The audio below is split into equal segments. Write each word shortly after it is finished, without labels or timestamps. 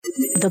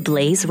The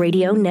Blaze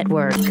Radio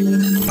Network.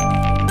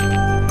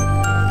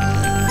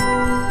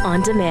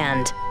 On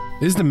demand.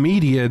 Is the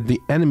media the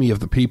enemy of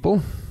the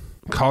people?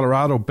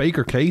 Colorado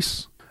Baker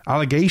case,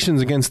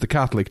 allegations against the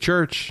Catholic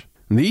Church,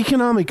 and the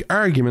economic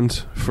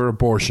argument for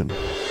abortion.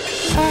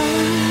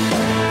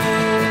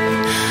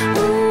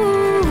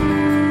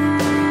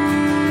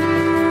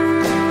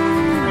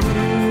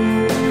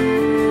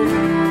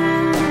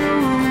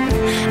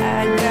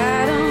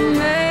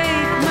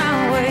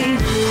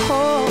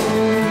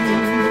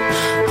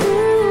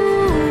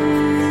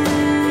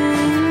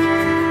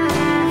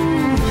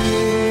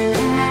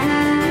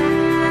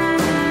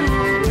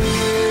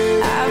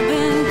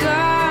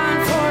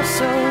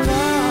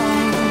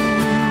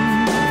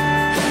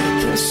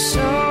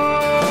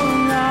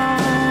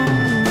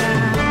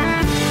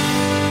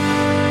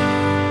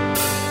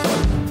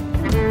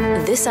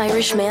 This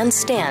Irish man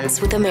stands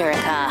with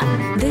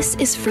America. This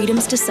is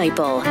Freedom's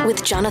Disciple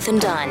with Jonathan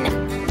Dunn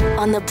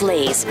on the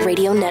Blaze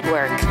Radio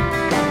Network.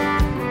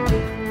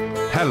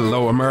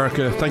 Hello,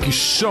 America. Thank you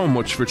so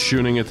much for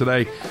tuning in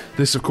today.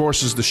 This, of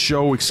course, is the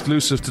show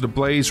exclusive to the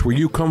Blaze where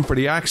you come for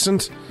the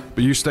accent,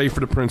 but you stay for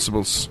the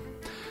principles.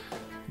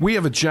 We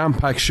have a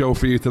jam-packed show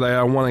for you today.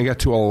 I want to get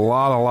to a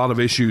lot of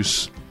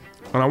issues.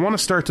 And I want to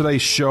start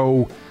today's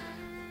show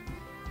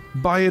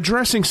by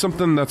addressing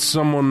something that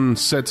someone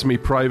said to me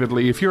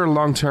privately. If you're a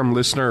long-term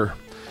listener,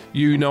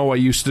 you know I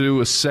used to do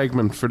a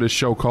segment for this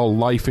show called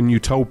Life in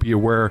Utopia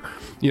where,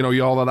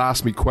 you all had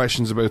asked me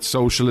questions about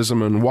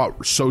socialism and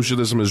what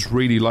socialism is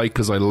really like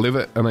because I live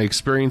it and I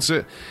experience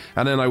it.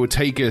 And then I would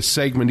take a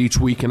segment each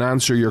week and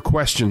answer your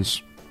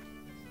questions.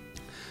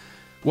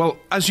 Well,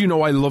 as you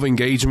know, I love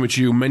engaging with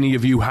you. Many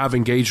of you have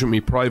engaged with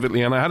me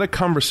privately, and I had a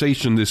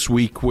conversation this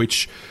week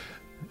which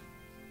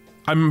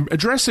I'm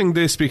addressing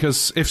this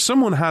because if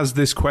someone has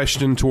this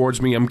question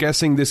towards me, I'm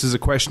guessing this is a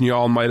question you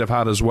all might have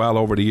had as well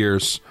over the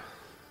years.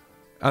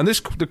 And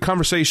the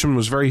conversation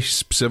was very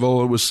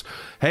civil. It was,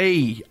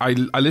 hey, I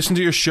listen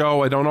to your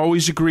show. I don't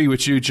always agree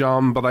with you,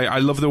 John, but I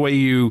love the way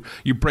you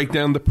break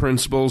down the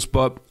principles,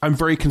 but I'm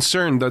very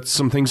concerned that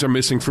some things are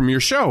missing from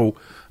your show.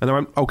 And I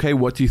went, okay,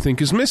 what do you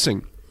think is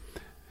missing?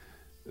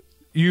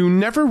 You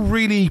never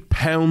really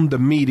pound the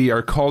media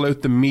or call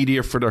out the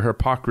media for their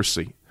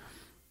hypocrisy.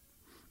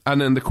 And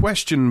then the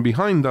question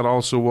behind that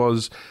also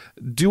was,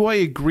 do I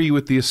agree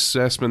with the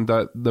assessment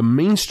that the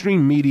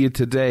mainstream media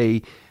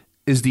today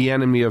is the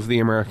enemy of the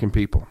American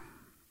people?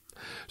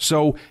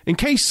 So, in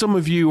case some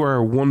of you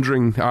are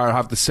wondering or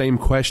have the same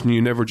question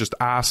you never just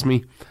asked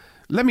me,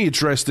 let me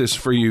address this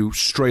for you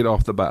straight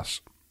off the bat.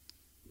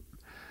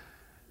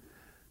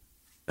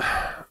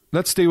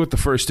 Let's deal with the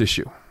first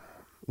issue.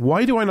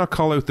 Why do I not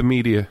call out the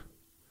media?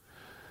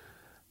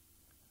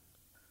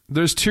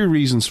 There's two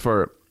reasons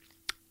for it.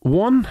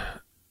 One,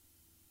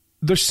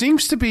 there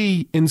seems to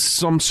be in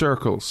some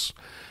circles,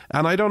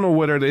 and I don't know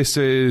whether this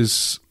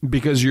is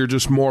because you're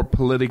just more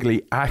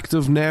politically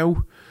active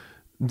now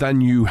than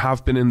you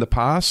have been in the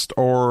past,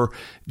 or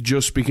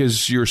just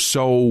because you're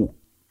so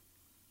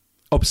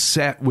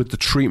upset with the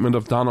treatment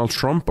of Donald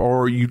Trump,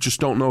 or you just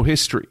don't know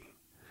history.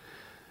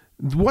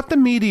 What the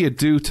media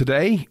do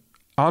today,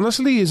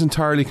 honestly, is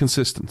entirely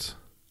consistent.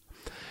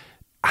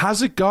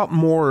 Has it got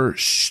more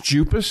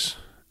stupid?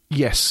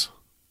 Yes.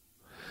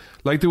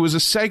 Like there was a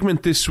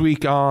segment this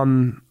week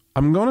on,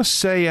 I'm going to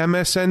say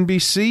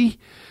MSNBC.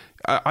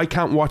 I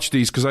can't watch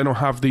these because I don't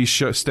have these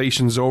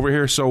stations over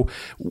here, so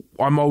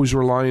I'm always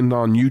relying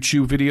on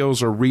YouTube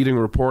videos or reading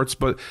reports,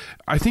 but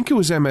I think it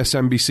was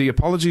MSNBC.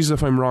 Apologies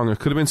if I'm wrong. It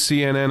could have been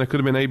CNN, it could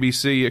have been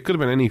ABC, it could have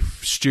been any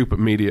stupid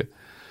media.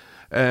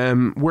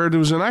 Where there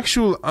was an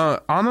actual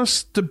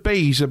honest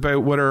debate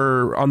about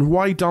on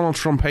why Donald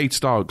Trump hates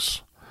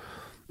dogs.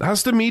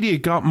 Has the media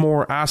got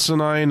more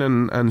asinine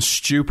and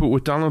stupid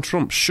with Donald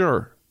Trump?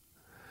 Sure.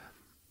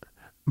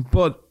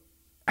 But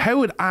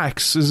how it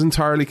acts is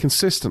entirely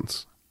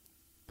consistent.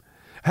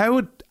 How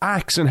it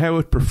acts and how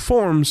it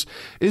performs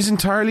is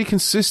entirely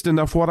consistent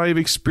of what I've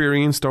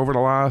experienced over the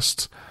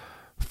last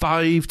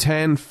 5,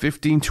 10,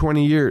 15,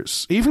 20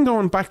 years. Even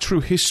going back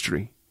through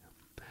history.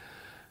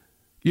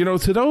 To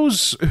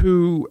those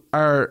who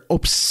are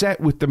upset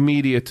with the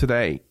media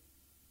today,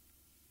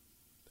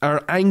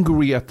 are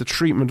angry at the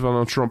treatment of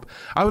Donald Trump,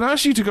 I would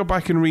ask you to go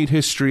back and read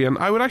history, and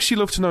I would actually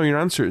love to know your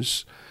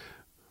answers.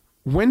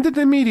 When did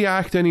the media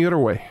act any other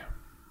way?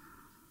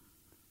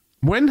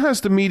 When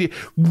has the media...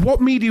 What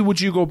media would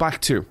you go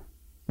back to?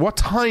 What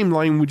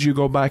timeline would you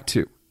go back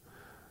to?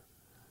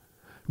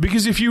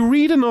 Because if you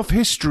read enough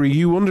history,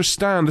 you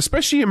understand,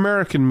 especially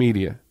American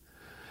media.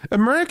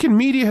 American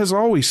media has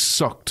always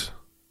sucked.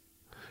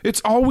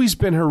 It's always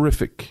been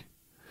horrific.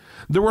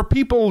 There were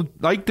people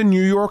like the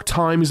New York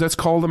Times, let's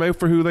call them out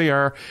for who they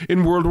are,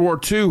 in World War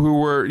II who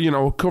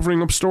were,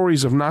 covering up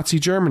stories of Nazi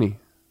Germany.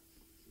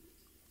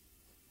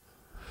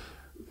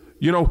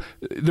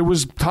 There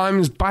was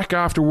times back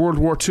after World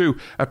War II,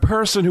 a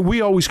person who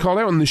we always call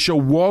out on the show,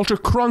 Walter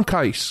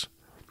Cronkite,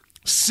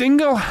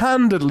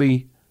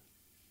 single-handedly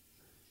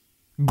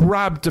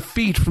grabbed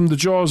defeat from the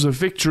jaws of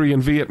victory in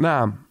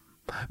Vietnam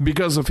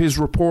because of his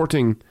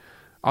reporting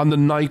on the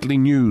nightly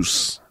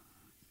news.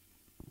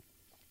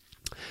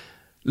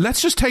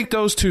 Let's just take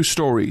those two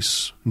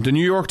stories. The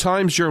New York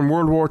Times during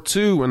World War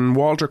II and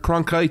Walter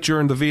Cronkite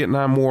during the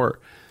Vietnam War.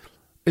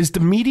 Is the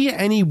media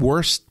any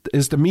worse?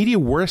 Is the media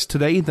worse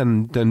today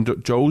than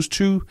those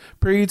two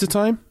periods of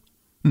time?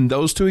 In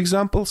those two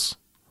examples?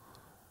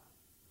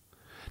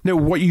 Now,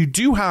 what you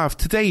do have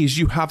today is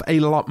you have a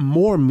lot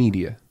more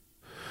media.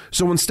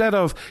 So instead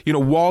of,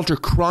 Walter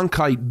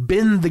Cronkite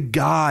being the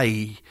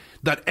guy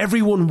that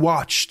everyone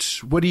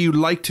watched, whether you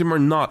liked him or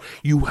not,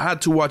 you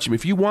had to watch him.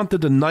 If you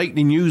wanted the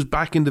nightly news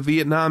back in the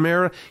Vietnam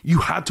era, you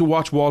had to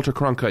watch Walter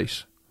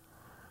Cronkite.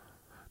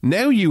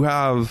 Now you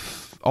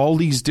have all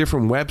these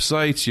different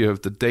websites. You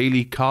have the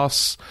Daily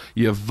Kos,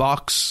 you have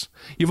Vox,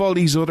 you have all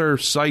these other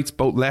sites,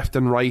 both left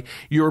and right.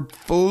 You're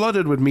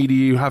flooded with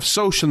media. You have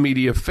social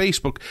media,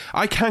 Facebook.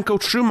 I can't go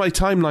through my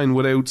timeline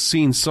without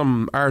seeing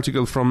some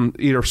article from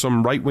either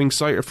some right-wing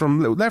site or from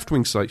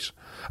left-wing site.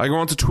 I go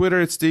onto Twitter,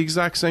 it's the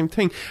exact same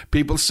thing.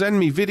 People send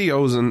me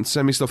videos and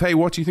send me stuff. Hey,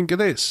 what do you think of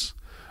this?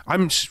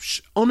 I'm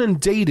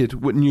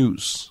inundated with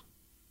news.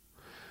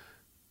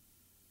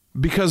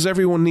 Because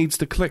everyone needs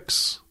the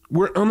clicks.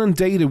 We're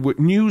inundated with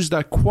news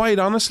that, quite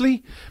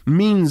honestly,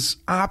 means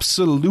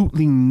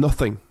absolutely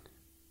nothing.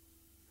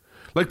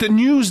 Like the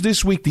news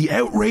this week, the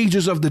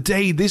outrages of the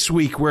day this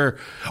week were,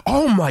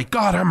 oh my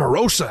God,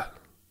 Omarosa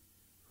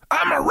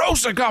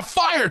got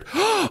fired.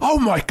 Oh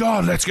my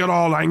God, let's get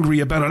all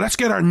angry about it. Let's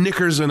get our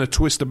knickers in a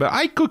twist about it.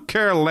 I could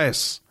care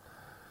less.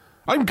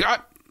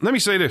 Let me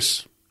say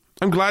this.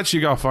 I'm glad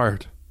she got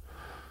fired.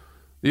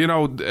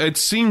 It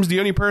seems the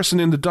only person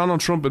in the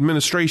Donald Trump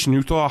administration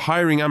who thought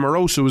hiring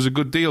Omarosa was a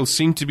good deal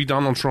seemed to be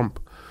Donald Trump.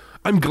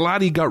 I'm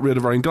glad he got rid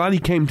of her. I'm glad he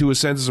came to his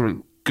senses and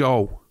went,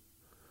 go.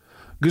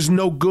 Because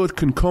no good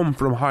can come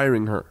from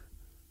hiring her.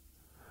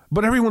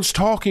 But everyone's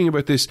talking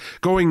about this,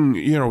 going,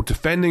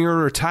 defending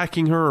her, or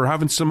attacking her, or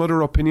having some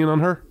other opinion on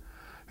her.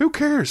 Who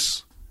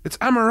cares? It's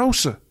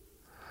Omarosa.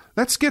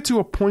 Let's get to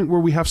a point where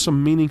we have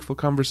some meaningful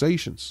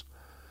conversations.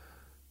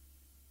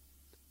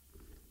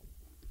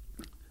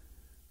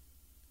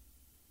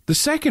 The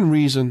second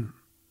reason,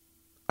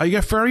 I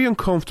get very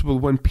uncomfortable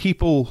when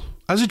people,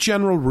 as a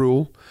general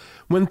rule,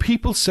 when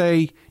people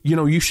say,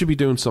 you should be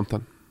doing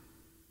something.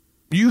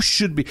 You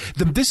should be.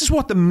 This is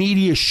what the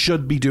media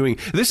should be doing.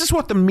 This is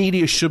what the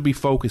media should be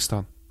focused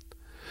on.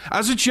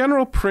 As a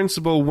general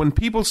principle, when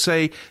people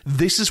say,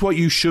 this is what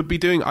you should be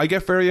doing, I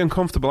get very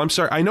uncomfortable. I'm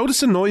sorry. I know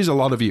this annoys a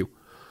lot of you.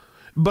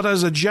 But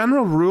as a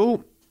general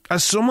rule,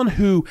 as someone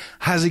who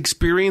has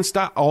experienced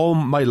that all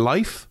my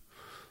life,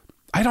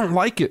 I don't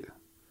like it.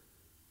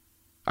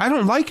 I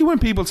don't like it when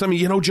people tell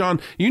me, John,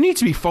 you need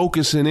to be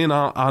focusing in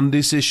on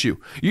this issue.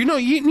 You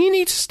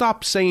need to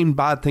stop saying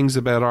bad things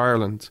about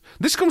Ireland.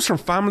 This comes from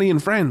family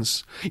and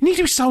friends. You need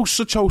to be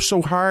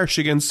so harsh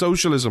against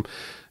socialism.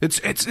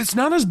 It's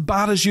not as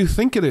bad as you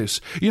think it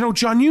is.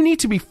 John, you need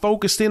to be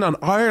focused in on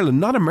Ireland,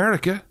 not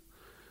America.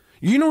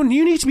 You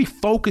need to be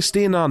focused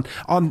in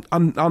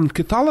on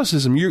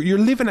Catholicism. You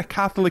live in a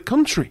Catholic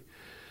country.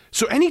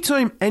 So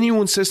anytime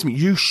anyone says to me,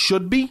 you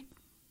should be,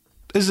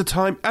 is the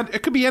time, and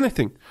it could be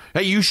anything.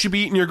 Hey, you should be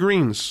eating your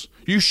greens.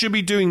 You should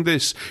be doing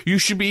this. You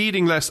should be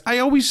eating less.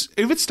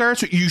 If it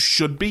starts with you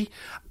should be,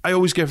 I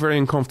always get very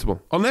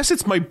uncomfortable. Unless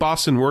it's my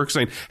boss in work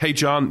saying, hey,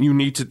 John,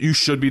 you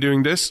should be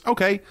doing this.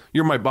 Okay,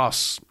 you're my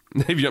boss.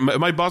 If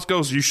my boss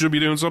goes, you should be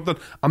doing something,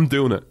 I'm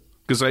doing it.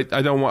 Because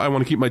I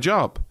want to keep my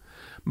job.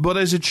 But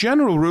as a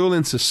general rule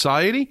in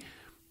society,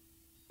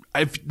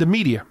 the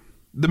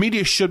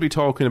media should be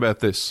talking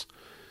about this.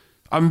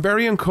 I'm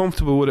very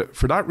uncomfortable with it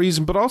for that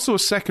reason, but also a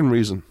second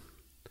reason.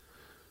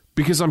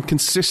 Because I'm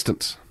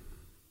consistent.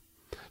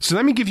 So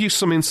let me give you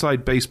some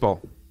inside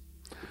baseball.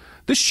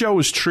 This show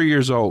is 3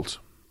 years old.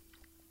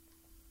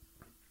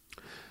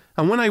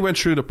 And when I went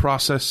through the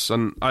process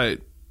and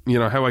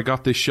how I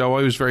got this show,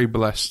 I was very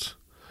blessed.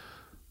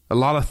 A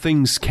lot of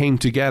things came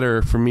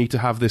together for me to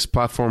have this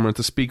platform and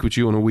to speak with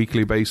you on a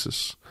weekly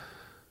basis.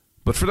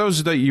 But for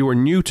those that you are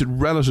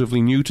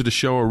relatively new to the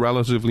show, or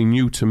relatively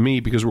new to me,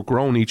 because we're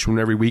growing each and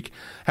every week,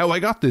 how I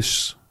got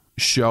this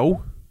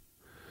show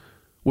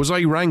was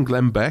I rang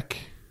Glenn Beck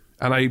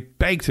and I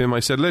begged him.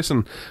 I said,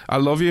 listen, I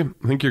love you.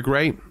 I think you're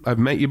great. I've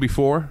met you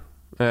before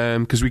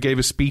because we gave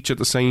a speech at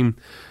the same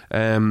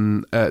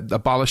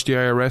Abolish the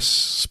IRS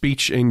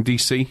speech in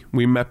DC.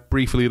 We met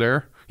briefly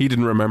there. He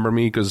didn't remember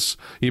me because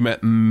he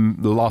met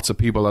lots of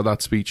people at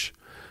that speech.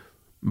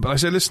 But I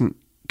said, listen,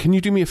 can you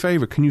do me a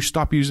favor? Can you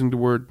stop using the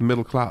word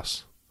middle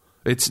class?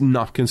 It's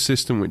not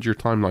consistent with your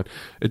timeline.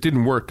 It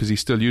didn't work because he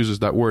still uses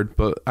that word,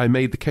 but I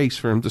made the case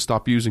for him to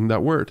stop using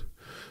that word.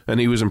 And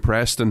he was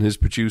impressed, and his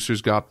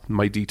producers got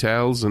my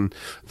details and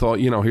thought,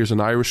 here's an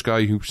Irish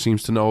guy who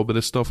seems to know a bit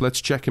of stuff. Let's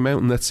check him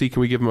out and let's see,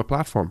 can we give him a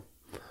platform?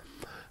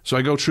 So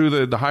I go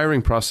through the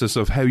hiring process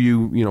of how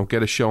you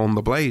get a show on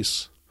the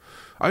Blaze.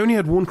 I only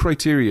had one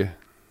criteria.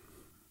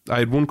 I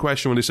had one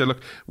question when they said,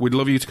 look, we'd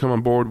love you to come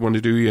on board. We want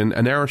to do you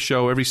an hour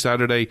show every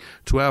Saturday,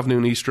 12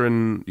 noon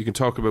Eastern. You can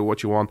talk about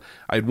what you want.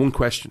 I had one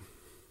question.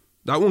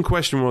 That one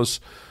question was,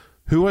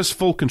 who has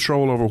full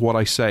control over what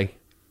I say?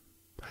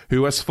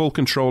 who has full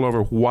control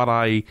over what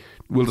I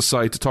will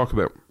decide to talk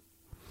about?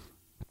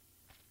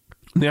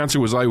 And the answer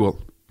was, I will.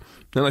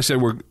 And I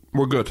said,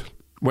 we're good.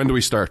 When do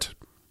we start?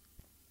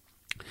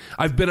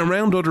 I've been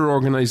around other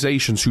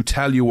organizations who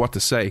tell you what to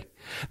say.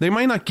 They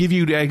might not give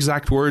you the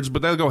exact words,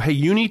 but they'll go, hey,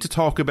 you need to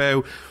talk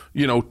about,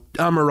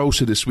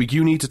 Omarosa this week.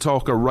 You need to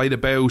talk or write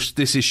about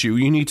this issue.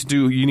 You need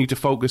to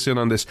focus in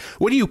on this.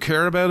 Whether you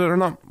care about it or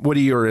not, whether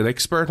you're an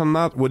expert on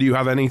that, whether you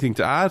have anything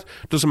to add,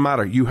 doesn't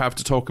matter. You have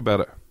to talk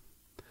about it.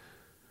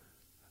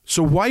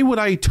 So why would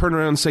I turn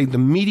around and say the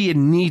media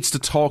needs to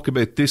talk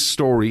about this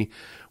story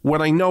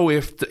when I know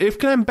if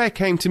Glenn Beck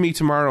came to me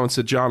tomorrow and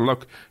said, John,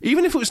 look,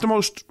 even if it was the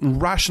most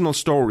rational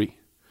story,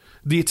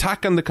 the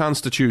attack on the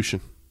Constitution,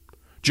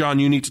 John,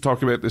 you need to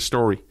talk about this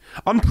story.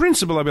 On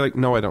principle, I'd be like,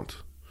 no, I don't.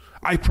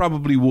 I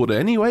probably would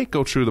anyway,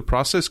 go through the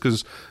process,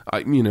 because,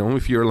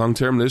 if you're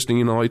long-term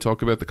listening, I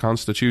talk about the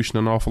Constitution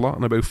an awful lot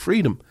and about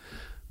freedom.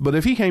 But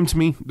if he came to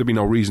me, there'd be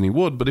no reason he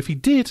would. But if he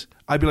did,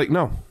 I'd be like,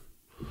 no.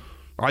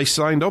 I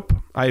signed up.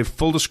 I have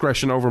full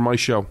discretion over my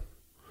show.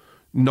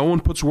 No one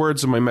puts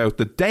words in my mouth.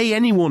 The day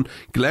anyone,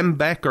 Glenn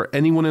Beck or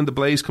anyone in the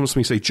Blaze comes to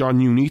me and say, John,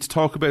 you need to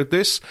talk about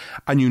this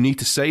and you need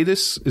to say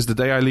this, is the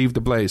day I leave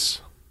the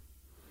Blaze.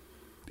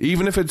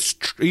 Even if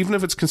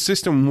it's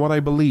consistent with what I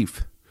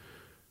believe,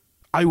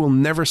 I will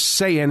never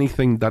say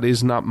anything that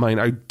is not mine.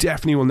 I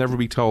definitely will never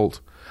be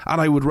told.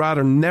 And I would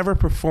rather never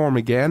perform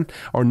again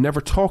or never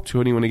talk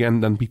to anyone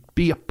again than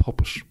be a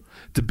puppet,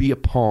 to be a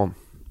pawn.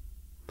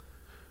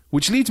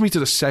 Which leads me to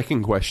the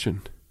second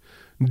question.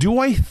 Do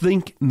I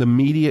think the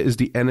media is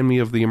the enemy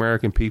of the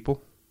American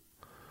people?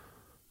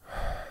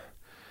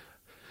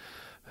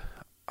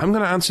 I'm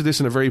going to answer this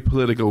in a very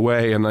political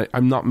way, and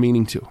I'm not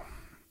meaning to.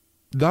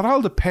 That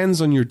all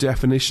depends on your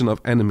definition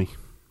of enemy.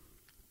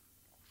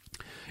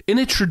 In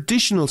a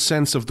traditional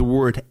sense of the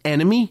word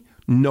enemy,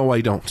 no,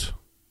 I don't.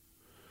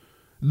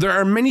 There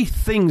are many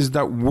things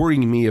that worry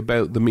me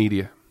about the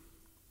media.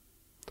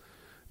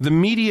 The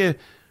media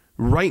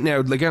right now,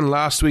 again,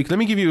 last week, let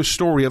me give you a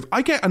story of,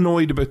 I get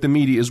annoyed about the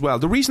media as well.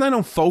 The reason I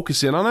don't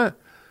focus in on it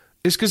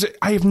is because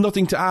I have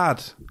nothing to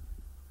add.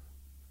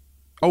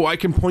 Oh, I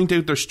can point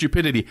out their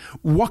stupidity.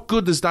 What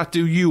good does that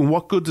do you, and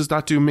what good does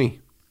that do me?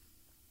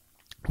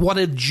 What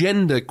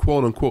agenda,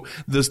 quote unquote,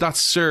 does that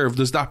serve,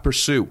 does that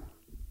pursue?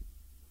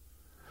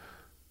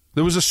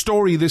 There was a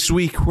story this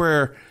week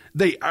where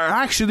they are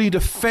actually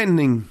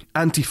defending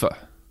Antifa.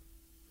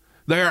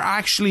 They are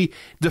actually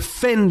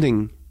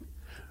defending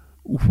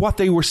what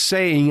they were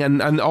saying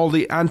and all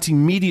the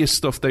anti-media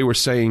stuff they were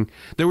saying.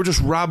 They were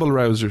just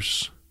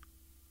rabble-rousers.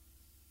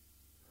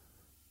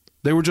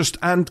 They were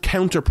just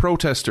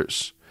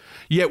counter-protesters.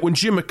 Yet when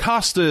Jim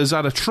Acosta is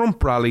at a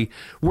Trump rally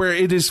where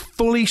it is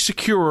fully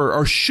secure,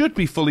 or should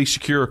be fully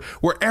secure,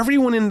 where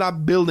everyone in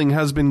that building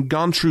has been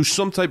gone through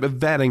some type of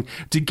vetting,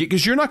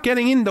 because you're not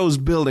getting in those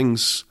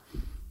buildings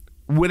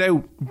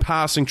without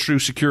passing through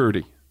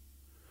security.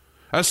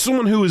 As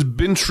someone who has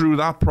been through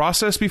that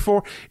process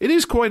before, it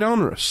is quite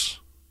onerous.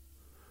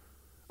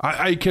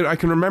 I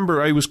can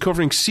remember I was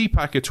covering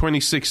CPAC at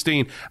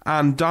 2016,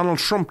 and Donald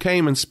Trump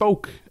came and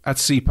spoke at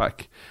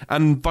CPAC,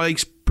 and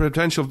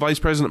potential Vice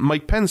President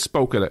Mike Pence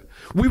spoke at it.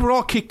 We were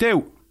all kicked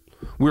out.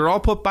 We were all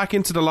put back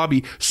into the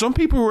lobby. Some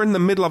people were in the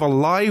middle of a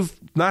live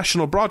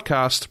national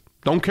broadcast.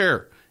 Don't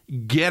care.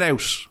 Get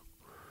out.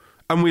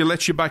 And we'll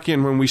let you back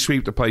in when we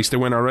sweep the place.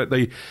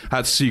 They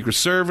had Secret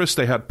Service,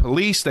 they had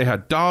police, they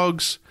had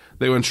dogs.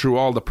 They went through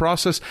all the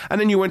process,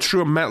 and then you went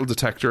through a metal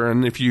detector,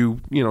 and if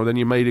then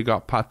you might have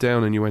got pat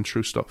down and you went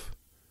through stuff.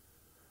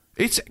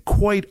 It's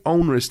quite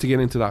onerous to get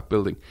into that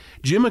building.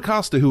 Jim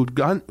Acosta, who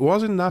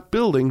was in that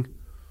building,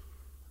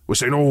 was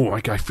saying, oh,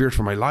 I feared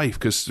for my life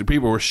because the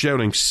people were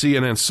shouting,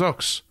 CNN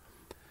sucks.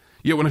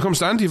 Yet when it comes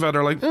to Antifa,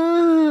 they're like,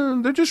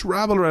 they're just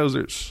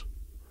rabble-rousers.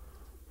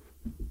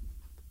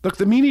 Look,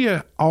 the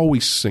media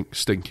always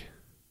stink.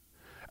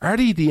 Are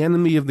they the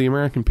enemy of the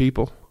American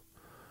people?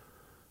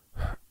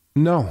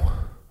 No,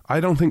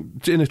 I don't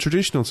think, in a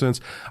traditional sense.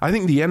 I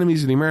think the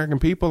enemies of the American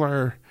people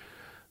are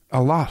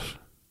a lot.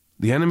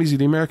 The enemies of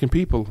the American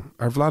people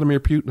are Vladimir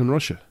Putin and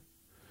Russia.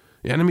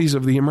 The enemies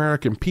of the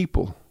American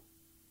people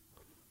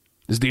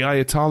is the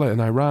Ayatollah in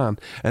Iran.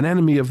 An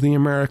enemy of the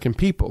American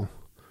people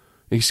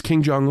is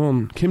Kim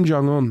Jong-un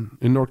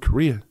in North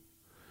Korea.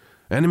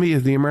 Enemy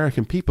of the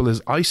American people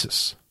is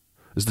ISIS,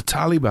 is the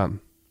Taliban,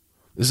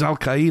 is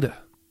Al-Qaeda.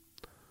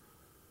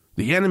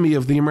 The enemy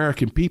of the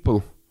American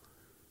people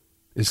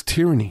is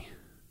tyranny.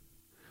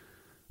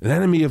 An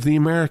enemy of the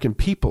American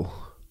people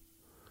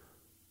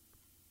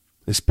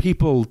is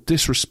people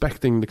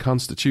disrespecting the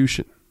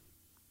Constitution.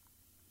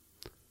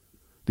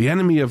 The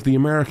enemy of the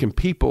American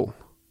people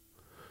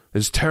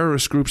is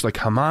terrorist groups like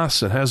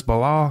Hamas and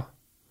Hezbollah,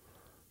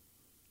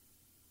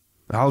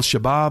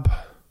 Al-Shabaab,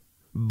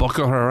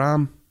 Boko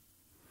Haram.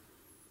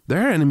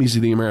 They're enemies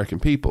of the American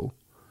people.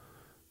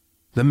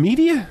 The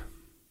media?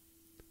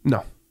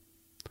 No.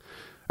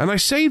 And I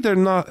say they're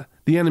not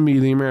the enemy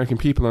of the American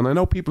people, and I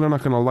know people are not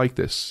going to like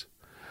this,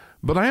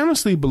 but I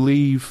honestly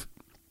believe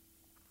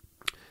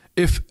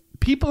if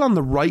people on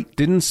the right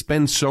didn't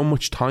spend so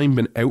much time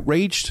being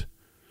outraged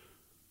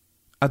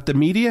at the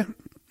media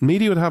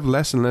would have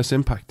less and less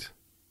impact.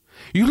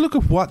 You look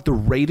at what the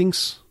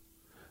ratings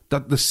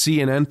that the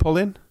CNN pull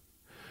in.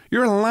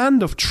 You're a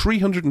land of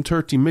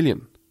 330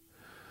 million.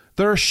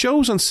 There are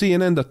shows on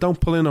CNN that don't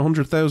pull in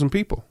 100,000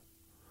 people.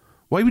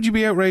 Why would you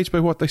be outraged by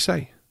what they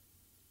say?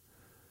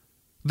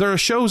 There are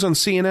shows on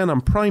CNN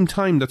on prime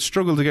time that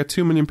struggle to get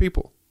 2 million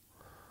people.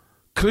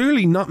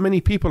 Clearly not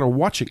many people are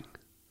watching.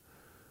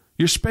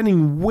 You're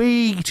spending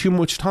way too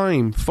much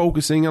time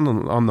focusing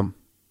on them.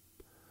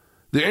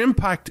 The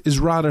impact is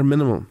rather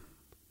minimal.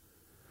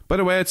 By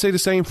the way, I'd say the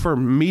same for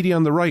media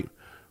on the right.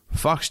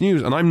 Fox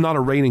News, and I'm not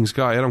a ratings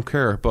guy, I don't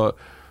care, but,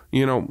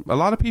 you know, a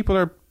lot of people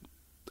are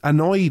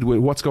annoyed with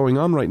what's going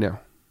on right now.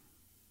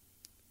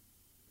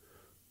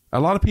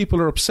 A lot of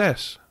people are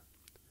upset.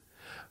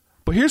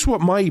 But here's what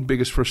my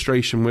biggest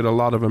frustration with a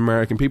lot of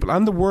American people,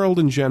 and the world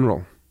in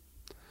general,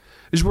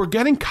 is we're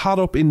getting caught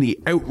up in the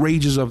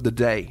outrages of the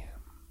day.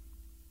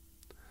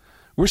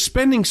 We're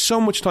spending so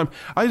much time.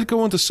 I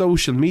go onto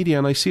social media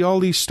and I see all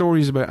these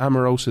stories about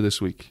Omarosa this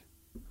week.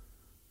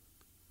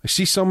 I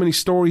see so many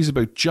stories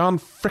about John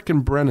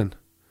frickin' Brennan.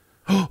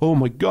 Oh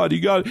my God, he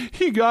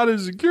got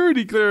his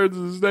security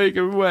clearance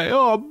taken away.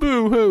 Oh,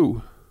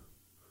 boo-hoo.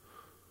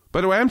 By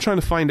the way, I'm trying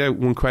to find out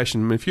one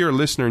question. If you're a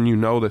listener and you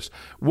know this,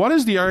 what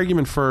is the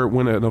argument for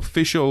when an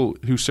official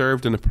who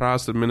served in a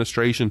past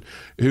administration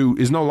who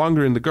is no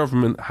longer in the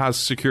government has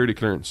security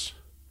clearance?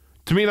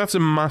 To me, that's a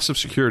massive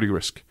security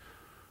risk.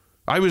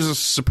 I was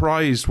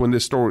surprised when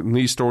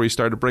these stories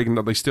started breaking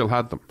that they still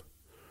had them.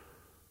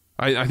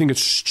 I think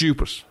it's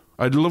stupid.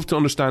 I'd love to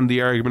understand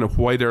the argument of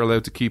why they're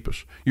allowed to keep it.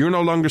 You're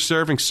no longer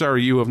serving,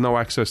 sorry, you have no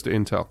access to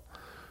intel.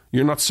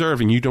 You're not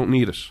serving, you don't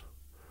need it.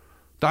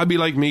 That'd be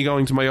like me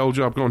going to my old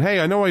job going, hey,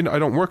 I know I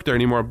don't work there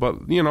anymore,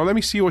 but, you know, let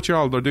me see what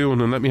y'all are doing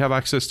and let me have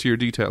access to your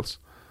details.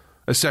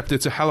 Except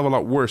it's a hell of a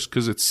lot worse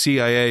because it's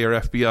CIA or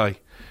FBI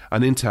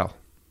and intel.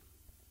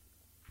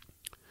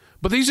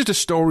 But these are the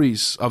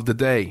stories of the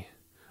day.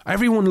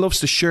 Everyone loves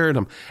to share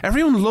them.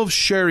 Everyone loves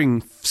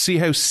sharing, see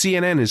how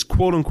CNN is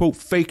quote-unquote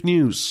fake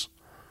news.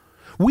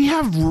 We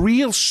have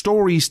real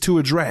stories to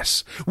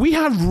address. We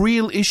have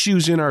real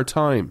issues in our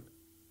time.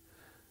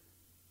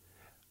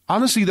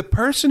 Honestly, the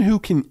person who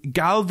can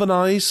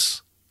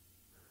galvanize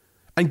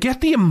and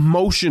get the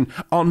emotion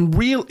on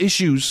real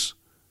issues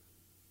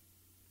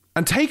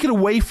and take it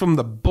away from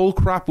the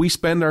bullcrap we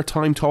spend our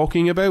time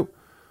talking about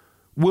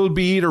will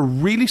be either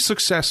really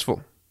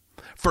successful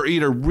for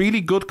either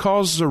really good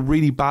causes or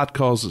really bad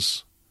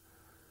causes.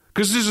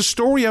 Because there's a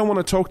story I want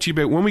to talk to you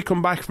about when we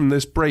come back from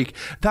this break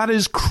that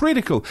is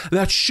critical,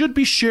 that should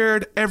be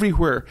shared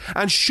everywhere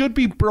and should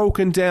be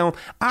broken down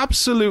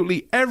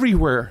absolutely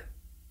everywhere.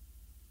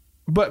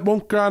 But it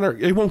won't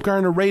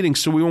garner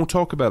ratings, so we won't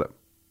talk about it.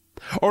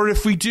 Or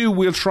if we do,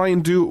 we'll try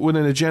and do it with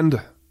an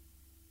agenda.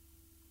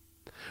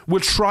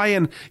 We'll try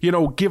and,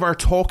 give our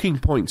talking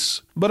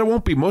points. But it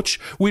won't be much.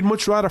 We'd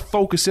much rather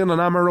focus in on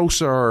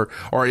Omarosa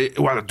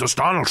or does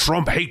Donald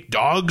Trump hate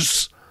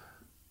dogs?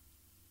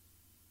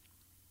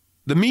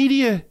 The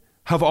media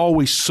have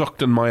always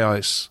sucked in my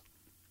eyes.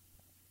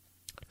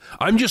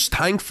 I'm just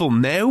thankful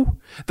now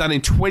that in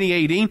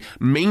 2018,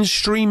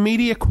 mainstream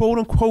media,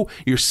 quote-unquote,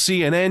 your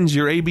CNNs,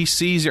 your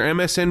ABCs, your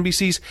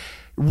MSNBCs,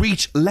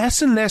 reach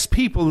less and less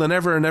people than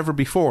ever and ever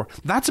before.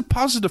 That's a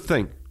positive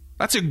thing.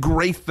 That's a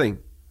great thing.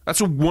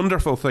 That's a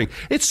wonderful thing.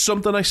 It's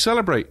something I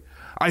celebrate.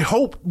 I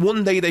hope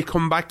one day they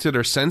come back to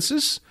their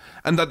senses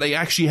and that they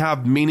actually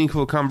have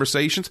meaningful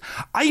conversations.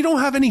 I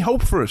don't have any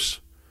hope for it.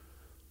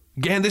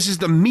 Again, this is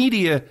the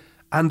media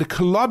and the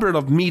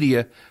collaborative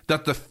media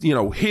that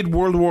hid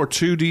World War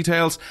II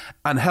details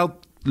and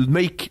helped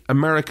make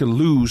America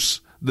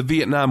lose the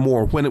Vietnam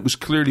War when it was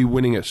clearly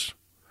winning it.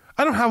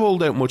 I don't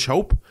hold out much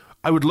hope.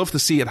 I would love to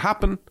see it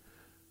happen,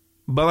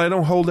 but I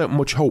don't hold out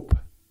much hope.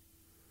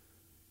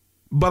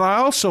 But I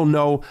also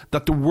know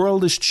that the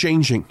world is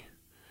changing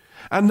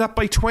and that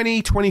by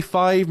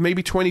 2025,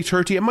 maybe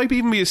 2030, it might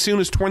even be as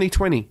soon as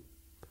 2020,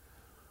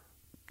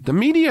 the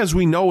media as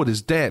we know it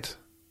is dead.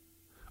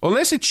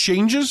 Unless it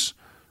changes,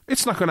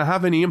 it's not going to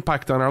have any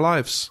impact on our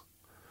lives.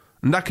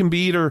 And that can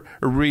be either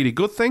a really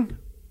good thing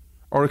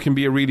or it can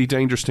be a really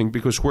dangerous thing,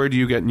 because where do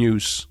you get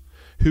news?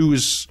 Who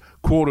is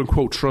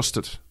quote-unquote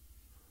trusted?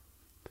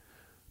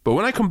 But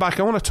when I come back,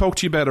 I want to talk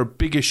to you about a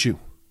big issue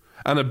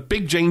and a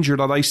big danger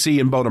that I see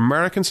in both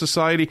American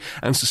society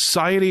and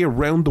society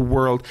around the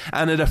world,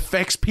 and it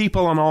affects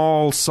people on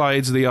all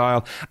sides of the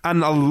aisle.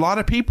 And a lot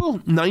of people,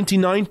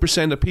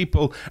 99% of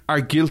people,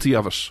 are guilty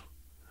of it.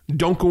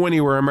 Don't go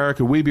anywhere,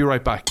 America. We'll be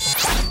right back.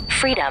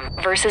 Freedom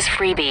versus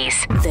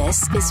freebies.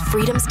 This is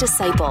Freedom's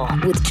Disciple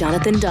with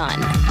Jonathan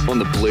Dunn on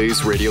the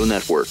Blaze Radio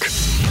Network.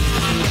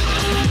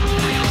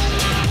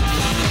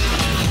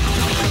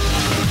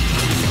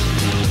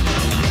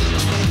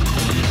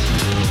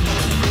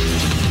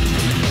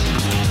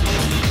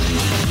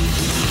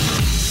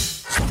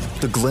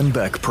 The Glenn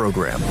Beck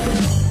Program.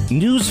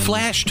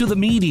 Newsflash to the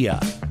media.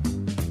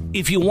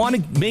 If you want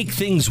to make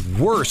things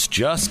worse,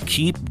 just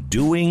keep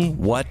doing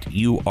what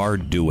you are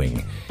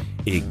doing,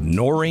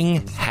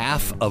 ignoring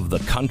half of the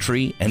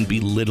country and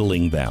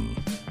belittling them.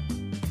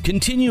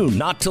 Continue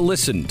not to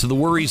listen to the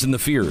worries and the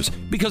fears,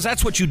 because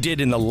that's what you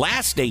did in the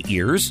last 8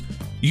 years.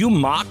 You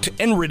mocked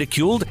and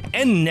ridiculed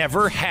and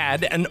never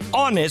had an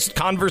honest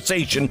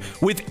conversation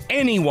with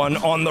anyone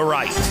on the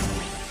right.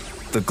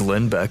 The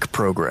Glenn Beck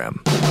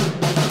Program.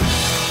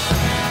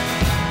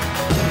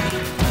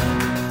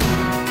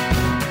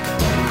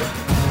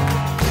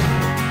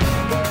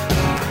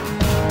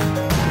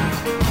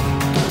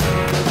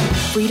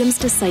 Freedom's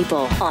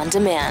Disciple on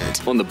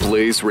demand. On the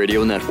Blaze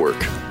Radio Network.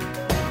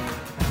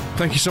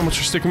 Thank you so much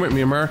for sticking with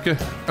me, America.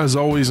 As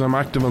always, I'm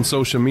active on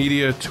social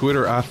media,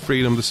 Twitter at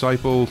Freedom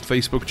Disciple,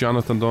 Facebook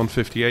Jonathan Dunn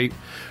 58.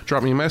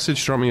 Drop me a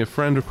message, drop me a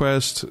friend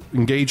request,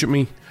 engage with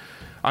me.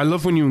 I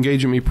love when you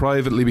engage with me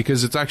privately,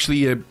 because it's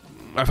actually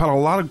I've had a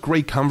lot of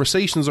great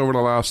conversations over the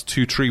last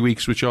 2-3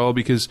 weeks with y'all,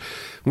 because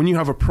when you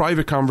have a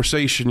private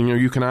conversation,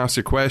 you can ask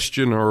a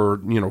question or,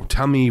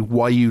 tell me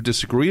why you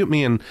disagree with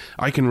me and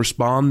I can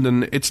respond,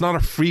 and it's not a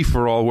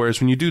free-for-all,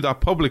 whereas when you do that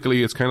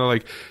publicly, it's kind of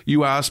like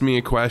you ask me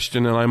a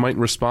question and I might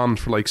respond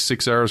for like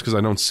 6 hours because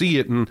I don't see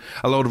it, and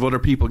a load of other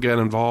people get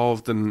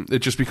involved and it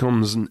just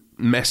becomes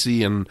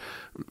messy, and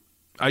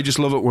I just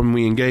love it when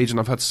we engage, and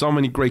I've had so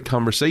many great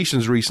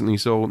conversations recently.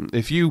 So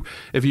if you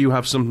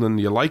have something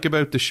you like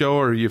about the show,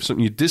 or you have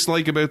something you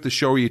dislike about the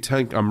show, or you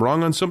think I'm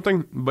wrong on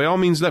something, by all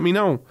means let me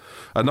know.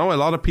 I know a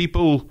lot of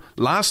people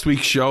last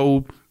week's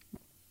show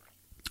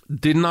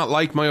did not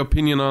like my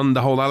opinion on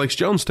the whole Alex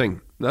Jones thing.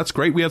 That's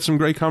great. We had some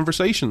great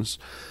conversations.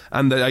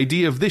 And the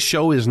idea of this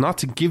show is not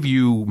to give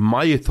you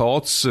my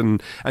thoughts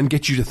and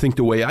get you to think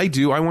the way I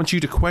do. I want you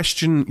to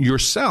question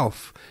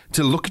yourself,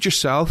 to look at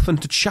yourself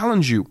and to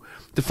challenge you,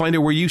 to find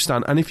out where you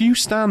stand. And if you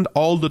stand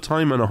all the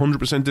time and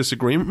 100%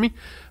 disagree with me,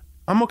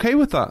 I'm okay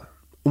with that.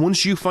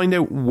 Once you find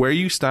out where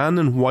you stand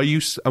and why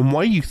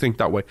you think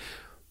that way.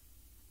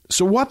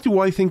 So what do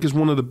I think is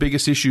one of the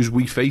biggest issues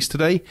we face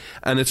today?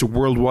 And it's a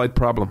worldwide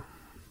problem.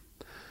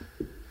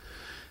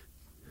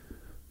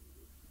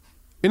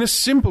 In a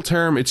simple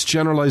term, it's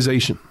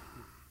generalization.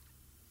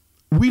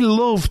 We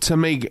love to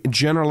make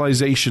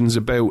generalizations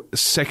about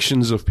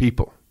sections of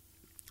people.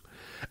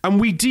 And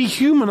we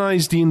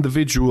dehumanize the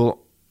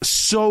individual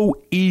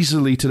so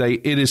easily today,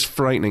 it is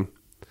frightening.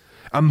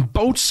 And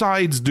both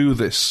sides do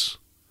this.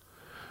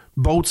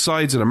 Both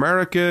sides in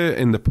America,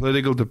 in the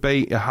political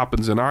debate, it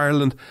happens in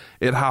Ireland,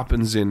 it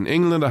happens in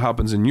England, it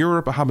happens in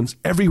Europe, it happens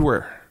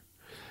everywhere.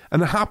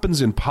 And it happens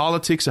in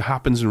politics, it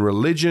happens in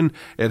religion,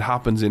 it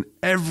happens in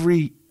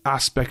every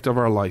aspect of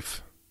our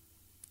life.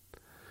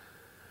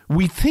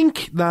 We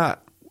think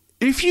that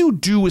if you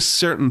do a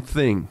certain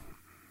thing,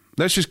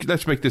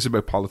 let's make this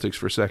about politics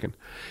for a second.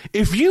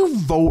 If you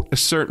vote a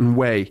certain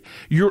way,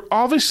 you're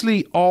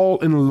obviously all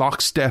in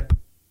lockstep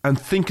and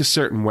think a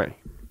certain way.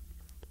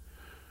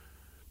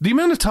 The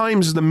amount of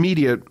times the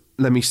media,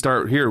 let me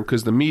start here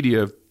because the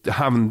media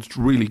haven't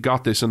really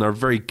got this and are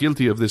very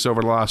guilty of this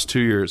over the last 2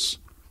 years.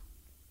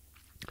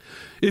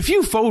 If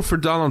you vote for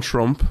Donald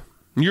Trump,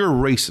 you're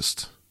a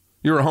racist.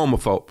 You're a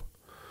homophobe.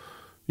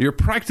 You're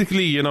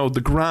practically,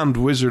 the grand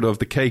wizard of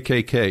the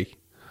KKK.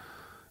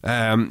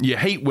 You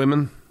hate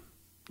women.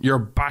 You're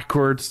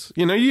backwards.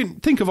 You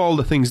think of all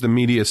the things the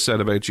media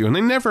said about you. And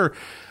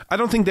I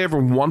don't think they ever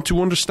want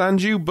to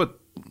understand you, but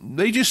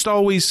they just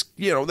always,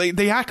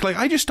 they act like,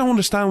 I just don't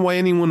understand why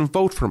anyone would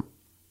vote for him.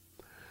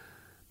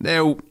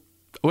 Now,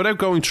 without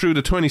going through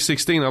the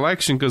 2016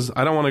 election, because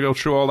I don't want to go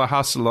through all the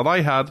hassle that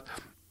I had,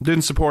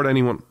 didn't support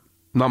anyone.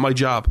 Not my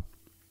job.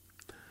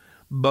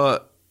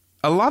 But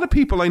a lot of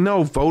people I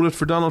know voted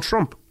for Donald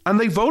Trump, and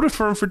they voted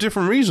for him for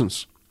different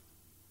reasons.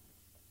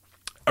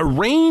 A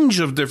range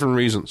of different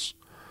reasons.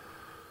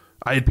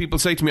 I had people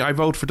say to me, I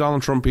vote for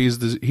Donald Trump, he's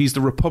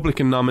the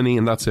Republican nominee,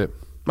 and that's it.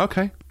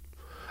 Okay.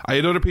 I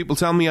had other people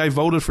tell me I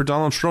voted for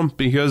Donald Trump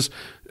because,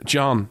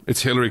 John,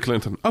 it's Hillary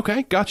Clinton.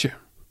 Okay, gotcha.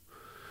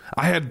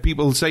 I had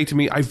people say to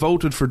me, I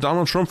voted for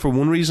Donald Trump for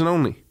one reason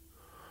only.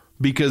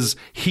 Because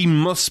he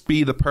must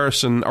be the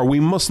person, or we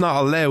must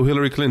not allow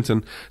Hillary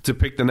Clinton to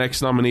pick the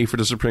next nominee for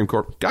the Supreme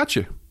Court.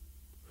 Gotcha.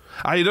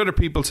 I had other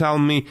people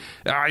telling me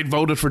I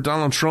voted for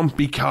Donald Trump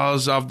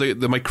because of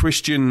my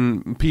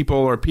Christian people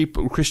or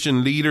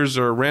Christian leaders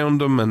are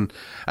around him, and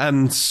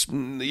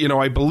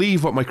I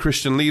believe what my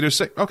Christian leaders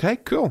say. Okay,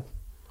 cool.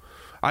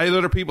 I had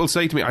other people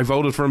say to me I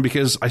voted for him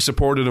because I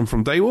supported him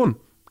from day one.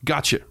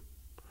 Gotcha.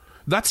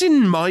 That's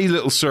in my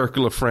little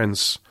circle of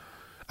friends,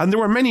 and there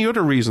were many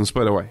other reasons,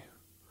 by the way.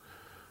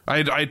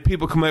 I had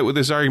people come out with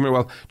this argument,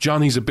 well,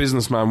 John, he's a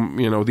businessman,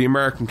 the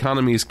American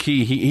economy is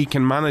key, he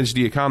can manage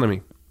the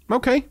economy.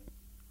 Okay.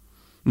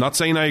 Not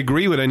saying I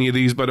agree with any of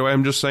these, by the way,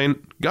 I'm just saying,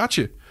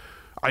 gotcha.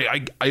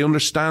 I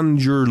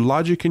understand your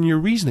logic and your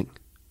reasoning.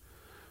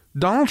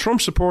 Donald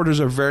Trump supporters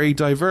are very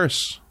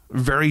diverse,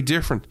 very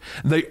different.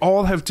 They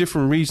all have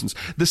different reasons.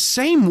 The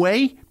same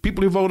way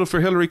people who voted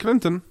for Hillary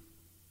Clinton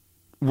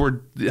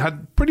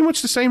had pretty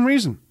much the same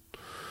reason.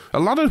 A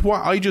lot of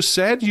what I just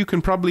said, you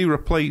can probably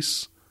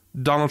replace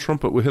Donald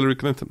Trump with Hillary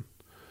Clinton.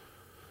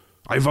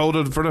 I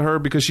voted for her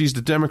because she's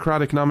the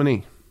Democratic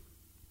nominee.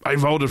 I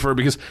voted for her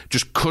because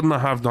just could not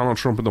have Donald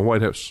Trump in the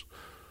White House.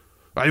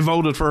 I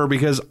voted for her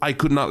because I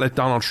could not let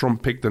Donald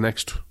Trump pick the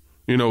next,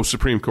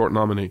 Supreme Court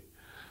nominee.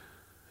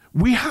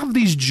 We have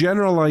these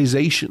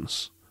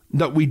generalizations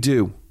that we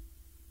do.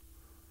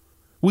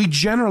 We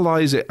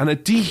generalize it and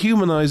it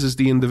dehumanizes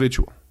the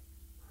individual.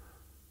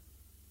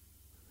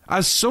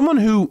 As someone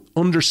who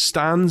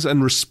understands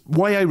and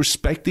why I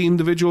respect the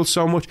individual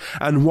so much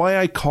and why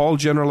I call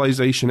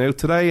generalization out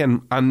today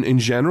and in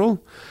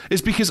general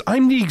is because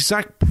I'm the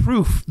exact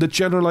proof that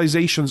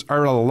generalizations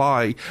are a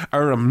lie,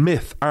 are a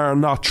myth, are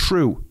not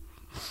true.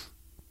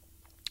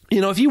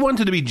 If you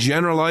wanted to be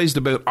generalized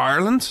about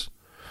Ireland's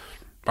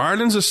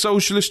a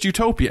socialist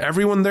utopia.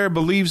 Everyone there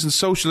believes in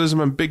socialism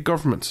and big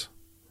government.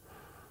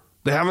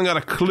 They haven't got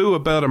a clue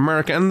about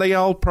America, and they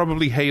all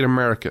probably hate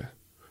America.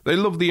 They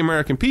love the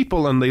American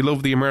people and they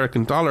love the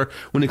American dollar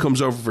when it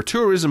comes over for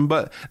tourism,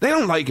 but they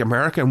don't like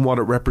America and what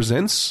it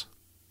represents.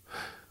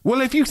 Well,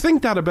 if you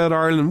think that about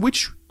Ireland,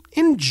 which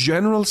in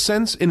general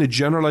sense, in a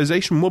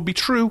generalization, would be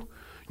true,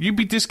 you'd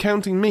be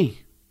discounting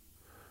me.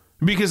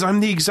 Because I'm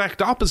the exact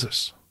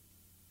opposite.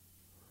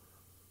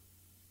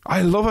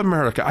 I love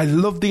America. I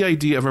love the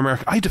idea of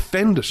America. I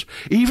defend it.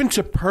 Even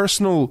to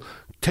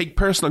take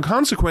personal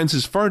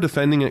consequences for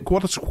defending it,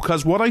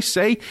 because what I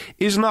say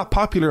is not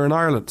popular in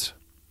Ireland.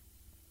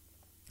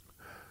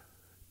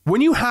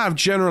 When you have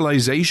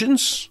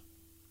generalizations,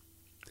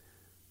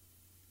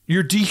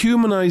 you're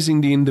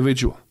dehumanizing the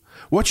individual.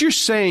 What you're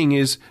saying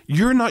is,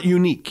 you're not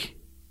unique.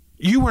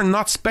 You are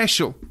not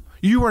special.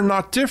 You are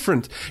not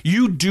different.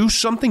 You do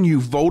something,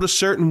 you vote a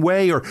certain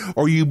way,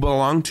 or you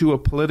belong to a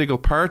political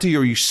party,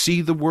 or you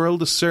see the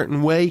world a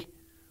certain way.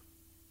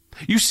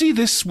 You see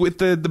this with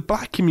the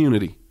black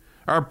community,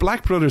 our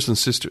black brothers and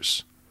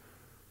sisters.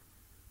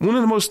 One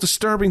of the most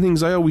disturbing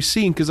things I always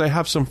see, because I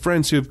have some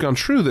friends who have gone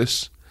through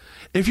this,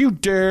 if you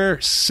dare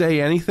say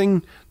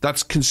anything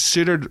that's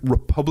considered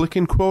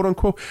Republican, quote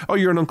unquote, oh,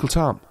 you're an Uncle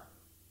Tom.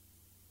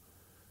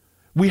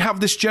 We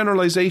have this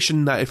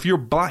generalization that if you're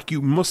black,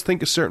 you must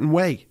think a certain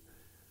way.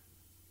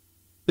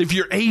 If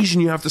you're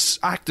Asian, you have to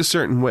act a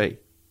certain way.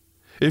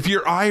 If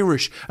you're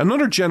Irish,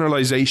 another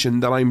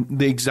generalization that I'm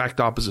the exact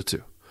opposite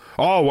to.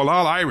 Oh, well,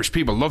 all Irish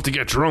people love to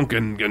get drunk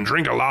and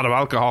drink a lot of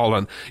alcohol,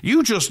 and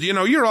you just,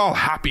 you're all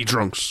happy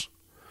drunks.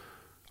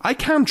 I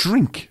can't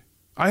drink.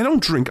 I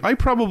don't drink. I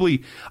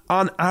probably,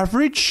 on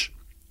average,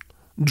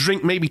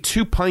 drink maybe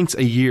 2 pints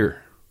a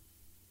year.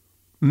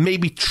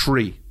 Maybe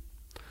 3.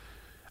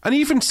 And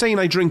even saying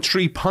I drink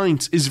 3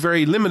 pints is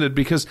very limited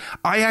because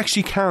I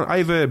actually can't. I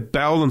have a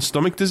bowel and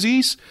stomach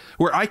disease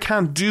where I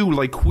can't do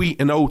like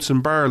wheat and oats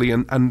and barley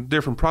and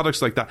different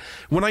products like that.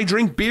 When I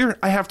drink beer,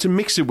 I have to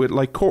mix it with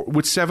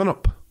with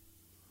 7-Up,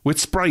 with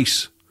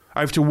Sprite.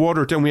 I have to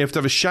water it down. We have to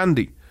have a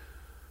shandy.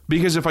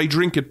 Because if I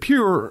drink it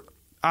pure,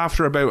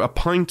 after about a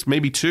pint,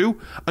 maybe 2,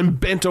 I'm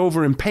bent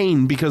over in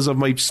pain because of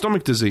my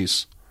stomach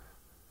disease.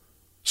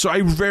 So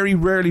I very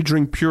rarely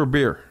drink pure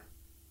beer.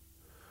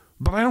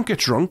 But I don't get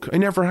drunk. I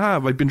never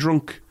have. I've been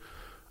drunk,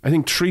 I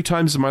think, 3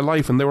 times in my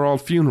life, and they were all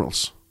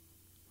funerals.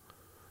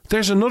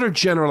 There's another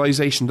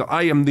generalization that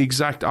I am the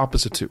exact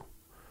opposite to.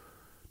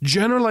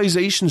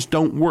 Generalizations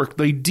don't work.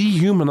 They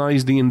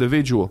dehumanize the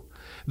individual.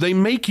 They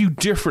make you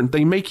different.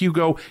 They make you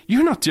go,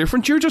 you're not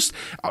different.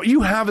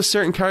 You have a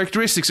certain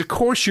characteristics. Of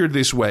course you're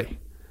this way.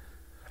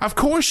 Of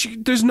course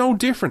there's no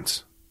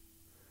difference.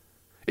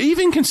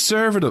 Even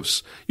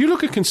conservatives. You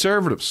look at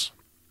conservatives.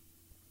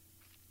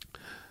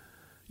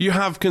 You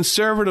have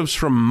conservatives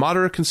from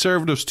moderate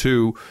conservatives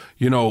to,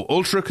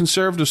 ultra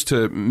conservatives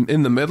to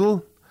in the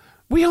middle.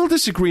 We all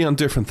disagree on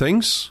different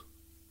things.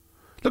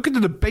 Look at the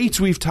debates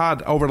we've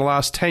had over the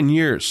last 10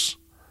 years.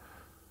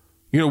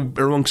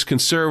 Amongst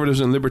conservatives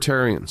and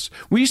libertarians.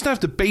 We used to have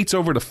debates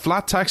over the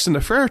flat tax and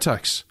the fair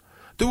tax.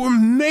 There were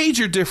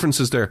major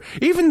differences there.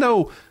 Even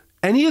though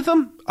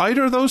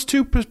either of those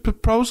two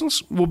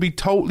proposals will be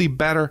totally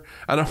better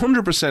and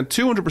 100%,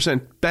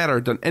 200%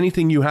 better than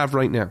anything you have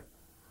right now.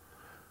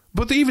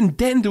 But even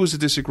then there was a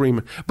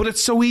disagreement. But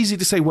it's so easy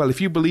to say, well,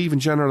 if you believe in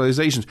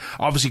generalizations,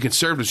 obviously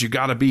conservatives, you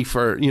got to be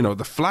for,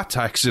 the flat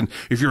tax. And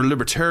if you're a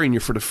libertarian,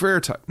 you're for the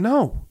fair tax.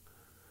 No.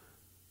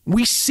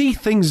 We see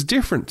things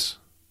different.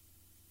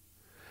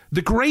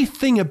 The great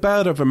thing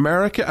about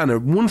America,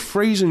 and one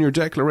phrase in your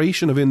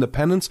Declaration of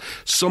Independence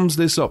sums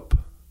this up.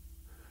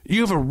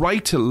 You have a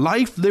right to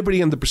life, liberty,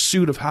 and the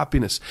pursuit of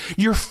happiness.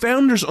 Your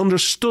founders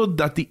understood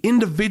that the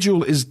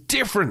individual is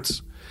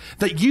different.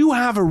 That you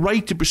have a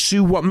right to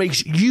pursue what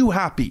makes you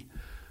happy.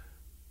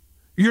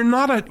 We're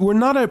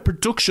not a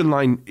production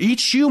line.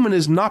 Each human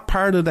is not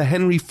part of the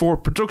Henry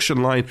Ford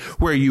production line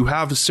where you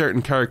have a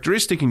certain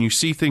characteristic and you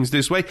see things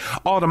this way.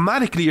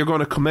 Automatically you're going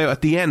to come out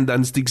at the end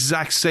and it's the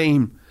exact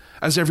same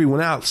as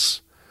everyone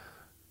else.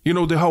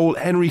 The whole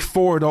Henry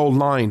Ford old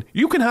line.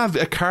 You can have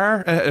a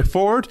car, a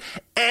Ford,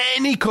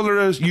 any colour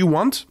as you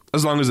want,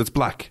 as long as it's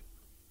black.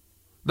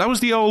 That was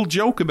the old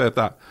joke about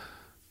that.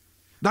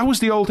 That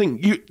was the old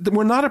thing.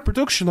 We're not a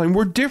production line.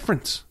 We're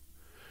different.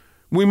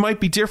 We might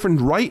be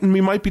different right and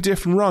we might be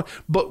different wrong,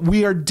 but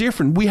we are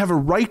different. We have a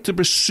right to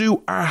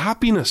pursue our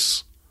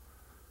happiness.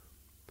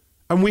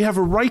 And we have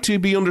a right to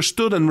be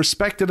understood and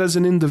respected as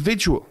an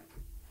individual.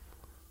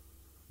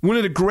 One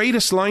of the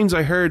greatest lines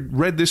I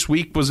read this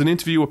week was an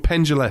interview with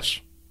Penn Jillette.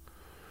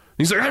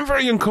 He's like, I'm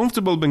very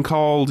uncomfortable being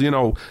called,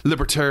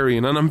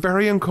 libertarian, and I'm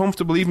very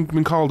uncomfortable even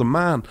being called a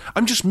man.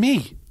 I'm just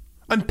me.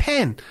 I'm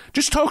Penn.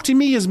 Just talk to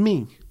me as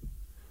me.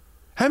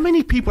 How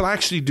many people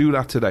actually do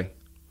that today?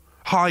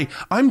 Hi,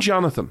 I'm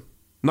Jonathan.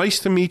 Nice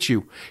to meet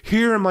you.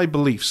 Here are my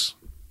beliefs.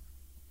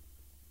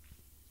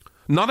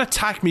 Not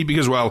attack me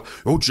because,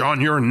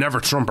 John, you're a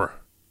never-Trumper.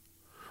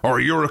 Or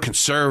you're a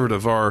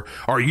conservative, or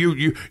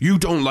you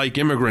don't like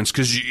immigrants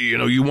because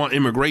you want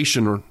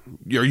immigration, or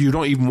you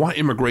don't even want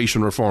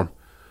immigration reform.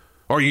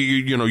 Or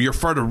you're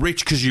for the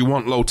rich because you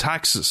want low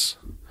taxes.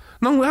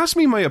 No, ask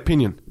me my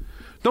opinion.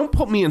 Don't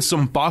put me in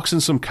some box,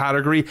 in some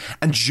category,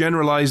 and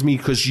generalize me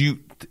because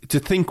to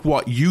think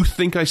what you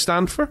think I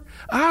stand for.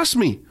 Ask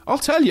me. I'll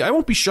tell you. I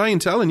won't be shy in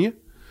telling you.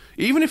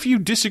 Even if you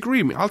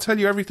disagree with me, I'll tell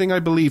you everything I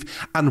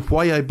believe and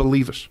why I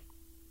believe it.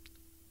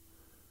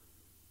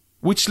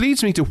 Which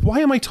leads me to,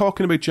 why am I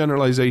talking about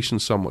generalization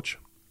so much?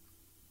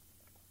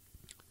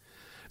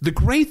 The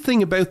great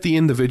thing about the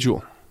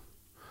individual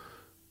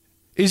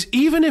is,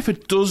 even if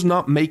it does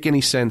not make any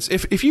sense,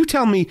 if you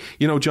tell me,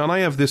 John, I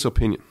have this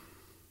opinion,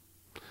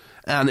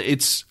 and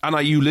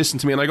you listen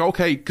to me and I go,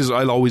 okay, because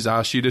I'll always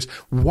ask you this,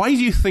 why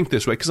do you think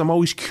this way? Because I'm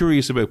always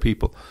curious about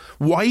people.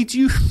 Why do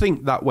you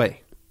think that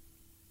way?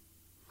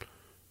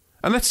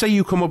 And let's say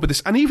you come up with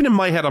this, and even in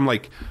my head I'm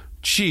like,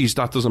 geez,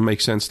 that doesn't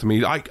make sense to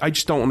me. I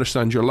just don't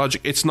understand your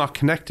logic. It's not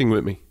connecting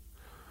with me.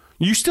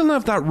 You still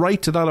have that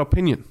right to that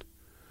opinion.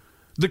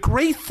 The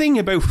great thing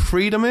about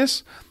freedom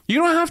is, you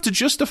don't have to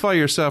justify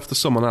yourself to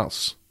someone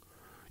else.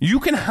 You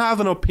can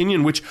have an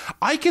opinion which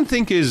I can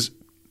think is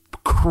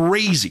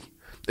crazy,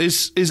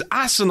 is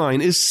asinine,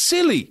 is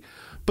silly.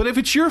 But if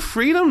it's your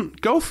freedom,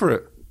 go for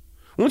it.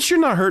 Once you're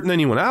not hurting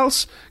anyone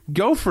else,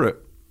 go for it.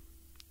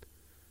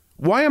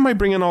 Why am I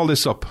bringing all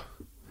this up?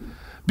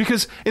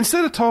 Because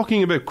instead of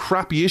talking about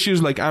crappy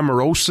issues like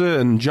Omarosa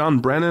and John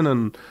Brennan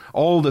and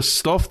all this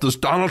stuff, does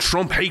Donald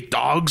Trump hate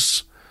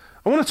dogs?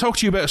 I want to talk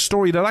to you about a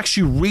story that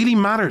actually really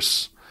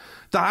matters,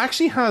 that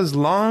actually has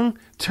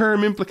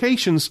long-term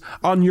implications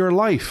on your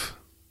life.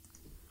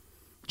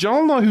 Do you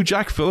all know who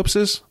Jack Phillips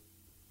is?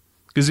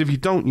 Because if you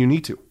don't, you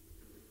need to.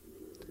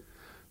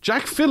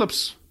 Jack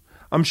Phillips,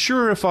 I'm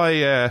sure if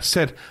I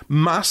said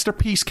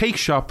Masterpiece Cake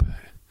Shop,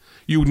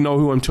 you would know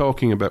who I'm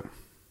talking about.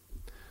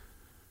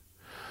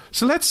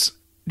 So let's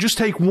just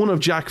take one of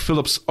Jack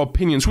Phillips'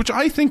 opinions, which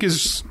I think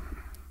is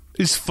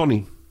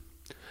funny.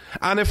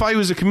 And if I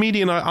was a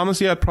comedian,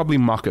 I'd probably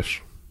mock it.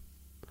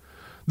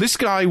 This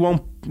guy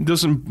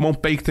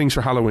won't bake things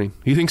for Halloween.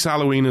 He thinks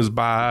Halloween is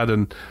bad,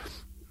 and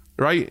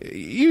right?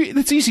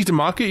 It's easy to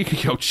mock it. You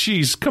can go,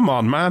 geez, come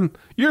on, man.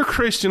 You're a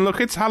Christian. Look,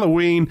 it's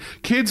Halloween.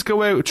 Kids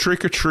go out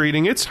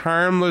trick-or-treating. It's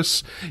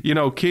harmless.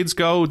 Kids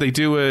go, they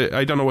do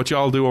I don't know what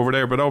y'all do over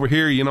there, but over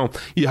here,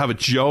 you have a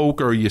joke,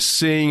 or you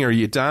sing, or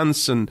you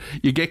dance, and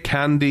you get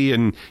candy,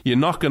 and you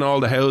knock on all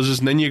the houses,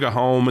 and then you go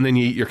home, and then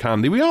you eat your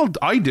candy.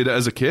 I did it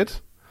as a kid.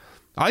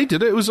 I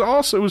did it. It was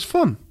awesome. It was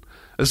fun.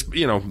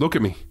 Look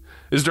at me.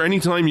 Is there any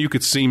time you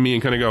could see me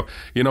and kind of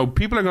go,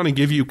 people are going to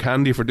give you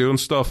candy for doing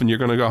stuff and you're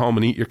going to go home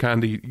and eat your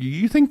candy?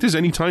 You think there's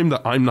any time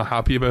that I'm not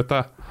happy about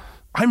that?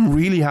 I'm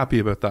really happy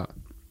about that.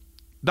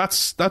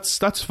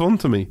 That's fun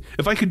to me.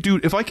 If I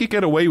could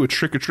get away with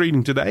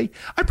trick-or-treating today,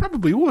 I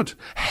probably would.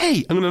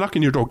 Hey, I'm going to knock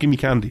on your door. Give me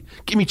candy.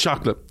 Give me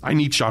chocolate. I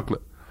need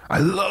chocolate. I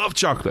love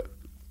chocolate.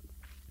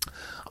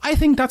 I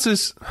think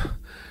that's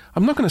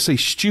I'm not going to say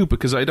stupid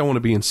because I don't want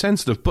to be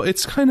insensitive, but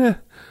it's kind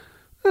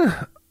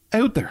of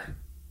out there.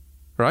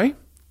 Right?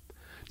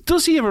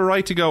 Does he have a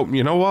right to go,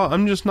 you know what,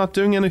 I'm just not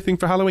doing anything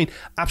for Halloween?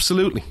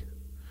 Absolutely.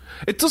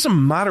 It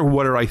doesn't matter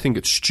whether I think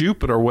it's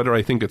stupid or whether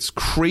I think it's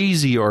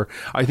crazy or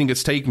I think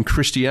it's taking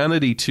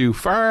Christianity too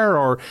far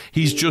or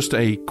he's just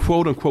a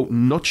quote-unquote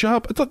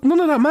nutjob. None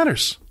of that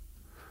matters.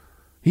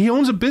 He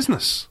owns a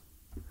business.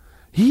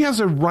 He has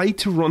a right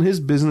to run his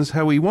business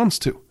how he wants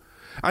to.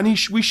 And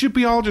we should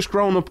be all just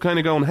grown up kind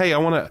of going, hey,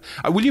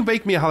 will you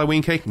bake me a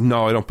Halloween cake?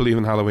 No, I don't believe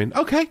in Halloween.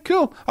 Okay,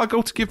 cool. I'll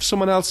go to give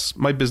someone else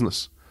my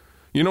business.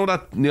 You know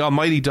that the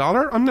almighty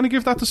dollar? I'm going to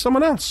give that to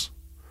someone else.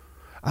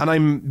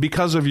 And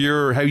because of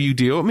how you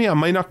deal with me,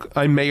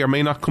 I may or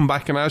may not come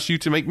back and ask you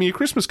to make me a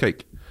Christmas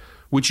cake,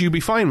 which you'd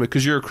be fine with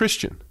because you're a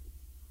Christian.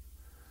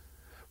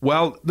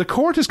 Well, the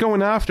court is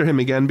going after him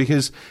again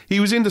because he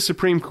was in the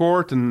Supreme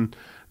Court and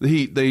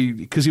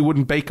because he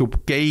wouldn't bake a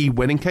gay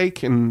wedding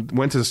cake and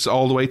went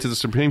all the way to the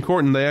Supreme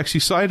Court and they actually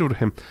sided with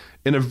him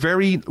in a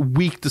very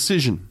weak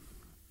decision.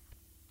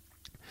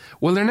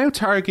 Well, they're now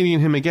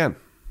targeting him again.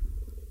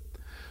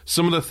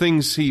 Some of the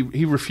things he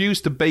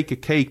refused to bake a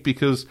cake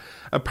because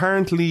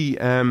apparently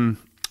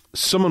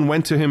someone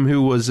went to him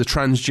who was a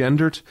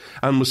transgendered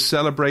and was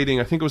celebrating,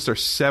 I think it was their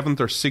 7th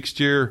or 6th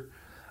year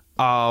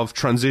of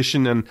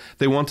transition, and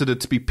they wanted it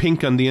to be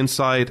pink on the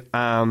inside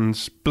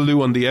and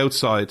blue on the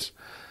outside.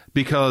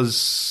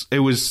 because it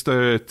was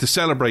to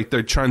celebrate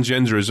their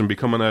transgenderism,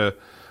 becoming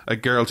a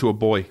girl to a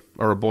boy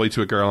or a boy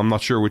to a girl. I'm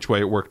not sure which way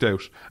it worked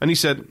out. And he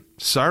said,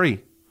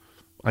 sorry,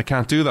 I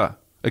can't do that.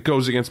 It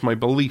goes against my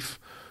belief.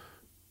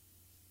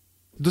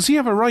 Does he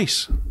have a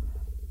right?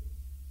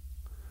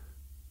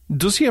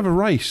 Does he have a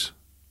right?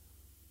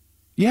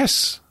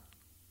 Yes.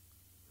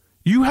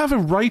 You have a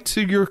right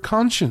to your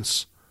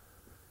conscience.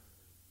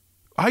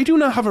 I do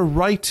not have a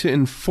right to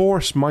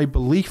enforce my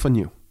belief on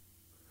you.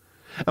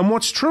 And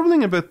what's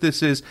troubling about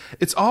this is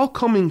it's all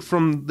coming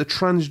from the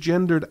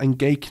transgendered and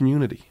gay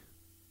community.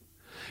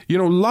 You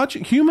know,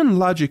 human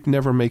logic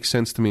never makes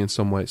sense to me in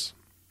some ways.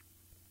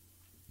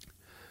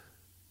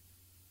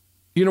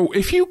 You know,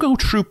 if you go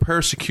through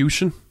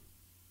persecution,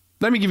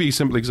 let me give you a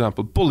simple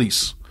example.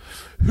 Bullies.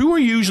 Who are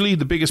usually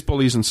the biggest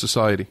bullies in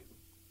society?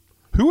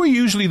 Who are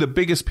usually the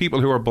biggest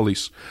people who are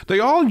bullies? They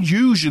all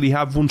usually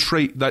have one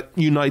trait that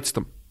unites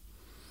them.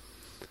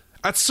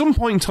 At some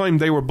point in time,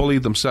 they were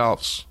bullied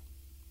themselves.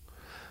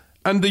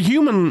 And the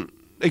human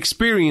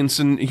experience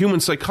and human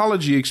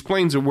psychology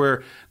explains it,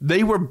 where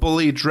they were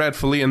bullied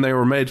dreadfully and they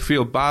were made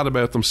feel bad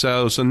about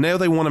themselves, and now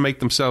they want to make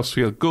themselves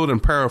feel good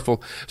and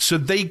powerful, so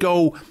they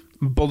go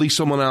bully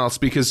someone else,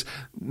 because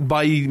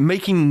by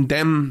making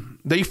them,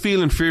 they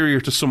feel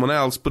inferior to someone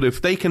else, but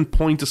if they can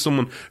point to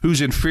someone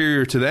who's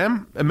inferior to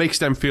them, it makes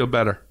them feel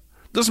better.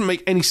 Doesn't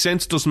make any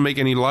sense, doesn't make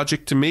any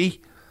logic to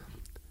me,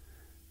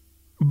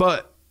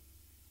 but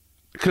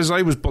because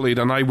I was bullied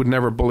and I would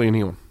never bully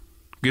anyone,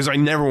 because I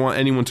never want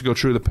anyone to go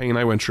through the pain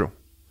I went through.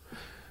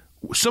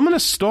 Some of the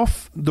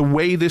stuff, the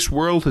way this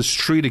world has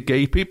treated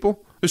gay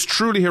people, is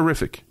truly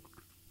horrific.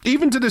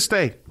 Even to this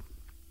day.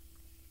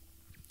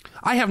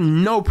 I have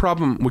no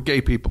problem with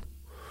gay people.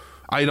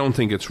 I don't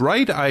think it's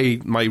right.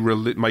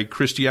 My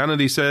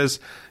Christianity says,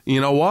 you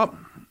know what?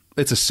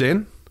 It's a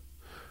sin.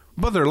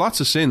 But there are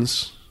lots of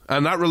sins.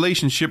 And that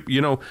relationship,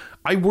 you know,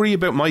 I worry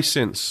about my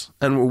sins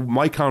and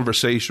my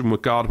conversation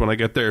with God when I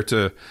get there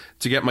to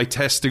get my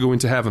test to go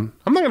into heaven.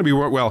 I'm not going to be,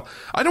 well,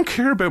 I don't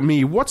care about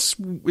me.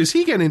 Is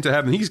he getting into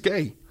heaven? He's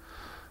gay.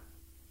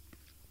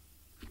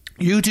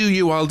 You do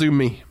you, I'll do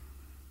me.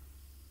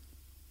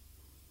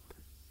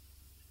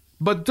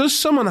 But does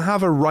someone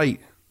have a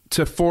right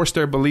to force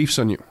their beliefs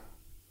on you?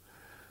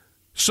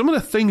 Some of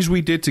the things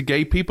we did to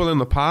gay people in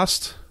the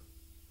past,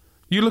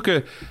 you look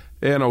at,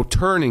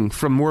 Turning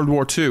from World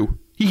War II.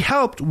 He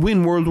helped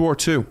win World War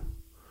II.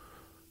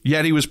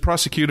 Yet he was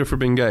prosecuted for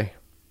being gay.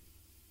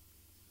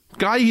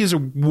 Guy is a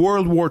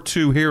World War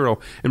II hero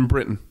in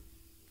Britain.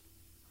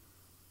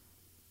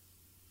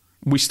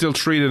 We still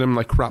treated him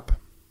like crap.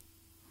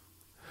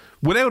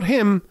 Without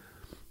him,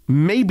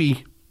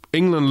 maybe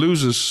England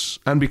loses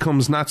and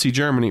becomes Nazi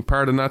Germany,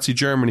 part of Nazi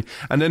Germany,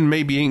 and then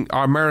maybe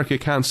America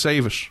can't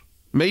save it.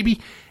 Maybe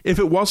if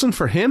it wasn't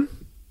for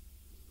him,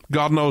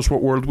 God knows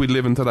what world we'd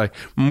live in today.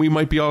 We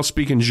might be all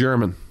speaking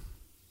German.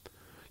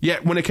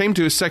 Yet when it came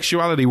to his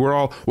sexuality, we're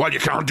all, well, you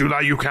can't do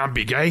that, you can't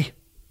be gay.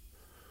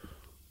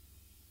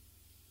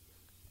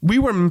 We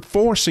were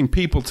forcing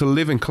people to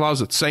live in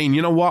closets, saying,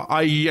 you know what,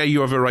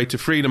 you have a right to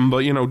freedom,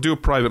 but, do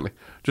it privately.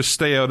 Just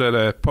stay out at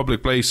a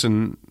public place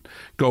and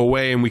go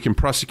away, and we can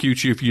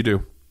prosecute you if you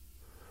do.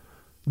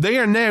 They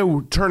are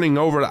now turning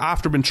over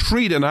after being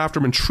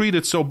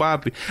treated so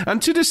badly.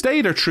 And to this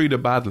day, they're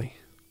treated badly.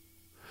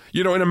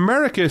 In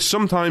America,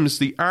 sometimes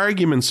the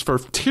arguments for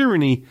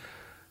tyranny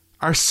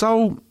are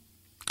so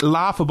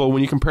laughable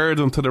when you compare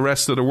them to the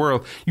rest of the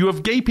world. You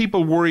have gay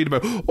people worried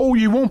about,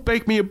 you won't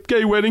bake me a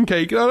gay wedding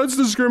cake. Oh, that's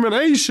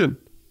discrimination.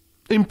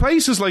 In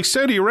places like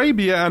Saudi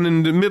Arabia and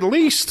in the Middle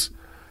East,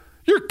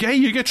 you're gay,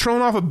 you get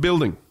thrown off a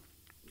building.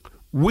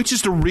 Which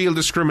is the real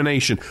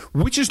discrimination?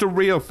 Which is the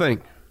real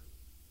thing?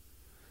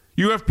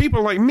 You have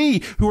people like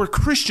me who are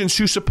Christians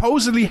who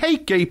supposedly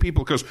hate gay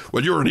people because,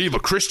 well, you're an evil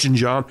Christian,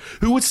 John,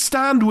 who would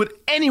stand with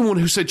anyone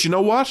who said, you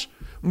know what?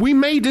 We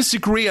may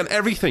disagree on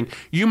everything.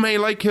 You may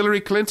like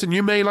Hillary Clinton.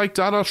 You may like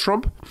Donald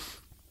Trump.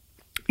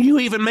 You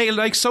even may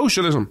like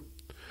socialism.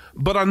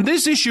 But on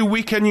this issue,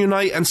 we can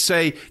unite and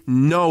say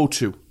no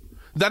to.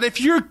 That if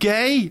you're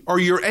gay or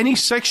you're any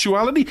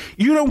sexuality,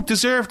 you don't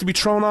deserve to be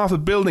thrown off a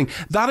building.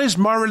 That is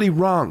morally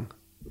wrong.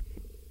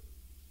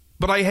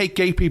 But I hate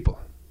gay people.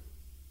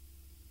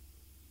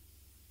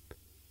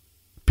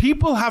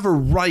 People have a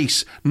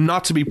right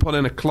not to be put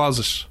in a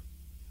closet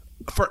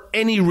for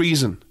any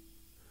reason.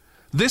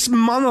 This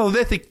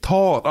monolithic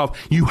thought of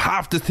you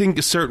have to think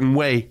a certain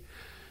way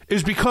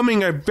is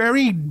becoming a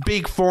very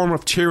big form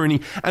of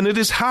tyranny, and it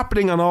is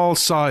happening on all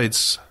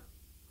sides.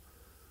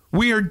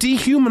 We are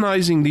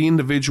dehumanizing the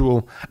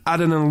individual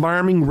at an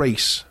alarming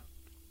rate.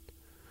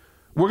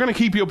 We're going to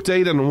keep you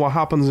updated on what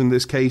happens in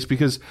this case,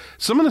 because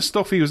some of the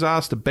stuff he was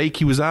asked to bake,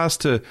 he was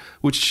asked to,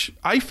 which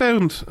I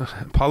found,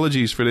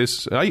 apologies for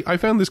this, I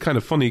found this kind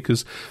of funny,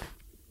 because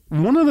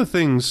one of the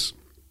things,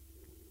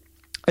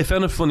 I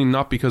found it funny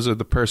not because of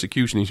the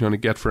persecution he's going to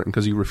get for it and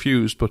because he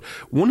refused, but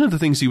one of the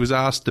things he was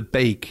asked to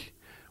bake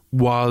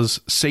was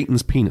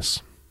Satan's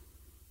penis.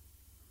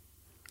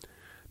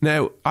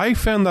 Now, I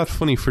found that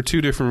funny for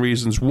two different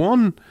reasons.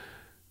 One,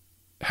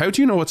 how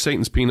do you know what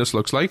Satan's penis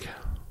looks like?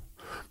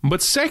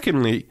 But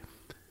secondly,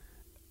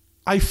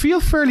 I feel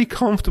fairly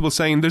comfortable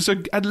saying there's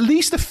at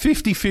least a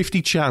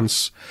 50-50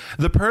 chance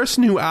the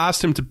person who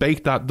asked him to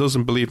bake that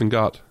doesn't believe in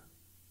God,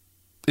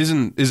 is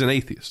an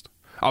atheist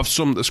of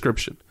some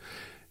description.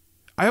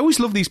 I always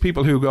love these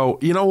people who go,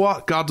 you know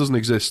what, God doesn't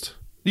exist.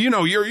 You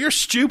know, you're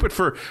stupid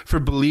for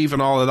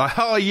believing all of that.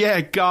 Oh yeah,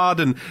 God,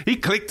 and he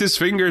clicked his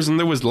fingers and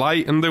there was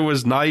light and there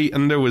was night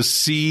and there was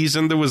seas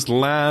and there was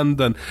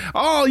land, and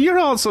oh, you're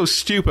all so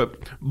stupid.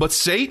 But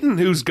Satan,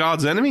 who's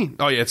God's enemy,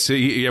 oh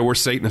yeah, we're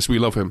Satanists, we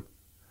love him.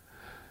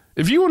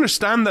 If you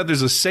understand that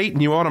there's a Satan,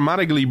 you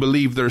automatically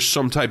believe there's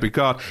some type of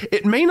God.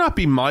 It may not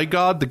be my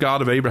God, the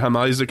God of Abraham,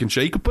 Isaac, and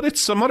Jacob, but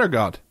it's some other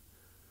God.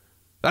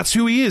 That's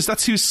who he is.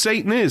 That's who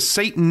Satan is.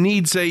 Satan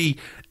needs a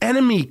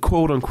enemy,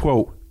 quote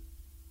unquote.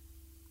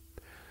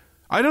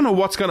 I don't know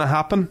what's going to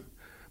happen,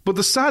 but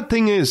the sad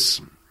thing is,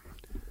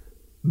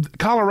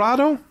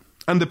 Colorado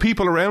and the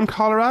people around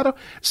Colorado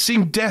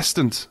seem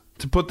destined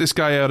to put this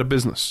guy out of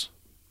business.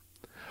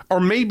 Or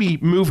maybe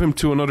move him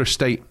to another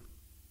state.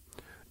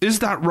 Is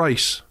that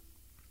right?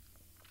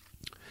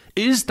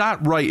 Is that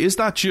right? Is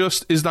that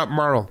just? Is that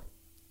moral?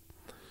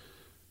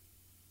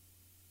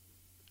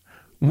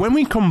 When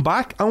we come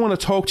back, I want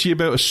to talk to you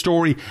about a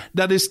story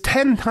that is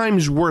 10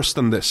 times worse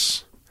than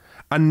this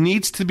and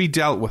needs to be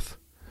dealt with.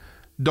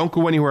 Don't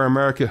go anywhere,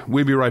 America.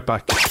 We'll be right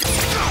back.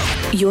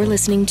 You're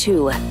listening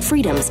to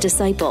Freedom's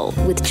Disciple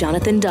with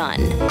Jonathan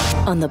Dunn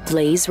on the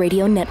Blaze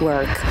Radio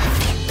Network.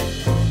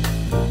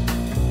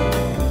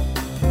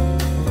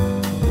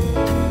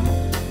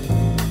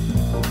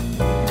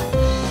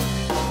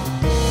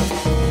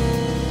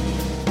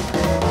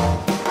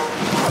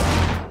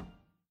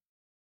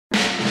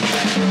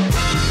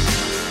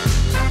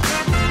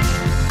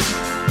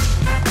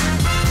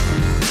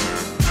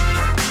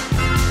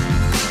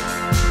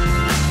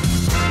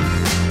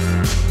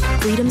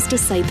 Freedom's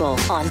Disciple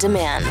on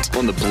demand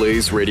on the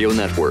Blaze Radio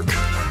Network.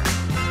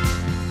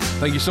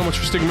 Thank you so much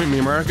for sticking with me,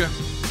 America.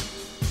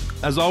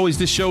 As always,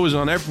 this show is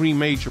on every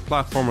major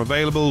platform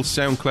available: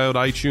 SoundCloud,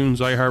 iTunes,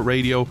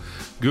 iHeartRadio,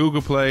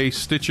 Google Play,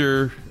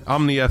 Stitcher,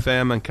 Omni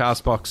FM, and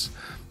Castbox.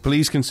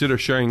 Please consider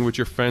sharing with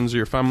your friends or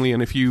your family.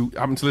 And if you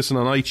happen to listen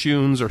on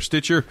iTunes or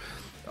Stitcher,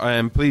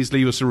 please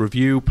leave us a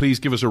review. Please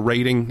give us a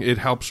rating. It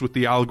helps with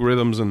the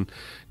algorithms, and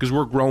because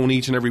we're growing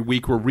each and every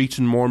week, we're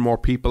reaching more and more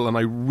people, and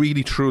I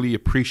really truly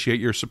appreciate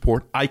your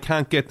support. I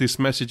can't get this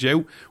message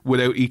out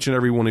without each and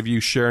every one of you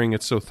sharing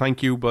it, so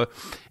thank you. But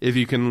if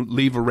you can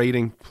leave a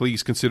rating,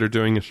 please consider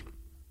doing it.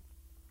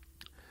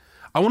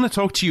 I want to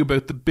talk to you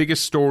about the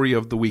biggest story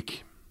of the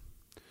week,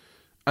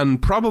 and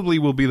probably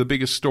will be the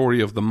biggest story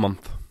of the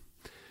month.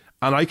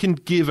 And I can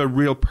give a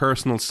real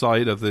personal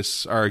side of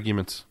this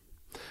argument,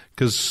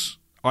 because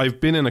I've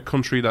been in a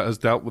country that has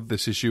dealt with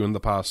this issue in the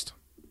past.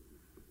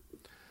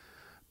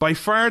 By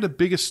far the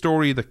biggest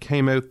story that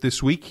came out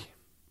this week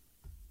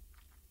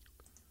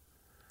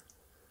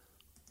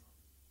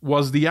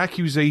was the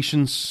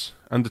accusations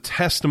and the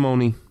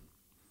testimony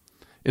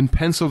in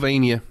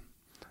Pennsylvania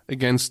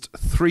against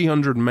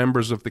 300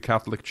 members of the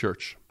Catholic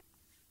Church.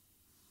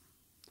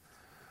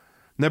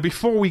 Now,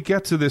 before we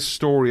get to this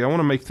story, I want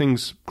to make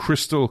things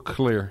crystal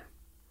clear.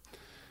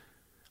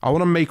 I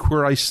want to make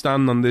where I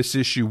stand on this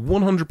issue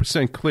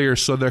 100% clear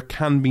so there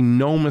can be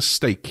no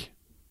mistake.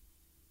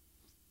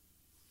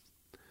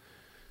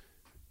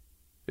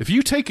 If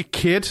you take a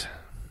kid,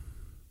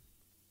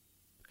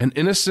 an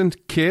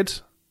innocent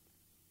kid,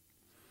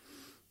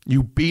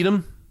 you beat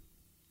him,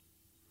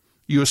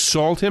 you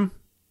assault him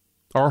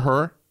or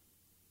her,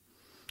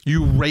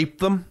 you rape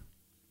them,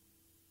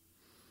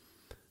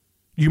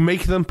 you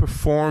make them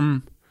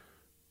perform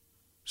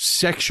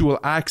sexual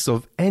acts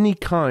of any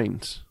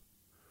kind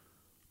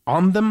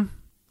on them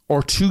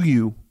or to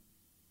you,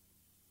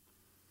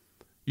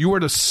 you are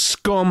the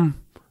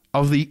scum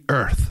of the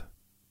earth.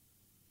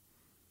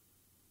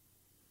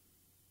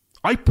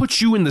 I put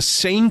you in the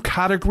same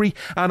category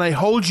and I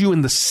hold you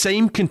in the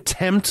same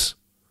contempt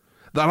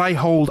that I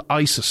hold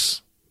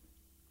ISIS.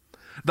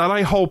 That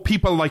I hold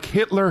people like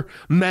Hitler,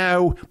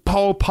 Mao,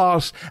 Pol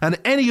Pot, and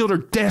any other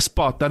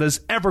despot that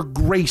has ever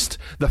graced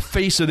the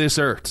face of this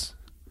earth.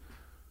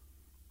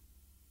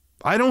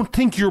 I don't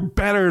think you're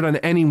better than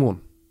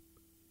anyone.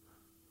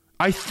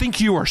 I think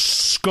you are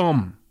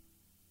scum.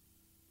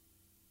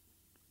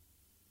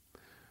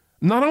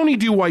 Not only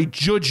do I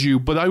judge you,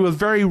 but I will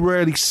very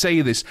rarely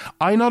say this.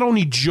 I not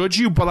only judge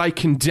you, but I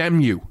condemn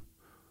you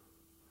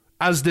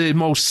as the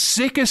most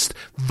sickest,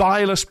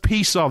 vilest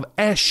piece of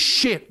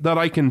shit that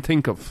I can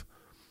think of.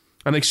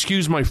 And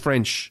excuse my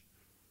French.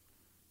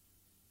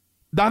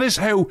 That is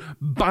how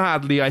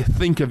badly I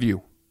think of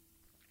you.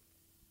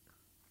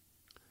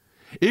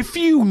 If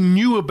you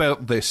knew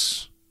about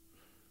this,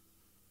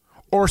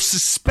 or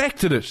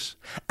suspected it,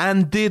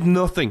 and did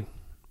nothing,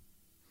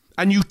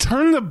 and you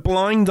turn a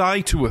blind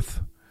eye to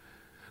it,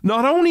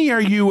 not only are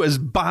you as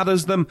bad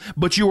as them,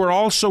 but you are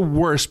also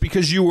worse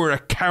because you are a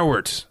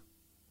coward.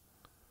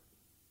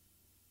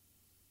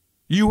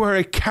 You are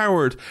a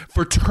coward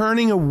for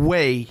turning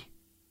away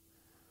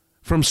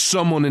from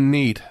someone in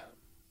need.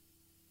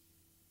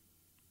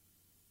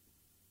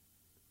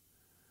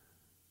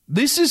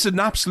 This is an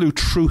absolute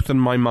truth in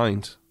my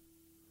mind.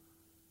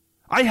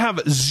 I have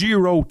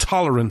zero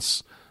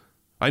tolerance.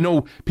 I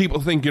know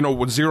people think,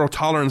 with zero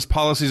tolerance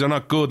policies are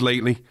not good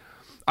lately.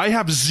 I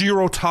have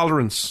zero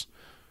tolerance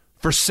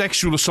for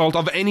sexual assault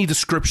of any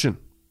description,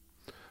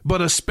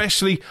 but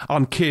especially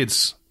on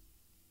kids.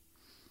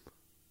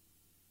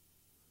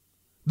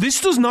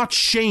 This does not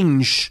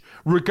change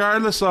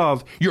regardless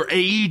of your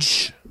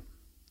age,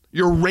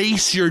 your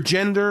race, your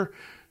gender,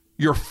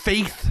 your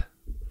faith.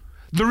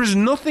 There is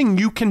nothing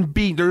you can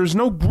be, there is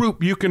no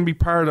group you can be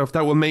part of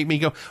that will make me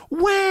go,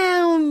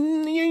 well,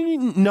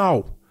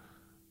 no.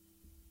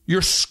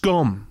 You're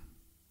scum.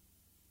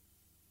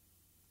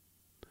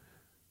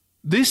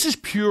 This is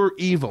pure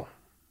evil.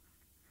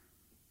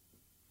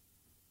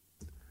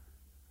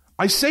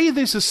 I say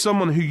this as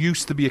someone who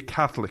used to be a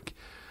Catholic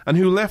and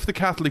who left the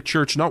Catholic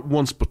Church not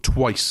once but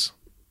twice.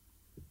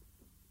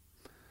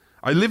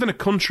 I live in a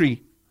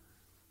country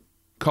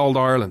called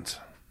Ireland.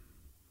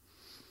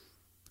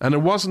 And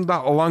it wasn't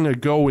that long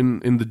ago in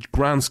the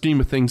grand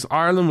scheme of things,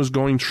 Ireland was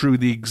going through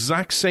the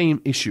exact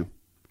same issue.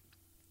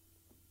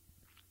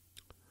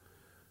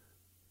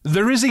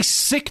 There is a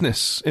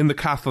sickness in the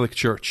Catholic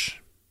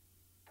Church.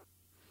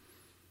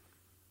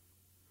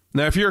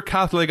 Now, if you're a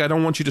Catholic, I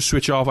don't want you to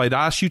switch off. I'd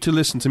ask you to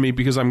listen to me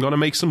because I'm going to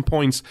make some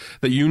points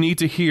that you need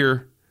to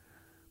hear,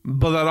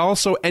 but that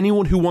also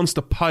anyone who wants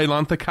to pile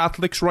onto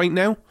Catholics right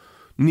now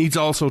needs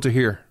also to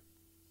hear.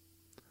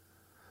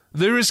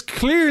 There is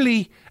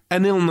clearly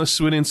an illness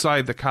within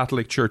inside the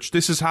Catholic Church.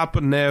 This has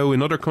happened now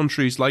in other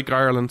countries like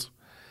Ireland.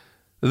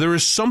 There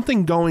is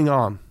something going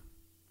on.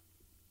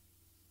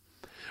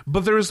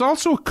 But there is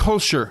also a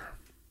culture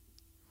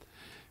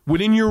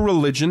within your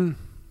religion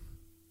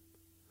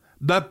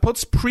that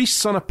puts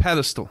priests on a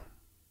pedestal.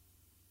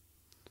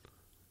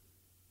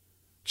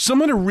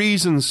 Some of the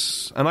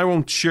reasons, and I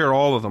won't share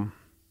all of them,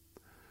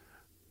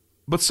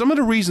 but some of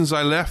the reasons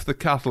I left the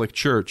Catholic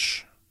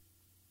Church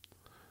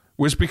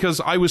was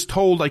because I was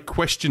told I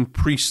questioned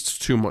priests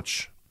too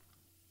much.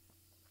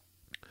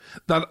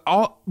 That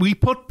we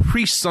put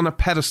priests on a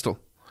pedestal.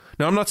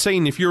 Now, I'm not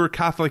saying if you're a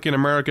Catholic in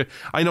America,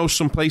 I know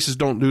some places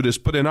don't do this,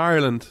 but in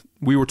Ireland,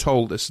 we were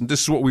told this, and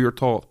this is what we were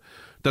taught,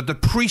 that the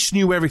priest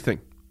knew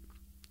everything.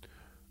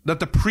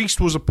 That the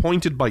priest was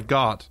appointed by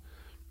God.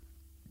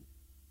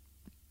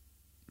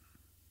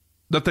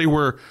 That they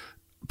were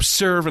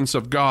servants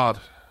of God.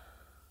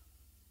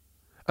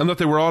 And that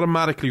they were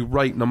automatically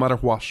right no matter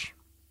what.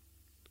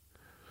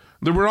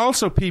 There were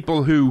also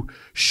people who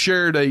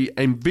shared a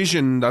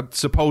vision that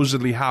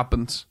supposedly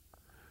happened.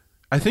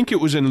 I think it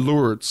was in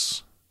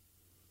Lourdes,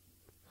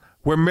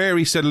 where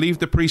Mary said, "Leave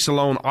the priests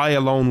alone, I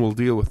alone will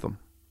deal with them."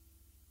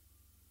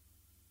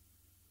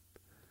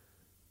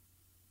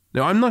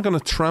 Now, I'm not going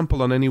to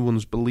trample on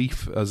anyone's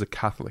belief as a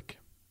Catholic.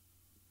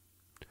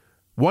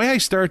 Why I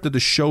started the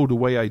show the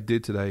way I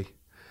did today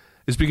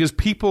is because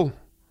people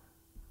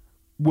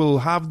will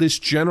have this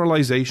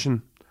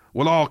generalization,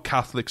 well, all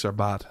Catholics are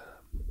bad.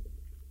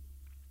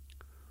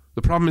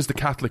 The problem is the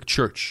Catholic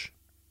Church.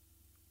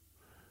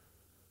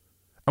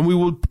 And we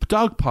will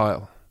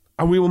dogpile,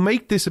 and we will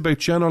make this about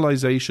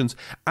generalizations,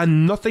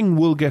 and nothing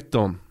will get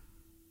done.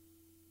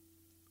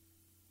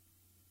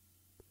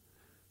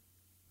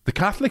 The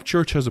Catholic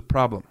Church has a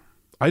problem.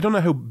 I don't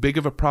know how big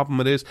of a problem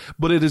it is,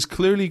 but it has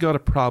clearly got a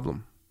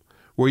problem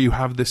where you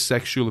have this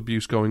sexual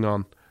abuse going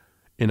on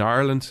in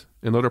Ireland,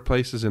 in other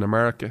places, in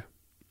America.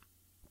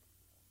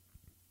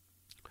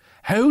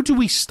 How do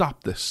we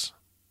stop this?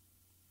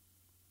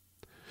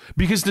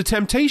 Because the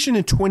temptation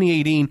in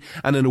 2018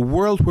 and in a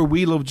world where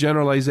we love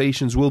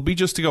generalizations will be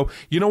just to go,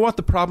 you know what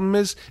the problem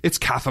is? It's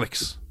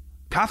Catholics.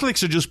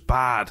 Catholics are just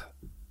bad.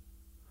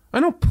 I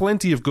know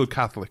plenty of good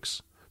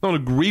Catholics. I don't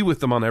agree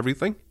with them on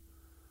everything.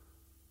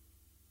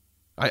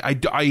 I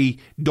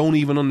don't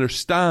even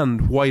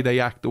understand why they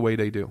act the way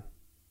they do.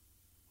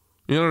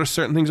 You know, there's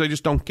certain things I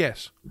just don't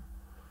get.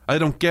 I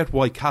don't get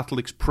why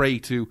Catholics pray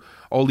to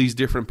all these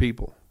different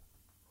people.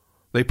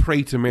 They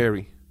pray to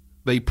Mary.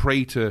 They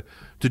pray to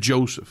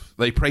Joseph.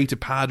 They pray to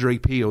Padre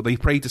Pio. They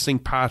pray to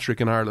St. Patrick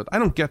in Ireland. I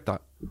don't get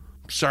that.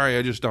 Sorry,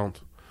 I just don't.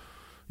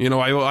 You know,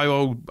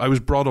 I was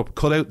brought up,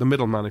 cut out the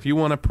middleman. If you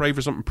want to pray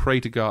for something,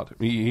 pray to God.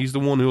 He's the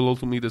one who will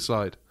ultimately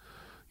decide.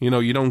 You know,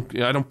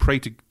 I don't pray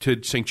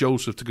to St.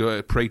 Joseph to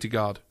go pray to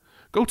God.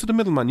 Go to the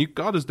middleman.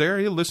 God is there.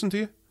 He'll listen to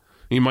you.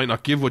 He might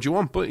not give what you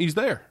want, but he's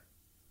there.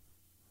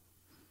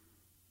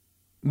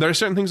 There are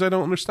certain things I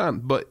don't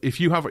understand, but if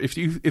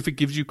it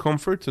gives you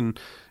comfort and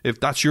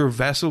if that's your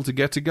vessel to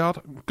get to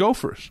God, go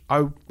for it.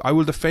 I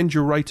will defend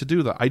your right to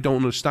do that. I don't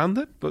understand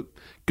it, but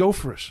go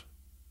for it.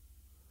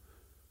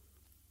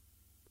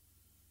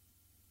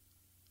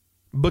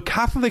 But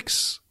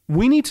Catholics,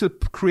 we need to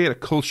create a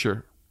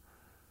culture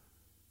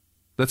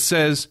that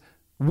says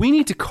we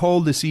need to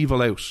call this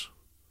evil out.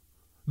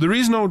 There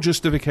is no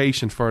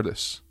justification for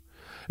this.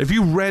 If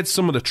you read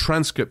some of the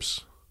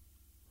transcripts,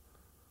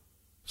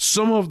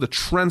 some of the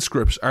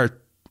transcripts are...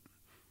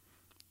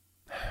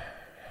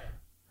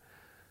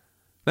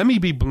 Let me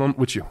be blunt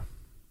with you.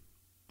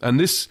 And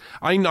this,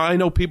 I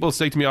know people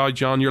say to me, "Oh,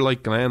 John, you're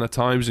like Glenn at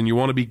times, and you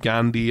want to be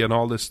Gandhi and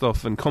all this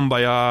stuff, and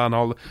Kumbaya and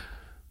all."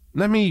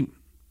 Let me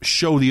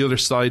show the other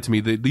side to me,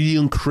 the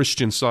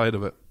unchristian side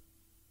of it.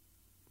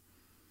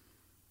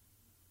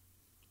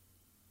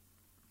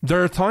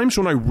 There are times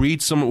when I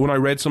read some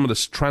of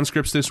the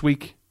transcripts this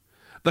week,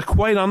 that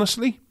quite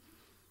honestly,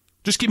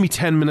 just give me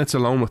 10 minutes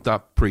alone with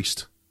that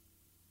priest.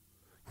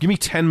 Give me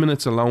 10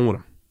 minutes alone with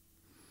him.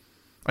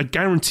 I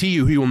guarantee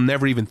you he will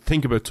never even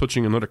think about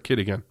touching another kid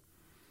again.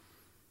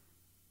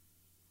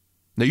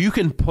 Now, you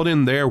can put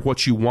in there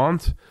what you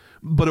want,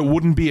 but it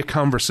wouldn't be a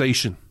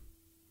conversation.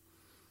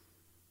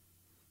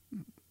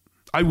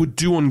 I would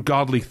do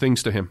ungodly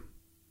things to him,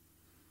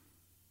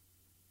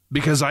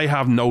 because I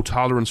have no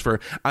tolerance for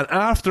it. And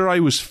after I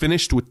was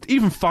finished with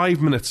even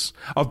 5 minutes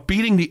of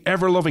beating the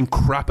ever-loving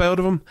crap out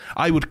of him,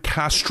 I would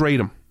castrate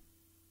him.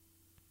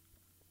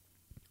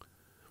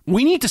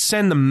 We need to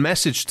send a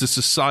message to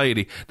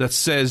society that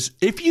says,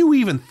 if you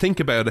even think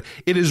about it,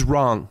 it is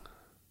wrong.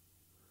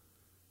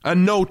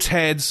 And no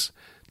TEDs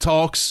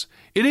talks.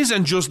 It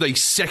isn't just a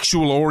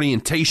sexual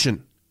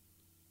orientation.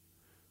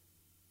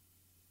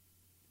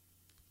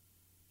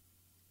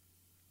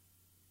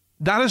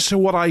 That is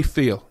what I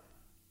feel.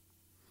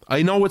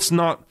 I know it's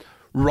not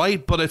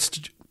right, but it's,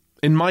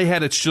 in my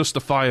head, it's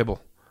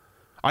justifiable.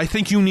 I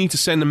think you need to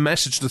send a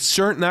message that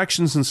certain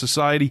actions in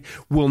society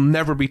will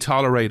never be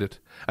tolerated.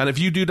 And if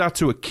you do that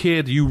to a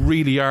kid, you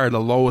really are the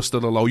lowest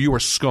of the low. You are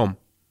scum.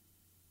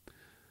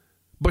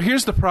 But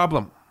here's the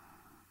problem.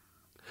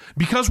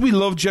 Because we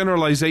love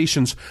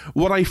generalizations,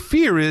 what I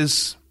fear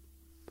is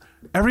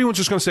everyone's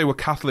just going to say, well,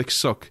 Catholics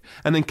suck.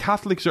 And then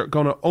Catholics are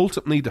going to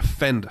ultimately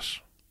defend it.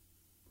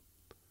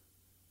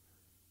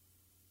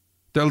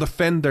 They'll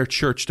defend their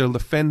church. They'll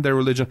defend their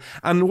religion.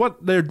 And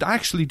what they're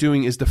actually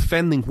doing is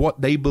defending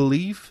what they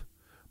believe,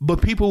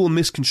 but people will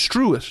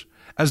misconstrue it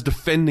as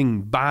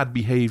defending bad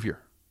behavior.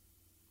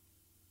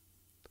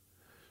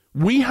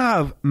 We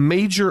have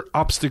major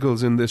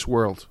obstacles in this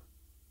world.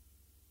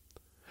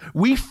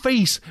 We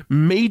face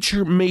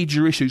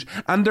major issues,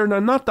 and they're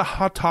not the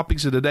hot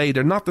topics of the day.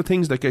 They're not the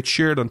things that get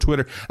shared on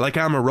Twitter like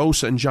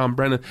Omarosa and John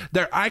Brennan.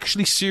 They're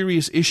actually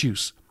serious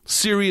issues,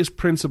 serious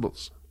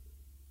principles.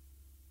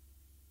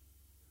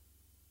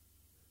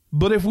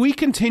 But if we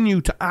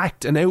continue to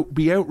act and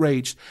be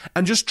outraged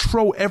and just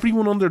throw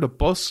everyone under the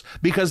bus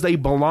because they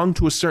belong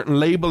to a certain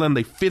label and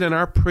they fit in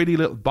our pretty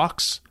little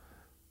box,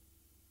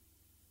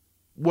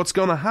 what's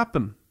going to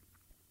happen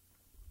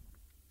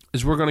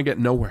is we're going to get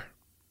nowhere.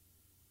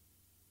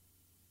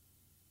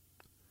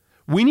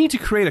 We need to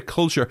create a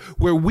culture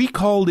where we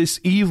call this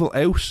evil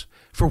out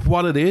for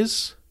what it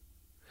is,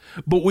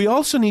 but we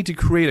also need to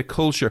create a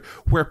culture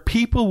where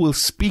people will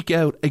speak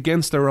out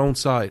against their own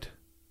side.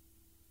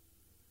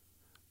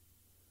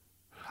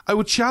 I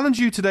would challenge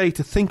you today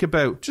to think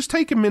about, just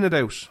take a minute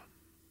out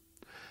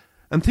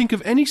and think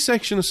of any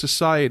section of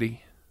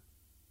society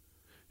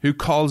who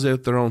calls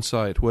out their own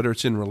side, whether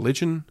it's in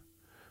religion,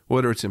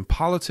 whether it's in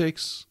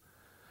politics,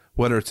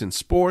 whether it's in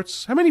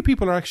sports. How many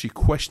people are actually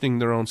questioning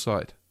their own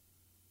side?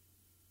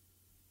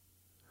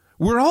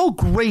 We're all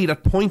great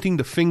at pointing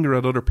the finger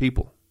at other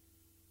people.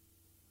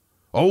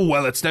 Oh,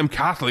 well, it's them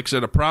Catholics that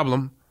are the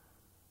problem.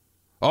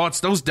 Oh, it's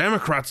those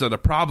Democrats that are the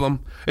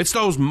problem. It's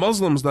those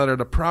Muslims that are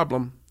the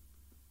problem.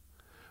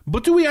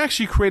 But do we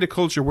actually create a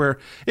culture where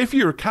if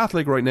you're a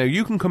Catholic right now,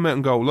 you can come out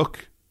and go,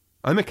 look,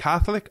 I'm a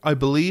Catholic, I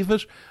believe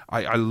it,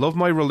 I love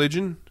my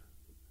religion,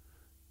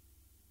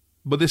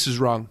 but this is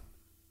wrong.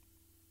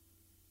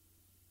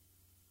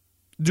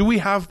 Do we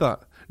have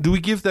that? Do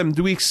we give them,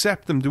 do we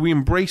accept them, do we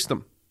embrace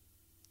them?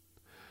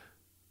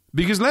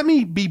 Because let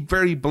me be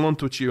very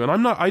blunt with you,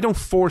 and I don't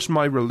force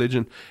my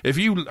religion. If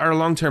you are a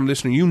long-term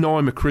listener, you know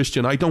I'm a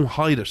Christian, I don't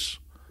hide it.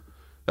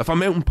 If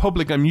I'm out in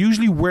public, I'm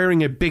usually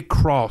wearing a big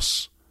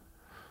cross.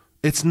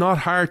 It's not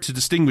hard to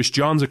distinguish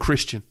John's a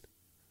Christian.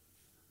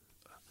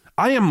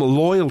 I am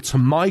loyal to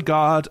my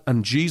God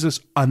and Jesus,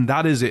 and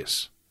that is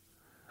it.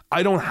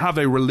 I don't have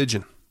a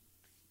religion.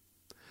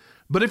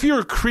 But if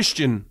you're a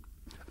Christian,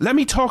 let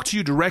me talk to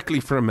you directly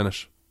for a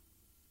minute.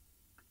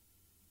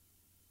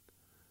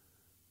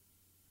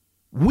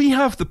 We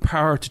have the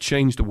power to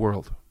change the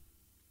world.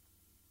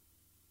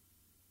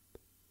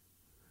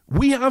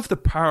 We have the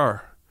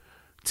power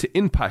to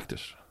impact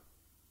it.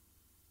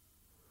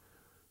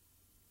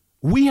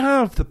 We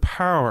have the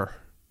power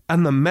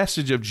and the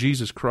message of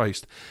Jesus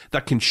Christ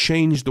that can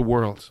change the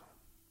world.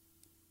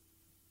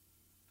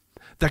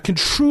 That can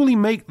truly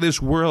make this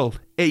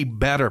world a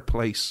better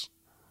place.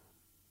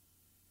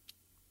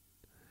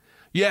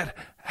 Yet,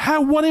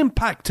 what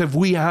impact have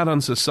we had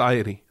on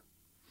society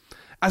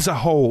as a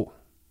whole?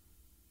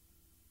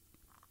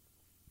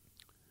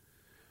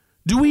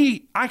 Do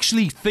we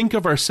actually think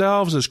of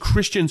ourselves as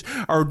Christians,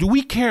 or do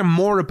we care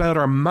more about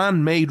our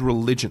man-made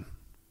religion?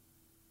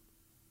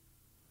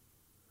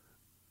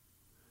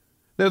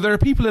 Now, there are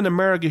people in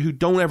America who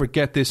don't ever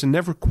get this and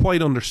never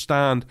quite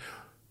understand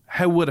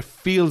what it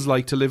feels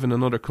like to live in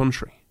another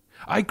country.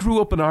 I grew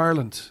up in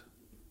Ireland.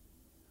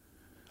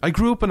 I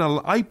grew up in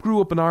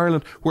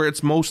Ireland where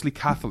it's mostly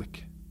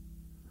Catholic.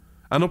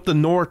 And up the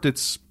north,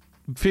 it's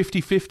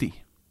 50-50,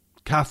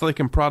 Catholic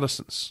and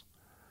Protestants.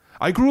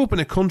 I grew up in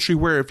a country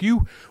where if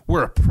you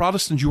were a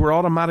Protestant, you were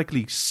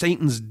automatically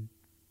Satan's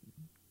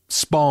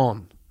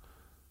spawn.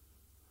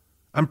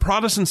 And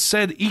Protestants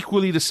said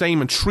equally the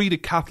same and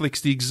treated Catholics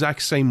the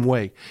exact same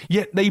way.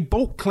 Yet they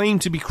both claim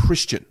to be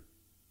Christian.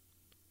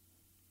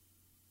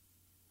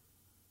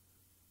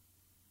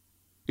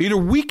 Either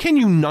we can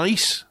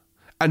unite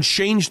and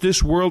change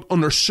this world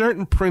under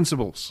certain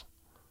principles.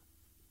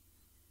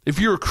 If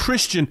you're a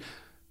Christian,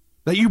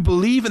 that you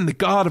believe in the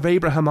God of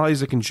Abraham,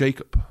 Isaac, and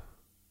Jacob.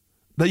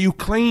 That you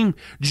claim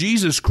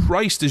Jesus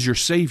Christ is your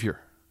Savior.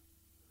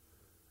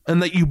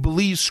 And that you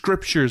believe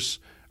Scriptures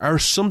are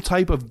some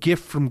type of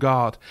gift from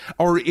God,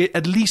 or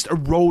at least a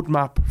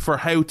roadmap for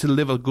how to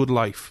live a good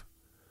life.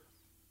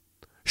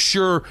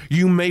 Sure,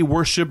 you may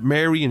worship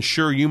Mary, and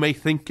sure, you may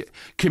think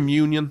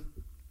communion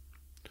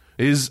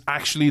is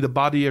actually the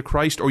body of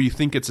Christ, or you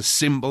think it's a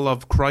symbol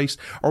of Christ,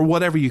 or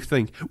whatever you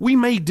think. We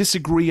may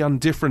disagree on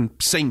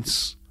different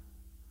saints,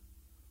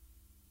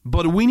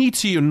 but we need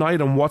to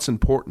unite on what's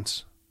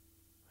important.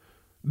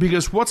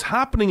 Because what's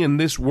happening in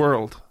this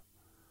world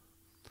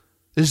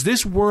is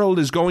this world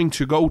is going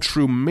to go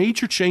through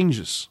major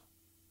changes.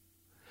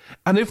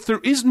 And if there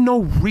is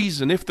no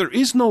reason, if there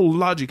is no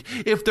logic,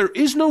 if there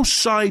is no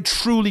side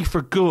truly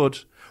for good,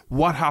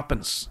 what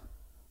happens?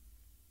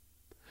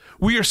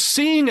 We are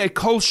seeing a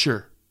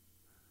culture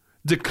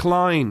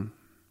decline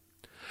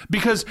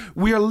because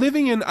we are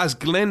living in, as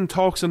Glenn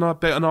talks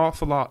about an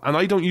awful lot, and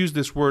I don't use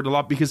this word a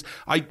lot because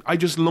I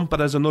just lump it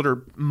as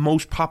another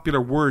most popular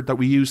word that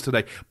we use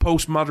today,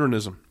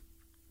 postmodernism.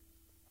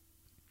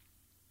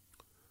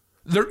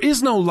 There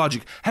is no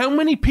logic. How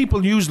many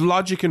people use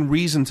logic and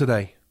reason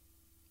today?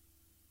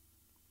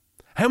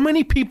 How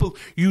many people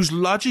use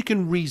logic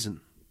and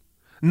reason?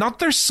 Not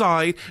their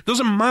side.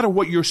 Doesn't matter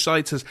what your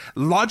side says.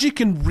 Logic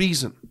and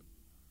reason.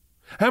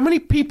 How many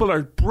people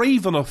are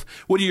brave enough,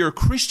 whether you're a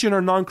Christian or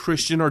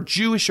non-Christian or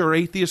Jewish or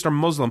atheist or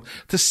Muslim,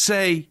 to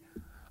say,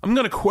 I'm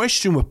going to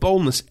question with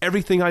boldness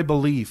everything I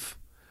believe.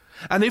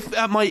 And if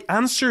my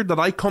answer that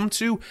I come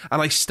to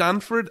and I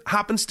stand for it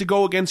happens to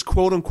go against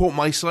quote unquote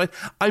my side,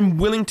 I'm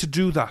willing to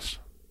do that.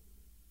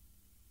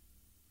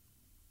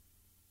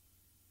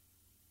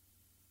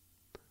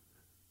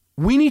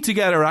 We need to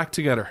get our act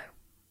together.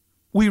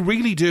 We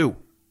really do.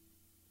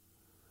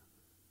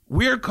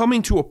 We're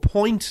coming to a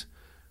point.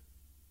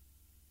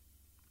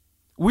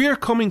 We are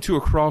coming to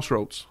a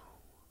crossroads.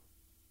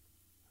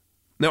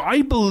 Now,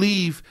 I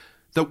believe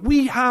that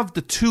we have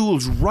the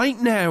tools right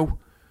now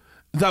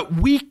that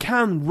we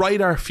can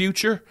write our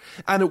future,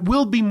 and it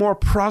will be more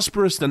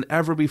prosperous than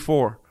ever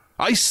before.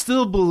 I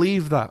still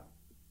believe that.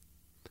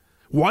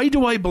 Why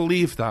do I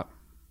believe that?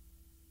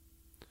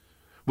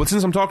 Well,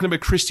 since I'm talking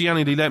about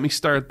Christianity, let me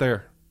start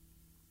there.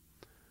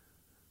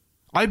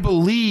 I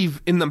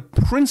believe in the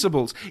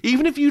principles.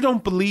 Even if you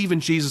don't believe in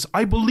Jesus,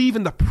 I believe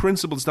in the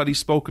principles that he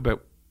spoke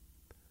about.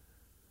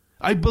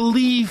 I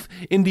believe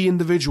in the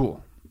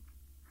individual.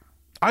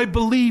 I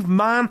believe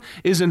man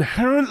is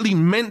inherently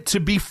meant to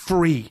be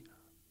free.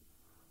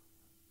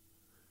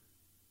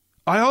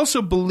 I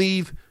also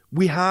believe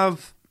we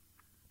have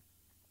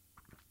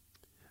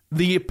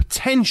the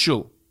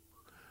potential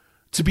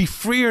to be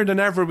freer than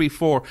ever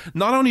before,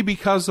 not only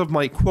because of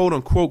my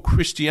quote-unquote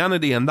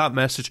Christianity and that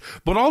message,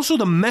 but also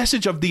the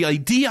message of the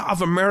idea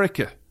of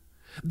America.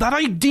 That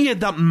idea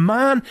that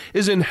man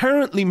is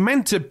inherently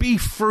meant to be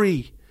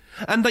free,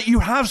 and that you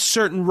have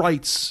certain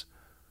rights,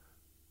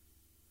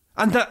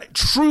 and that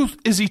truth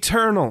is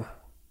eternal.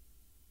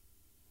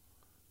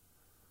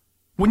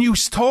 When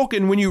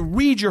you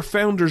read your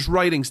founders'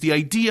 writings, the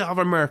idea of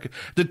America,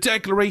 the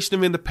Declaration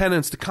of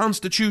Independence, the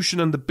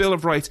Constitution, and the Bill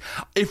of Rights,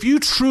 if you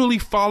truly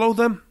follow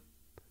them,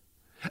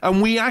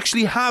 and we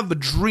actually have a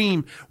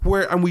dream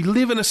and we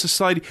live in a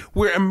society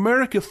where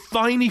America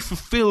finally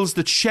fulfills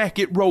the check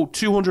it wrote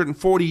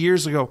 240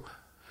 years ago,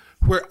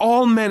 where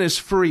all men is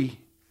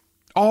free,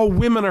 all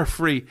women are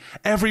free,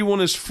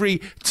 everyone is free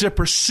to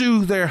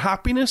pursue their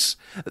happiness,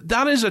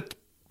 that is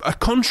a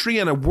country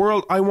and a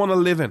world I want to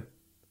live in.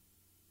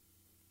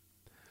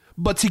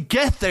 But to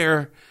get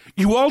there,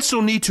 you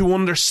also need to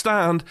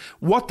understand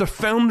what the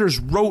founders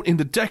wrote in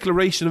the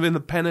Declaration of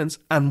Independence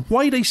and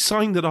why they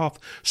signed it off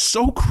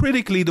so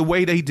critically the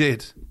way they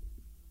did.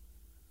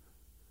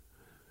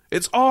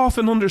 It's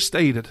often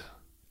understated.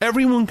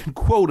 Everyone can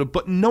quote it,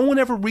 but no one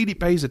ever really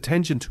pays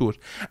attention to it.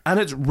 And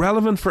it's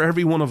relevant for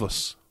every one of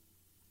us.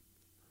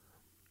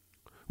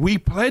 We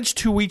pledge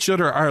to each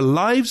other our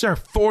lives, our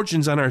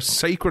fortunes, and our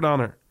sacred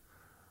honor.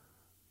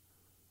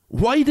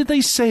 Why did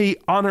they say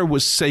honor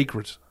was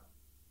sacred?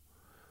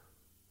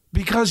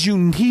 Because you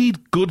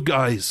need good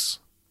guys.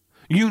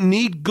 You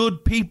need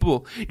good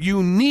people.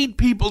 You need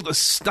people to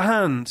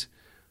stand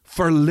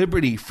for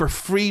liberty, for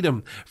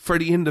freedom, for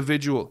the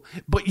individual.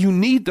 But you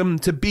need them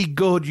to be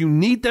good. You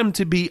need them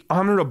to be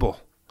honorable.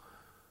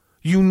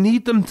 You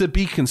need them to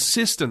be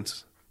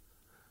consistent.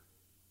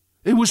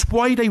 It was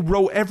why they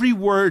wrote every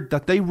word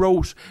that they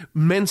wrote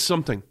meant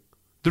something.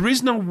 There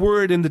is no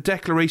word in the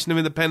Declaration of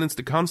Independence,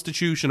 the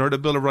Constitution, or the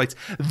Bill of Rights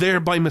there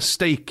by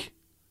mistake.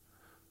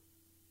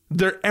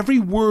 Every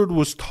word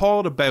was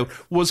thought about,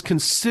 was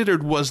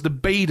considered, was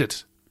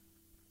debated.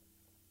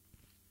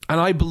 And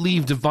I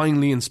believe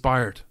divinely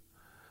inspired.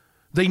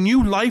 They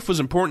knew life was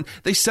important.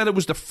 They said it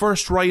was the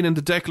first right in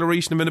the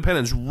Declaration of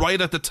Independence,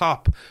 right at the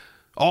top.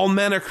 All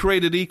men are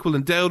created equal,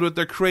 endowed with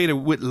their Creator,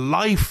 with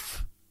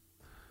life.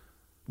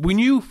 We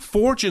knew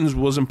fortunes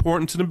was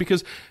important to them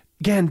because,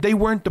 again, they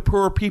weren't the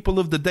poor people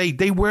of the day.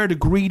 They were the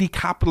greedy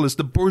capitalists,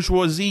 the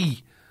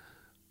bourgeoisie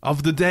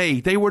of the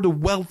day. They were the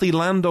wealthy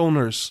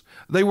landowners.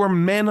 They were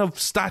men of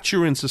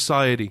stature in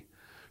society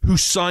who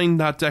signed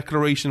that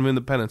Declaration of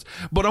Independence.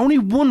 But only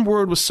one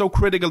word was so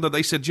critical that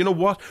they said, you know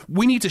what?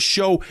 We need to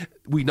show,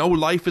 we know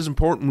life is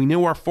important, we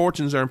know our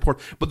fortunes are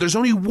important, but there's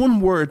only one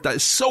word that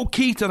is so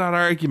key to that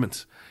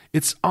argument.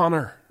 It's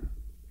honor.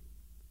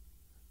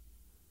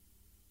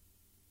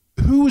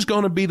 Who's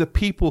going to be the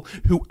people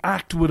who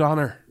act with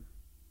honor?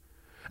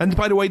 And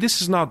by the way,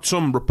 this is not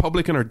some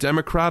Republican or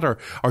Democrat or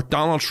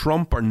Donald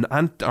Trump or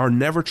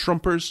never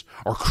Trumpers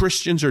or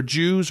Christians or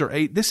Jews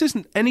this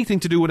isn't anything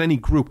to do with any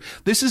group.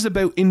 This is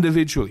about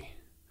individually.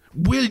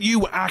 Will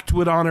you act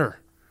with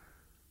honor?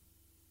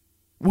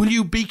 Will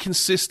you be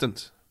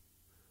consistent?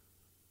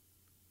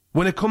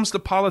 When it comes to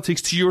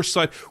politics, to your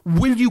side,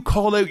 will you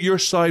call out your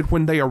side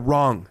when they are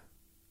wrong?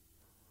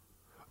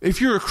 If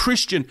you're a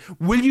Christian,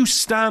 will you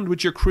stand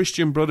with your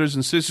Christian brothers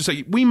and sisters?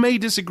 Say, we may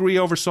disagree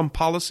over some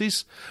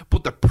policies,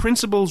 but the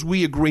principles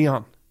we agree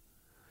on.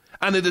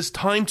 And it is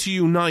time to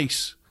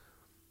unite.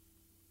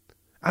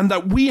 And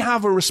that we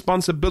have a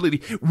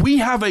responsibility. We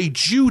have a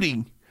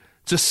duty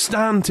to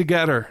stand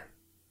together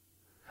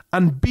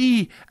and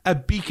be a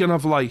beacon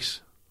of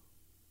light.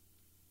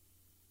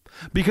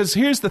 Because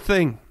here's the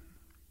thing.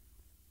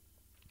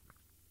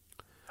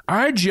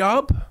 Our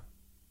job...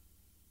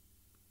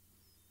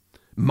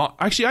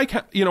 I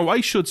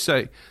should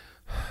say,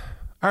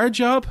 our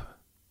job,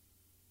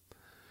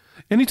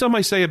 anytime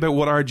I say about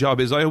what our job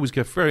is, I always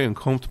get very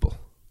uncomfortable.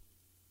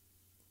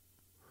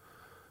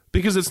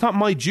 Because it's not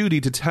my duty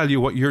to tell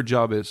you what your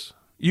job is.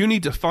 You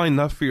need to find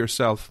that for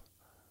yourself.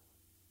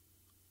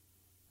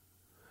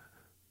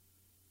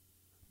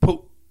 But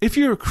if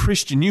you're a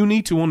Christian, you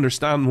need to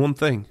understand one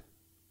thing.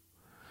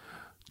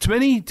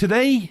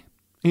 Today,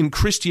 in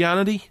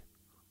Christianity,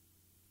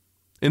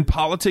 in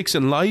politics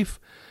and life,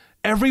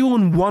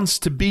 everyone wants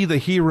to be the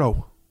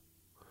hero.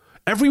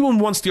 Everyone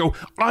wants to go,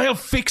 I'll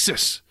fix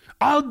it.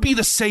 I'll be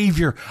the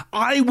savior.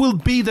 I will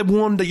be the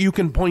one that you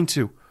can point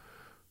to.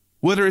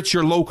 Whether it's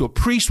your local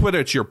priest,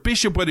 whether it's your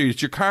bishop, whether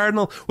it's your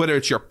cardinal, whether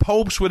it's your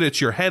popes, whether it's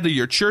your head of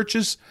your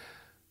churches.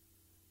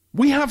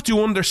 We have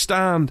to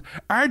understand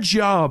our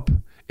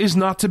job is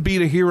not to be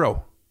the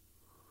hero.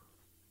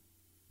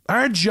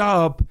 Our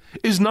job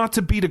is not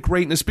to be the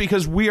greatness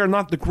because we are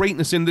not the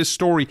greatness in this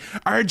story.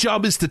 Our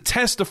job is to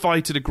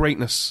testify to the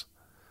greatness.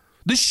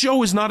 This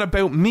show is not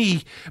about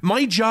me.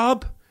 My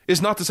job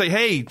is not to say,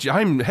 hey,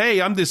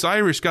 I'm this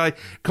Irish guy,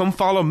 come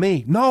follow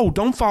me. No,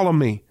 don't follow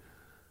me.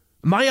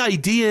 My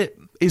idea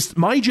is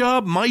my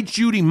job, my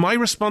duty, my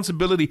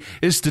responsibility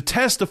is to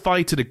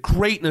testify to the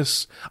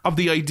greatness of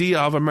the idea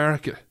of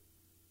America.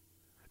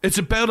 It's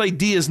about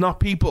ideas, not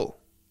people.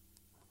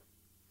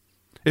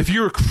 If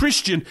you're a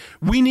Christian,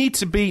 we need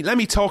to be, let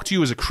me talk to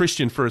you as a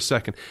Christian for a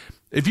second.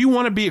 If you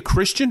want to be a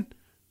Christian,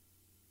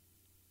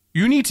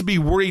 you need to be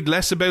worried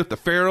less about the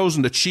pharaohs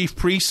and the chief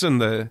priests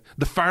and the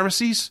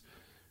Pharisees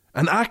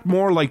and act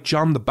more like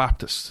John the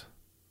Baptist.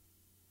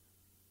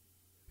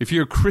 If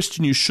you're a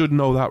Christian, you should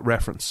know that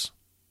reference.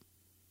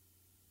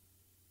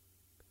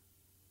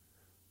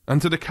 And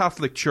to the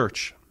Catholic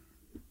Church,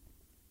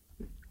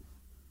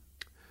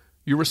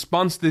 your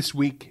response this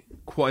week,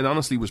 quite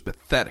honestly, was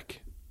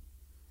pathetic.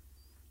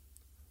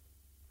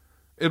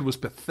 It was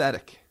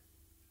pathetic.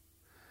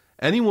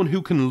 Anyone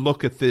who can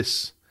look at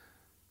this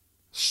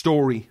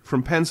story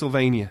from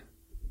Pennsylvania,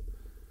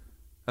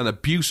 an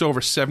abuse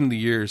over 70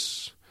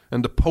 years,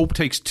 and the Pope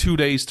takes 2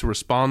 days to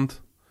respond,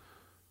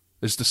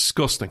 is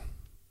disgusting.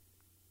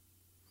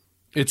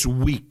 It's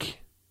weak.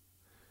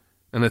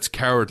 And it's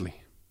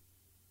cowardly.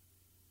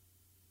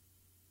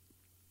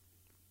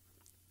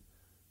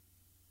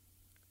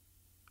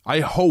 I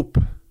hope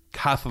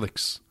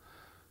Catholics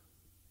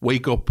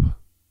wake up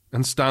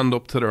and stand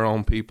up to their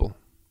own people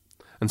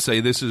and say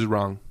this is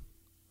wrong.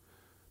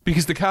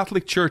 Because the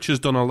Catholic Church has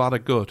done a lot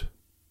of good.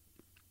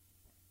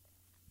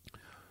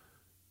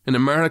 In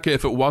America,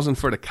 if it wasn't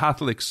for the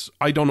Catholics,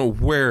 I don't know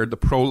where the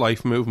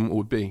pro-life movement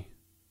would be.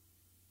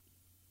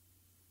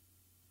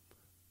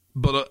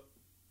 But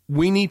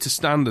we need to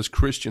stand as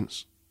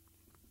Christians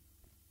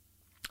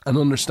and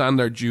understand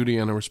our duty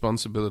and our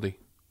responsibility.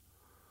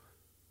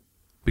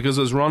 Because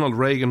as Ronald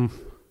Reagan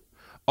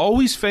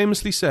always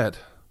famously said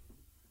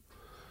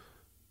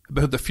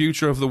about the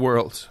future of the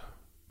world,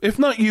 if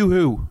not you,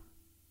 who?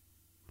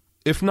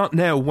 If not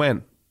now,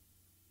 when?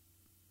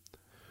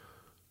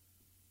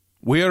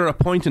 We are at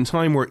a point in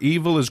time where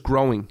evil is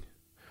growing.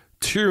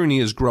 Tyranny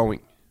is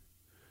growing.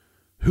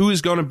 Who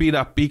is going to be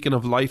that beacon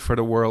of light for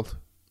the world?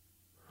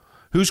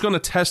 Who's going to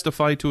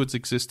testify to its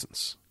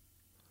existence?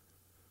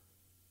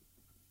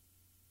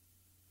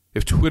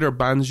 If Twitter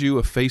bans you,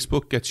 if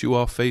Facebook gets you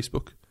off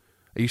Facebook,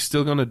 are you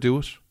still going to do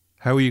it?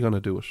 How are you going to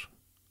do it?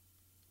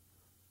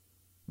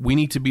 We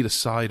need to be the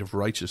side of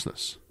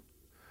righteousness.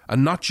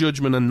 And not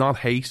judgment and not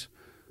hate,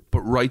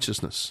 but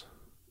righteousness.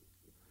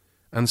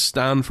 And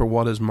stand for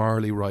what is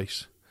morally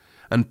right.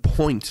 And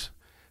point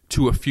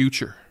to a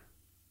future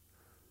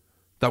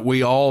that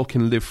we all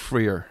can live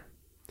freer.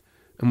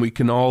 And we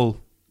can all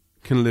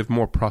live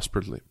more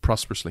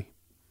prosperously.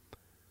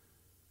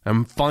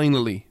 And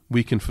finally,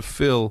 we can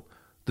fulfill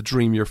the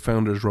dream your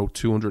founders wrote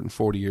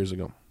 240 years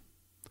ago.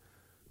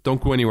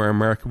 Don't go anywhere,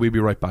 America. We'll be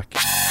right back.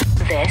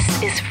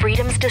 This is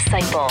Freedom's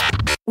Disciple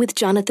with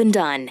Jonathan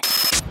Dunn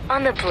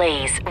on the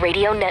Blaze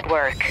Radio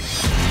Network.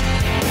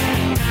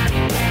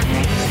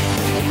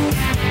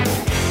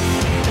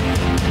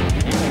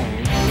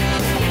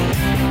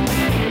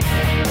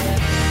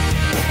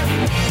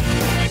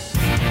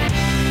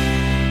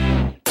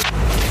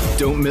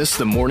 Don't miss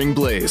the Morning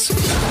Blaze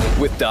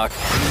with Doc.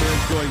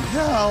 Going,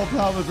 help,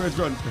 help,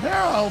 going,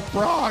 help,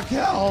 Brock,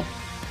 help.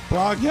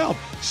 Brock, help.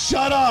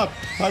 Shut up.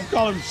 I'm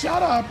calling him,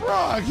 shut up,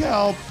 Brock,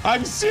 help.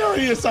 I'm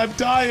serious. I'm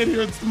dying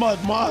here. It's mud,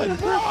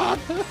 Brock.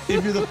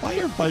 If you're the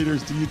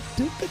firefighters, do you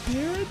take the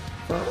parent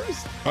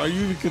first? Are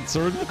you even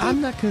concerned with it?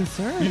 I'm not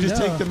concerned. You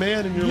just take the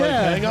man and you're like,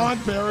 hang on,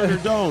 parent, or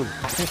don't.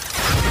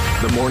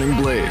 The Morning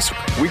Blaze,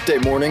 weekday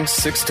morning,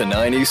 6 to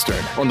 9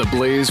 Eastern on the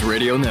Blaze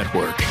Radio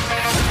Network.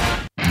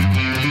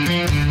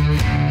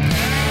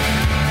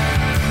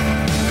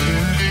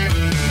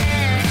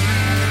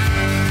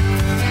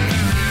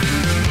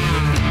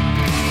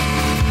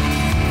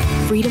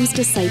 Freedom's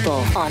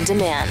Disciple on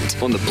demand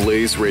on the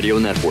Blaze Radio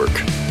Network.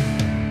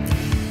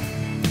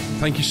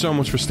 Thank you so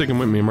much for sticking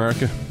with me,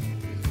 America.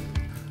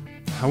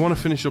 I want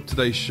to finish up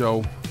today's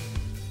show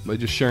by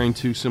just sharing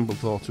two simple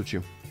thoughts with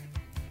you.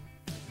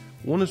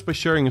 One is by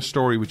sharing a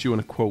story with you and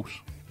a quote.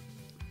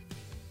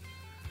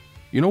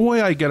 You know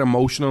why I get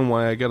emotional and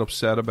why I get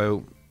upset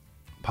about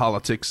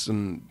politics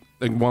and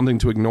wanting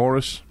to ignore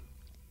it?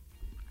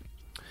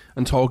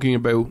 And talking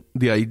about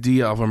the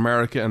idea of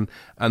America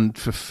and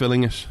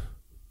fulfilling it?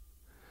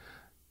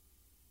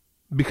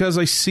 Because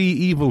I see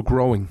evil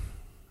growing.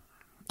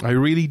 I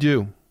really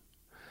do.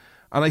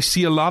 And I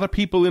see a lot of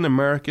people in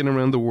America and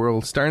around the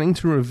world starting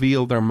to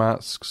reveal their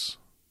masks.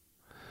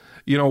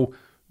 You know,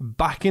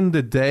 back in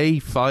the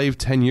day,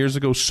 5-10 years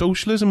ago,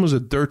 socialism was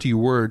a dirty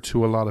word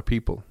to a lot of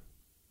people.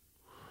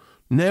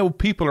 Now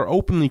people are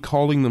openly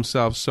calling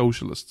themselves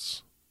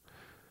socialists.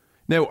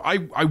 Now,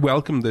 I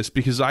welcome this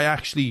because I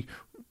actually,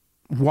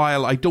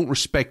 while I don't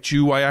respect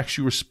you, I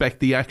actually respect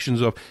the actions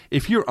of,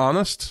 if you're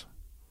honest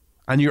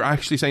and you're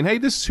actually saying, hey,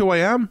 this is who I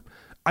am,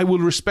 I will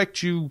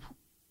respect you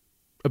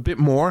a bit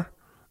more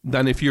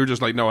than if you're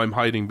just like, no, I'm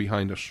hiding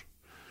behind it.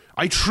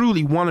 I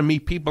truly want to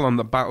meet people on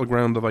the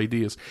battleground of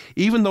ideas,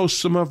 even though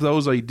some of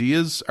those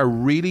ideas are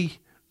really,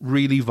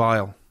 really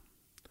vile.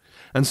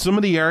 And some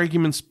of the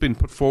arguments being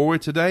put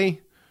forward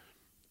today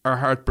are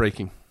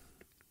heartbreaking.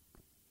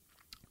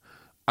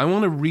 I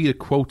want to read a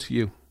quote to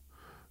you,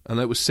 and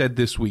it was said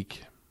this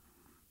week.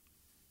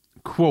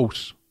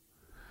 Quote,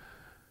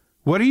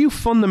 whether you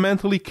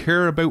fundamentally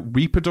care about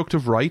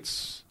reproductive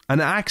rights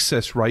and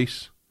access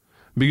rights,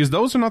 because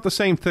those are not the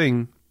same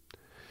thing,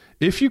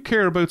 if you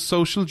care about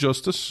social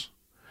justice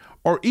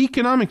or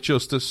economic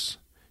justice,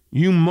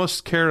 you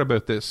must care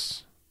about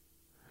this.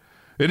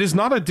 It is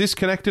not a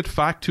disconnected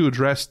fact to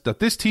address that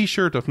this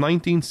T-shirt of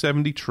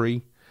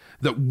 1973,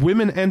 that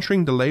women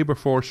entering the labour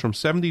force from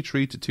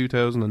 73 to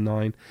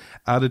 2009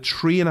 added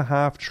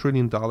 $3.5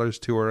 trillion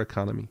to our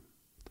economy.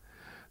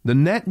 The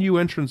net new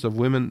entrance of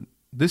women,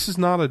 this is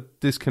not a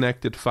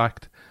disconnected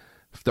fact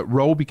that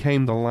Roe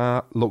became the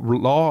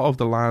law of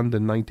the land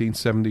in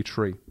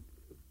 1973.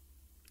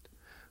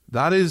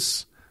 That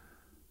is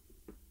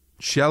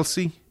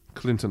Chelsea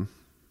Clinton,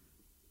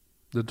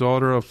 the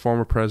daughter of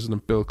former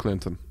President Bill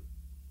Clinton.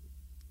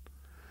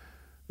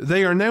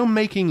 They are now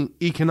making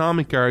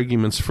economic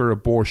arguments for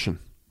abortion.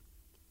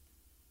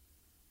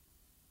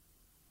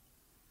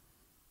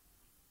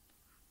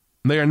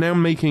 They are now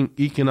making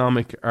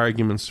economic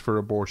arguments for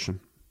abortion.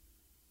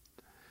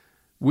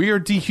 We are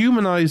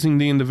dehumanizing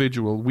the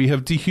individual. We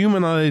have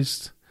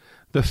dehumanized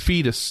the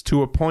fetus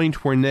to a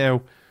point where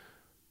now,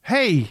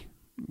 hey,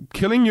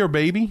 killing your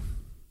baby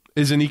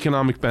is an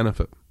economic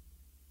benefit.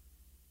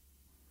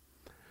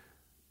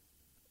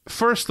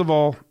 First of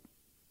all,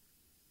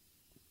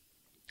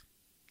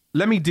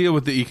 let me deal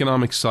with the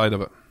economic side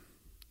of it.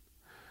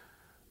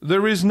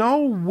 There is no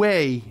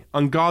way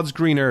on God's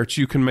green earth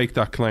you can make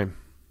that claim.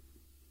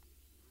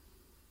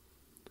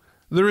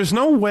 There is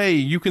no way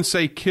you can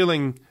say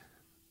killing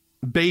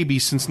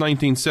babies since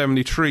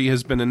 1973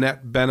 has been a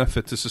net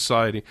benefit to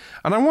society.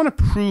 And I want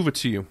to prove it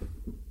to you.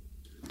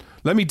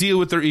 Let me deal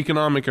with their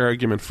economic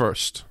argument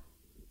first.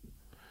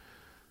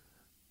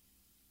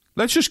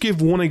 Let's just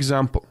give one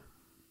example.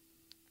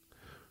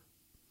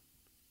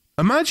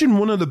 Imagine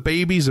one of the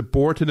babies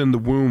aborted in the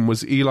womb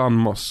was Elon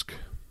Musk.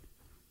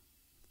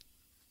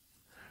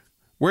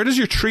 Where does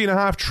your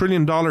 $3.5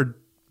 trillion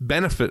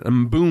benefit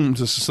and boom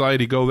to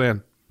society go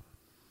then.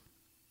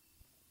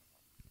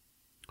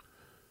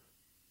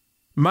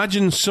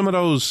 Imagine some of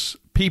those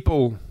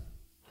people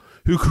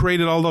who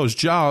created all those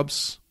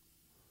jobs.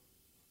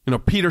 You know,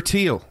 Peter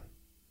Thiel,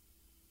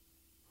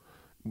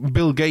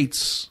 Bill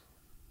Gates,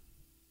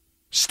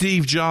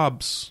 Steve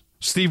Jobs,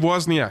 Steve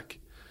Wozniak.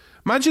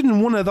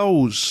 Imagine one of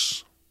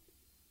those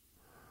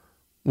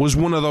was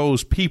one of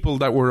those people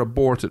that were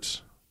aborted.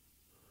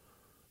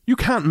 You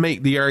can't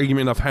make the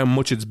argument of how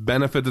much it's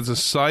benefited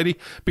society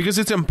because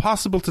it's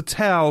impossible to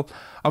tell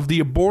of the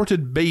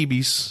aborted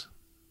babies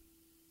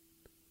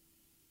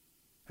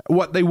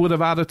what they would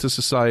have added to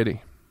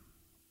society.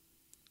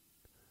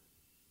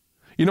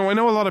 You know, I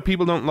know a lot of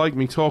people don't like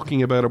me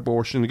talking about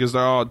abortion because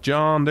they're, oh,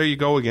 John, there you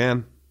go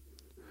again.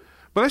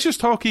 But let's just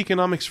talk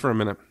economics for a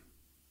minute.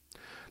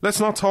 Let's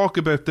not talk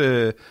about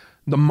the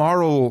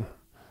moral,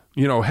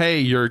 you know, hey,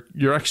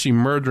 you're actually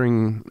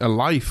murdering a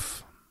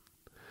life.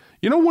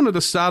 You know, one of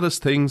the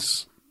saddest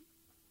things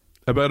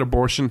about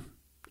abortion,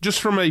 just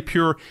from a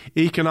pure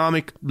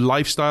economic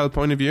lifestyle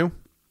point of view,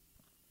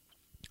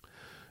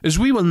 is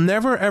we will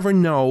never ever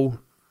know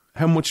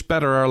how much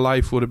better our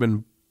life would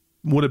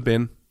have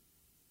been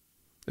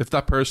if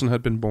that person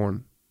had been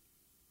born.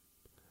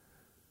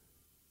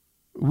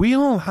 We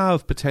all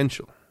have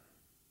potential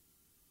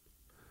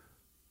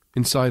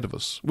inside of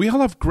us. We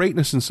all have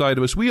greatness inside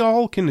of us. We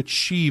all can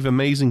achieve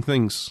amazing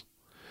things.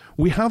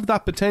 We have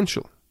that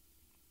potential.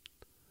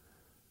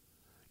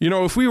 You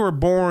know, if we were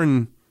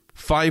born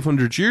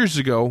 500 years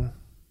ago,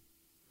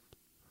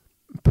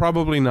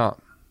 probably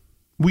not.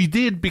 We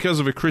did because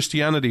of a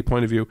Christianity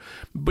point of view,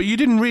 but you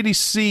didn't really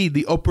see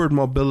the upward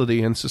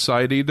mobility in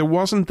society. There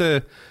wasn't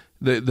the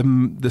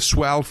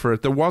swell for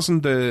it. There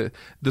wasn't the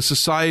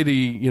society,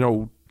 you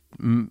know,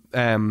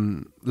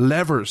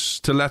 levers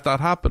to let that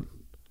happen.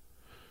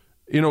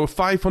 You know,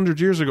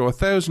 500 years ago,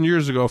 1,000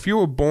 years ago, if you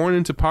were born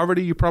into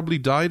poverty, you probably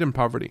died in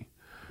poverty.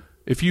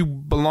 If you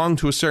belonged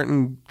to a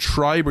certain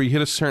tribe or you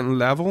hit a certain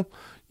level,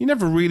 you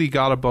never really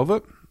got above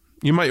it.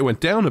 You might have went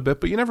down a bit,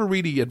 but you never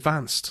really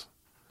advanced.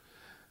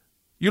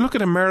 You look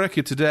at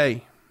America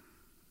today.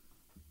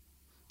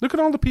 Look at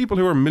all the people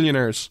who are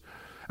millionaires.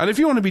 And if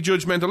you want to be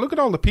judgmental, look at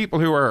all the people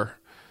who are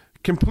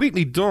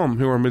completely dumb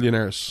who are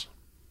millionaires.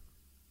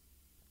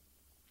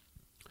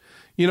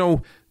 You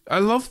know, I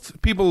love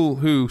people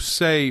who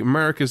say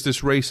America's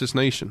this racist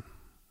nation.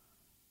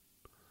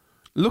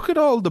 Look at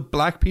all the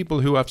black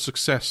people who have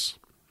success,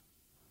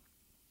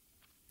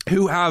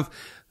 who have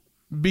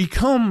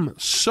become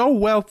so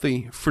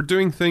wealthy for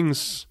doing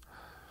things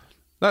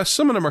that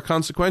some of them are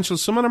consequential,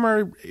 some of them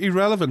are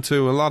irrelevant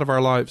to a lot of our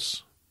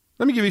lives.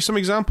 Let me give you some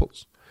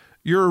examples.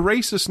 You're a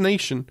racist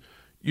nation,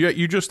 yet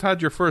you just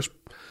had your first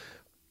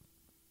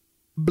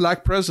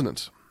black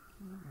president.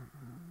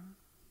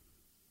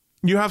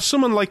 You have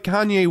someone like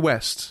Kanye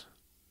West,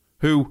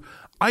 who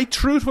I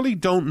truthfully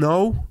don't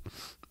know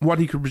what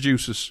he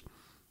produces.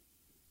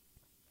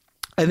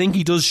 I think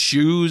he does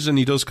shoes and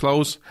he does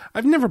clothes.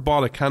 I've never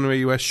bought a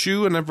Kanye West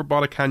shoe. I've never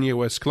bought a Kanye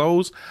West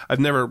clothes. I've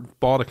never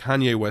bought a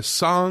Kanye West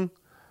song.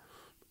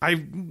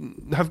 I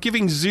have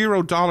given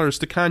 $0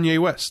 to Kanye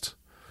West.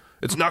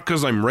 It's not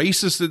because I'm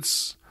racist.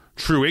 It's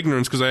true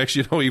ignorance because I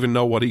actually don't even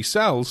know what he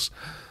sells.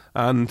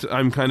 And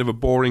I'm kind of a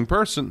boring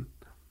person.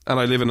 And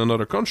I live in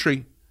another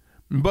country.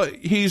 But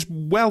he's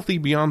wealthy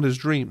beyond his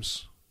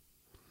dreams.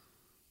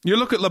 You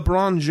look at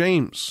LeBron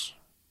James.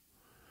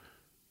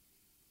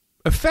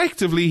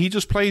 Effectively, he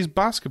just plays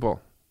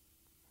basketball.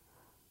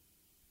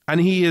 And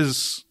he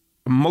is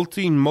a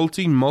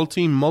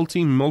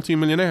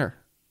multi-millionaire.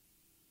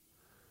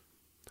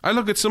 I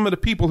look at some of the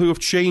people who have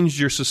changed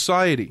your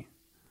society.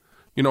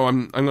 You know,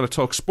 I'm going to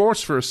talk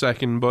sports for a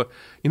second, but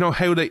you know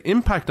how they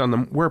impact on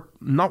them were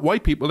not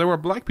white people, they were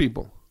black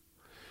people.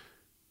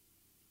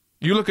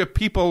 You look at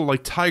people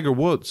like Tiger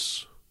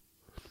Woods.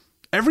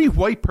 Every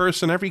white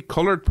person, every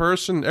colored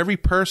person, every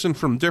person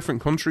from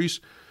different countries,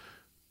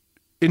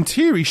 in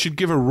theory, should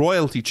give a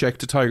royalty check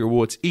to Tiger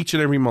Woods each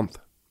and every month.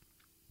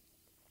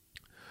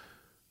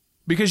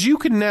 Because you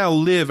can now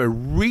live a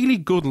really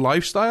good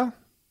lifestyle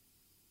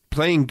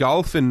playing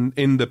golf in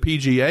the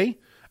PGA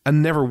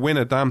and never win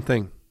a damn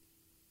thing.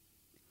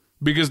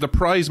 Because the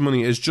prize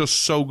money is just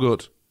so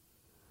good.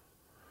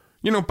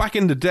 You know, back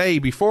in the day,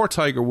 before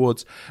Tiger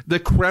Woods, the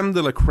creme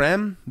de la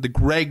creme, the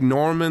Greg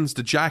Normans,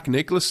 the Jack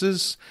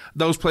Nicklauses,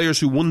 those players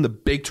who won the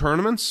big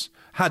tournaments,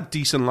 had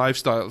decent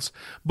lifestyles.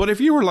 But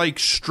if you were like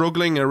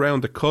struggling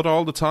around the cut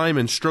all the time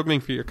and struggling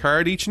for your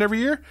card each and every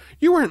year,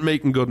 you weren't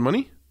making good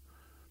money.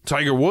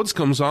 Tiger Woods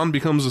comes on,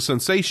 becomes a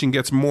sensation,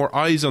 gets more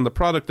eyes on the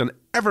product than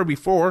ever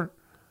before.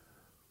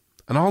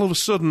 And all of a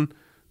sudden,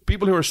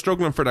 people who are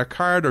struggling for their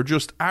card are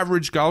just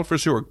average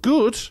golfers who are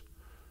good,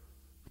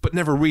 but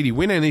never really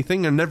win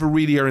anything and never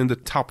really are in the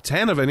top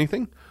 10 of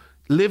anything,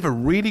 live a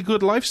really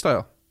good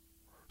lifestyle.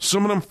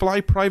 Some of them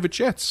fly private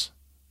jets.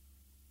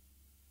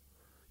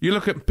 You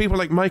look at people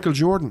like Michael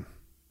Jordan.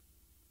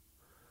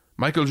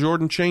 Michael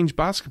Jordan changed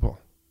basketball.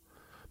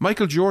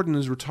 Michael Jordan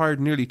is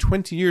retired nearly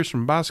 20 years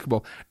from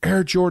basketball.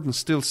 Air Jordans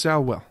still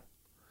sell well.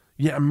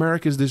 Yet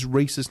America is this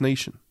racist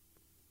nation.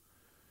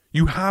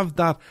 You have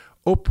that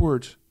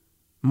upward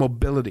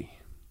mobility.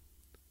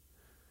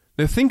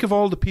 Now think of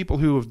all the people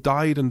who have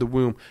died in the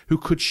womb, who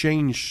could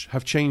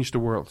have changed the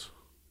world.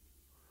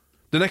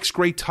 The next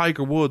great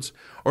Tiger Woods,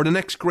 or the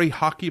next great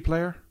hockey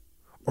player,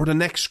 or the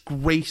next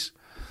great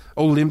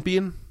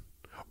Olympian.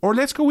 Or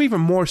let's go even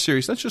more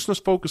serious. Let's just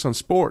not focus on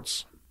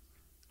sports.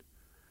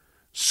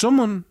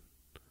 Someone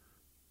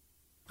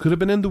could have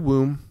been in the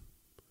womb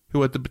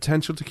who had the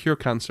potential to cure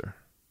cancer.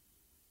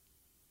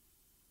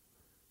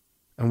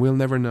 And we'll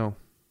never know.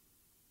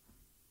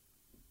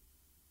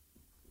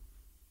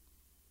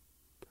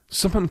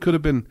 Someone could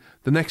have been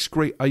the next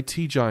great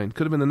IT giant,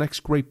 could have been the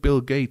next great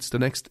Bill Gates, the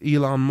next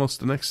Elon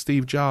Musk, the next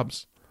Steve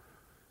Jobs.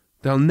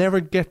 They'll never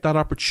get that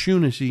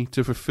opportunity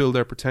to fulfill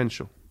their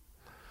potential.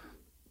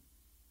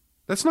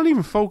 Let's not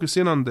even focus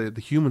in on the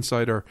human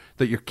side, or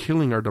that you're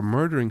killing, or the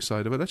murdering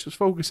side of it. Let's just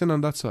focus in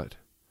on that side.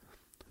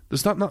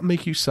 Does that not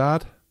make you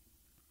sad?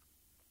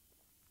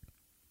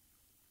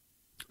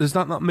 Does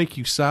that not make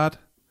you sad?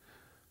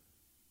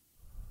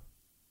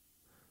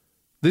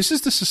 This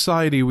is the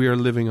society we are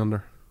living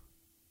under.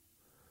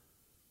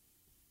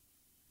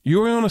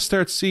 You're going to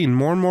start seeing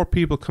more and more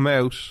people come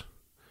out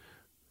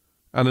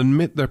and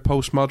admit they're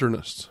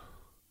postmodernists.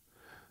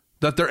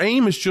 That their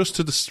aim is just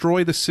to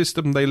destroy the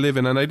system they live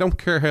in, and I don't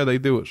care how they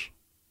do it.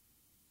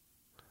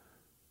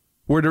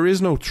 Where there is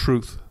no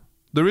truth.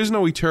 There is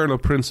no eternal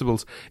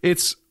principles.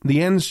 It's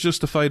the ends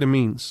justify the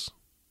means.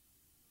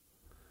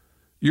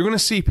 You're going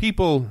to see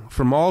people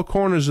from all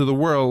corners of the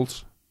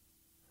world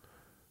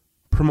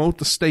promote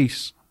the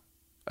state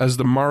as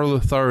the moral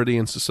authority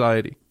in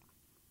society.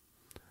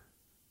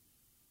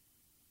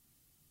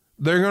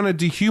 They're going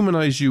to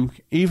dehumanize you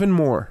even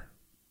more.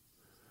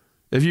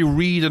 If you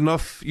read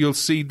enough, you'll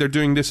see they're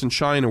doing this in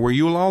China, where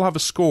you'll all have a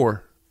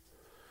score.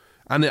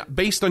 And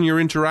based on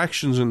your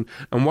interactions and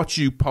what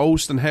you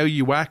post and how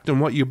you act and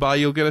what you buy,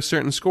 you'll get a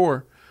certain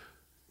score.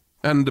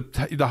 And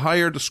the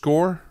higher the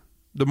score,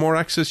 the more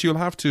access you'll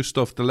have to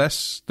stuff.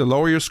 The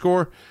lower your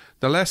score,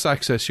 the less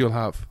access you'll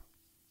have.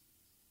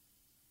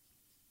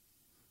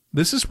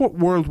 This is what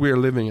world we are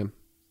living in.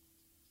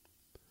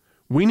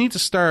 We need to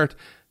start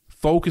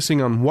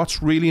focusing on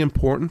what's really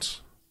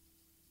important.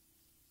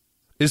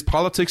 Is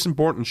politics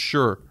important?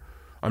 Sure.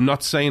 I'm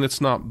not saying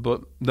it's not,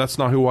 but that's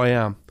not who I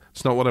am.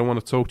 It's not what I want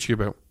to talk to you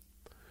about.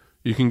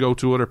 You can go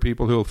to other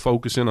people who will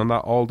focus in on that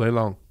all day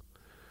long.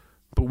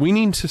 But we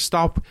need to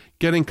stop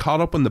getting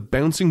caught up in the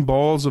bouncing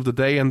balls of the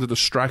day and the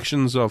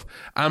distractions of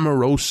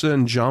Omarosa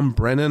and John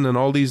Brennan and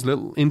all these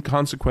little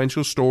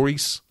inconsequential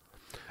stories.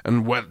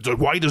 And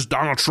why does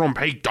Donald Trump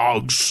hate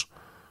dogs?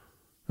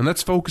 And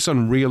let's focus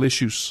on real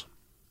issues.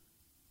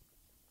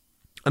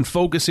 And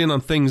focus in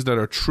on things that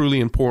are truly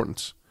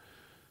important.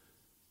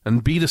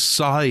 And be the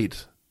side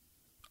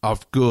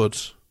of good,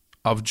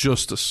 of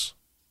justice.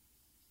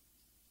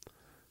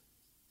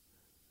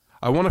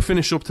 I want to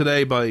finish up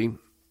today by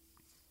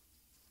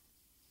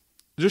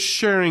just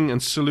sharing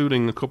and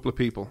saluting a couple of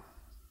people.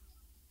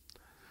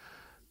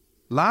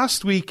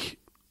 Last week,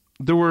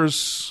 there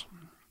was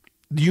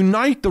the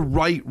Unite the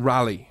Right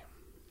rally.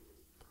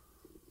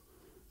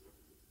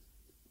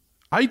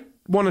 I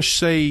want to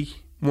say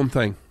one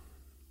thing.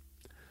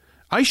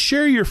 I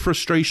share your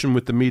frustration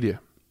with the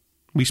media.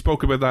 We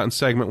spoke about that in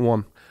segment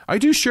 1. I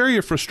do share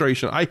your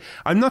frustration.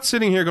 I'm not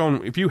sitting here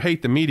going, if you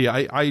hate the media,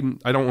 I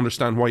don't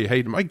understand why you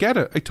hate them. I get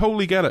it. I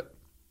totally get it.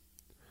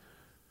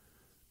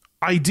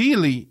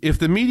 Ideally, if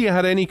the media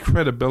had any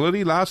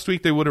credibility, last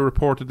week they would have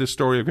reported this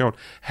story of going,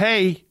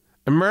 hey,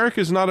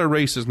 America's not a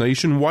racist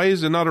nation. Why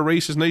is it not a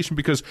racist nation?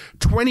 Because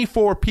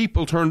 24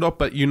 people turned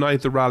up at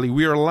Unite the Rally.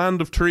 We are a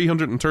land of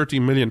 330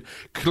 million.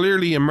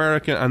 Clearly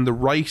America and the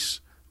right,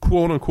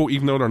 quote unquote,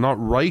 even though they're not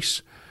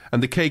right,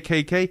 and the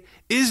KKK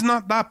is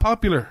not that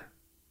popular.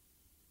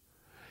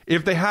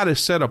 If they had a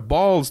set of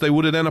balls, they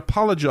would have then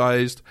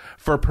apologized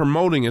for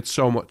promoting it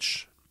so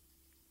much.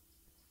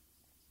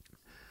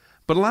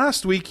 But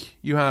last week,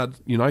 you had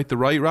Unite the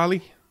Right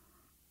rally.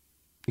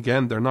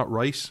 Again, they're not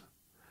right.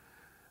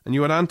 And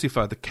you had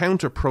Antifa, the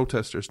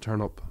counter-protesters,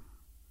 turn up.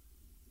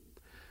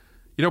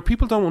 You know,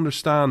 people don't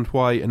understand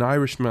why an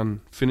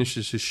Irishman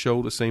finishes his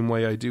show the same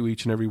way I do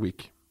each and every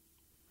week.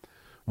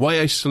 Why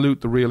I salute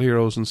the real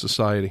heroes in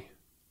society.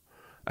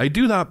 I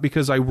do that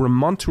because I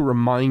want to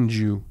remind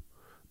you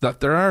that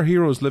there are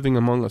heroes living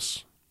among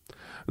us.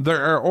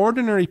 There are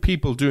ordinary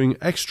people doing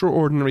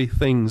extraordinary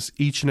things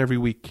each and every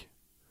week.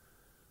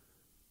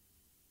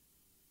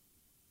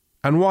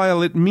 And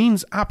while it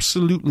means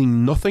absolutely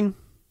nothing,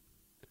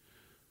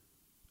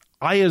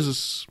 I,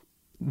 as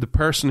the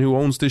person who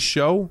owns this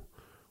show,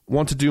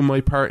 want to do my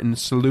part in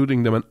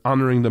saluting them and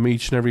honouring them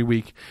each and every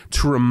week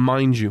to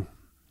remind you.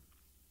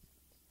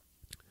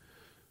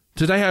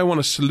 Today I want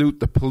to salute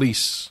the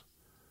police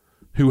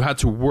who had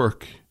to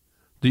work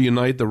the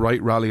Unite the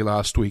Right rally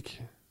last week.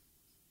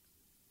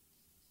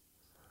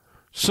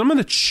 Some of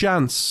the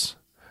chants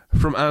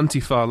from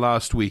Antifa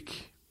last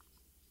week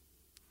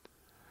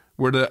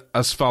were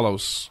as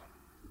follows.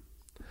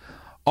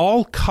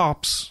 All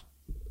cops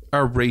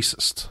are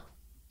racist.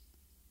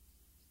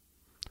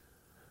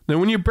 Now,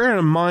 when you bear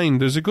in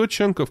mind, there's a good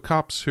chunk of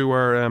cops who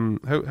are,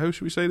 how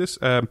should we say this?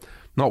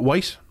 Not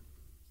white.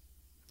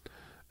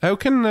 How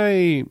can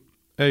a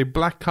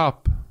black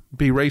cop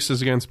be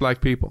racist against black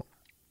people?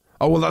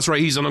 Oh, well, that's right,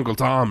 he's an Uncle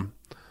Tom.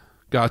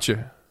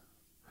 Gotcha.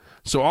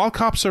 So all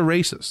cops are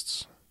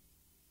racists.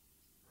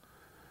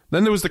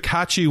 Then there was the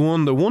catchy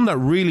one, the one that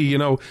really,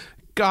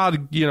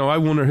 God, I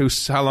wonder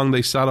how long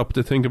they sat up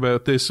to think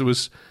about this. It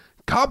was,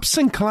 cops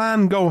and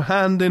clan go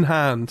hand in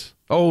hand.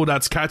 Oh,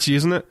 that's catchy,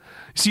 isn't it?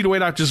 See the way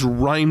that just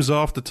rhymes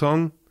off the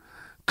tongue?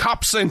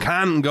 Cops and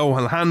clan go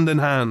hand in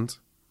hand.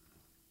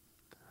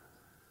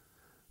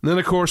 And then,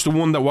 of course, the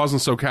one that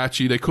wasn't so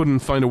catchy, they couldn't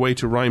find a way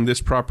to rhyme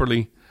this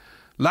properly.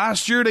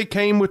 Last year they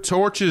came with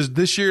torches,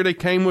 this year they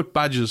came with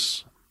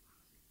badges.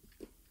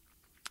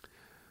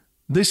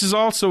 This is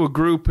also a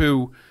group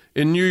who,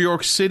 in New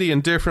York City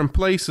and different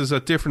places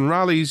at different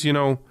rallies,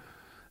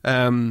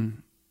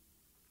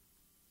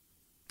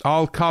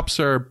 all cops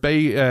are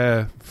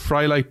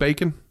fry like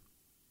bacon.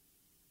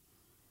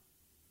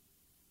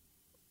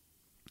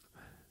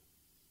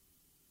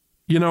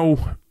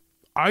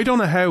 I don't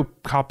know how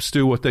cops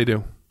do what they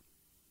do.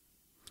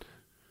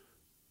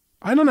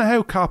 I don't know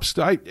how cops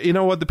do.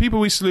 The people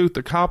we salute,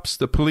 the cops,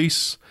 the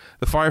police,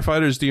 the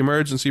firefighters, the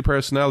emergency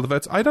personnel, the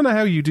vets, I don't know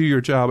how you do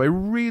your job. I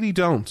really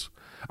don't.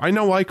 I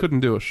know I couldn't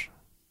do it.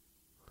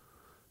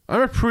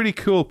 I'm a pretty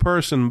cool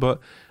person, but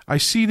I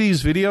see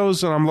these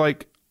videos and I'm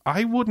like,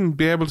 I wouldn't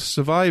be able to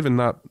survive in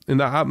that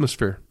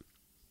atmosphere.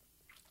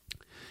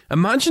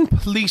 Imagine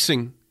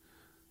policing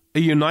a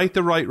Unite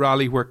the Right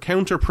rally where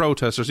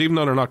counter-protesters, even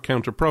though they're not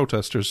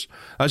counter-protesters,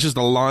 that's just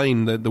a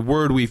line, the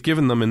word we've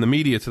given them in the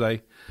media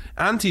today,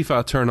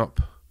 Antifa turn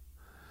up.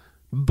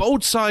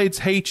 Both sides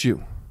hate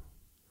you.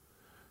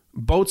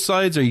 Both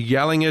sides are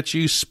yelling at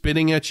you,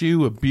 spitting at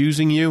you,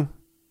 abusing you.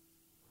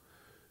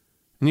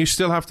 And you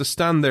still have to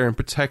stand there and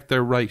protect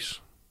their right.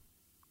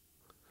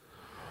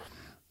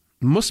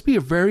 It must be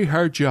a very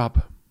hard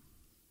job.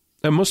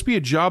 It must be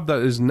a job that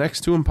is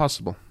next to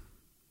impossible.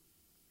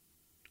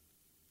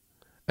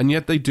 And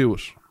yet they do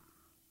it.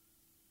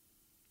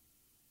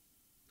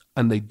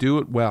 And they do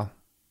it well.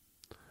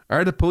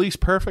 Are the police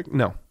perfect?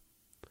 No.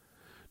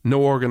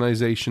 No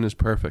organization is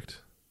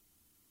perfect.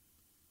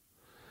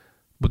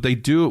 But they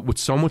do it with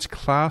so much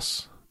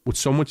class, with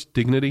so much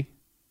dignity.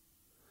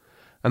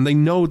 And they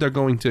know they're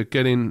going to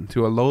get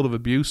into a load of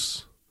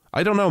abuse.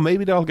 I don't know,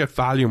 maybe they'll get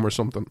Valium or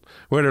something.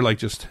 Where they're like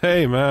just,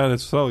 hey man,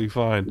 it's totally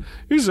fine.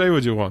 You say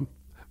what you want.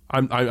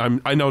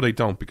 I know they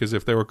don't, because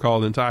if they were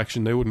called into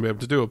action, they wouldn't be able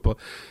to do it. But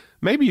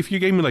maybe if you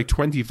gave me like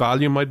 20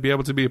 Valium, I'd be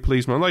able to be a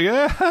policeman. I'm like,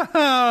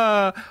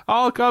 yeah,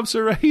 all cops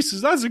are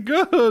racist. That's a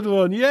good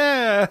one.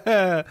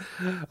 Yeah.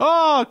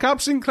 Oh,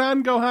 cops and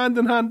clan go hand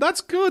in hand.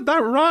 That's good.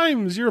 That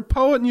rhymes. You're a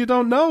poet and you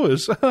don't know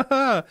it.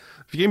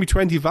 If you gave me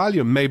 20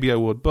 Valium, maybe I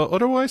would. But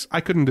otherwise, I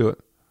couldn't do it.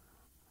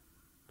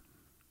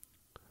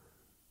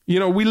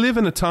 We live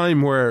in a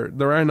time where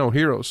there are no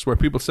heroes, where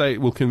people say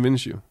it will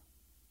convince you.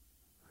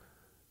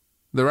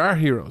 There are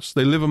heroes.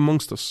 They live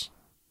amongst us.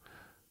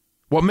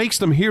 What makes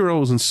them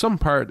heroes in some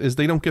part is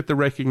they don't get the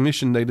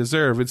recognition they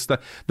deserve. It's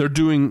that they're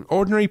doing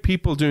ordinary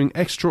people doing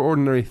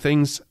extraordinary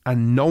things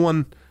and no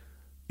one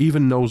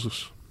even knows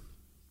it.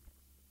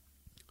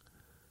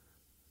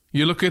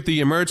 You look at the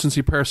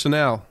emergency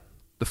personnel,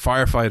 the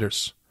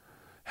firefighters,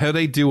 how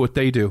they do what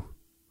they do.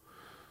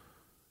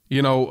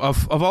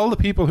 Of all the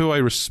people who I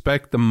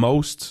respect the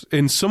most,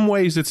 in some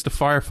ways it's the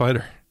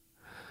firefighter.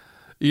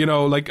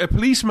 Like a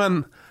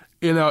policeman,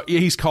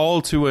 he's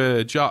called to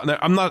a job. Now,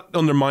 I'm not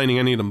undermining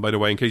any of them, by the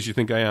way, in case you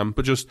think I am,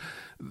 but just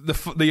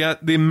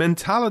the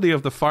mentality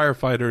of the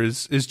firefighter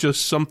is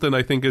just something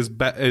I think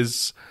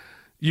is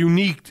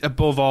unique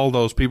above all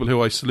those people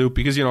who I salute,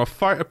 because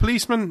a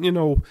policeman,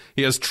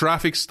 he has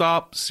traffic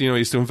stops, he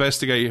has to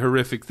investigate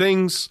horrific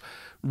things.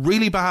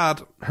 Really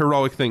bad,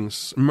 heroic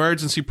things.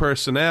 Emergency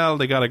personnel,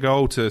 they got to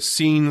go to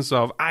scenes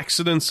of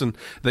accidents and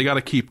they got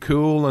to keep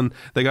cool and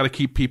they got to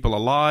keep people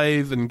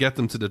alive and get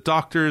them to the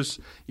doctors.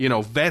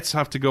 Vets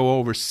have to go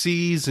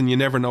overseas and you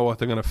never know what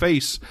they're going to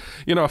face.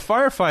 A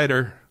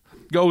firefighter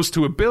goes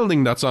to a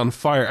building that's on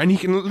fire and he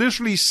can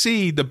literally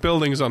see the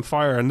building is on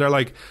fire and they're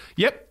like,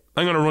 yep,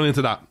 I'm going to run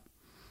into that.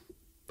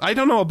 I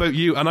don't know about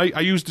you, and I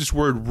use this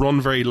word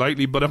run very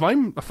lightly, but if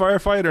I'm a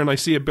firefighter and I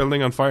see a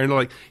building on fire and they're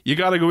like, you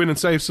got to go in and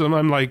save someone,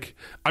 I'm like,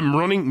 I'm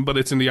running, but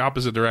it's in the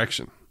opposite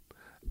direction.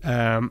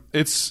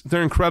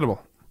 They're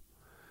incredible.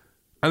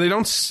 And they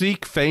don't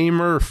seek fame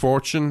or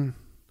fortune.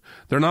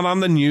 They're not on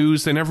the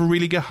news. They never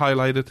really get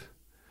highlighted.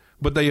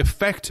 But they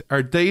affect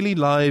our daily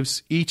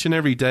lives each and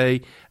every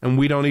day, and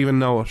we don't even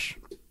know it.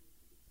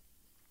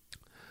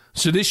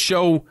 So this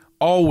show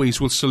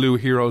always will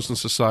salute heroes in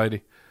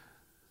society.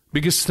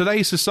 Because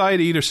today's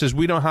society either says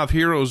we don't have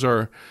heroes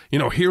or,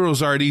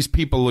 heroes are these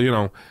people,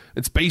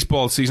 it's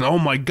baseball season. Oh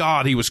my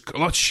God, he was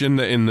clutch in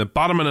the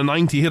bottom of the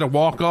ninth. He hit a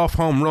walk-off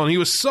home run. He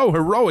was so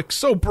heroic,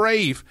 so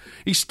brave.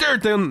 He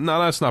stared down.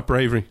 No, that's not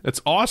bravery. It's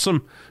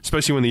awesome,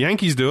 especially when the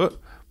Yankees do it.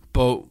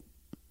 But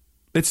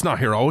it's not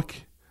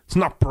heroic. It's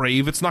not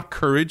brave. It's not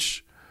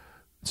courage.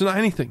 It's not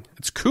anything.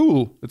 It's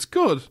cool. It's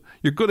good.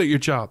 You're good at your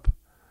job.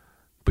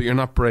 But you're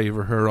not brave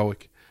or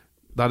heroic.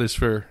 That is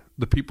for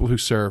the people who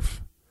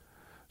serve.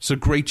 So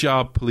great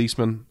job,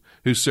 policemen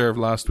who served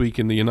last week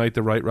in the Unite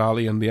the Right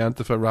rally and the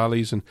Antifa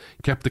rallies and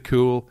kept the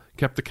cool,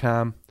 kept the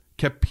calm,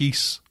 kept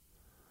peace.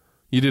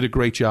 You did a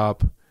great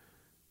job.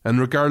 And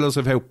regardless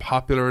of how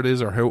popular it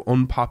is or how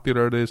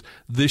unpopular it is,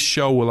 this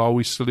show will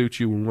always salute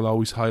you and will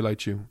always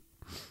highlight you.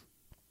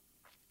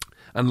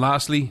 And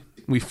lastly,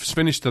 we've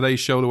finished today's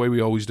show the way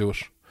we always do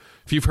it.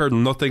 If you've heard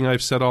nothing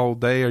I've said all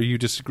day or you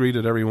disagreed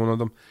with every one of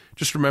them,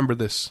 just remember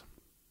this.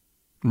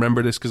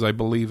 Remember this because I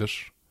believe it.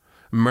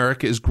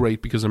 America is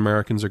great because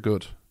Americans are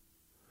good.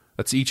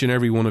 That's each and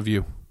every one of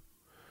you.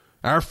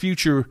 Our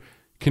future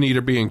can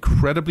either be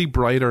incredibly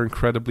bright or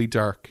incredibly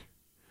dark.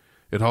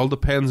 It all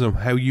depends on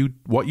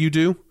what you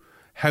do,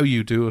 how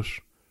you do it,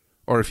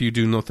 or if you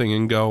do nothing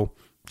and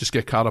just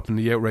get caught up in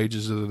the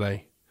outrages of the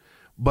day.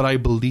 But I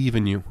believe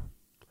in you.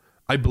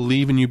 I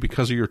believe in you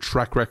because of your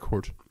track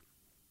record.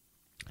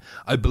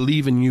 I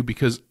believe in you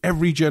because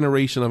every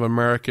generation of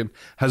American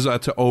has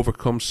had to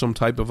overcome some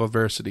type of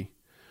adversity.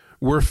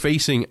 We're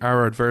facing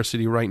our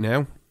adversity right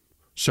now.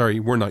 Sorry,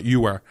 we're not.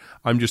 You are.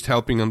 I'm just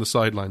helping on the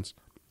sidelines.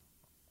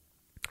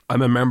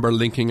 I'm a member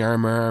linking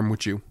arm in arm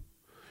with you.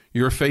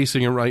 You're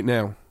facing it right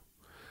now.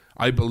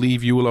 I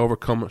believe you will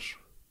overcome it.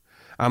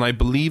 And I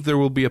believe there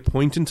will be a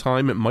point in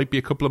time, it might be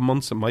a couple of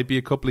months, it might be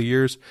a couple of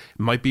years, it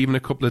might be even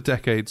a couple of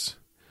decades,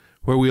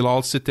 where we'll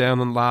all sit down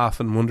and laugh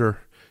and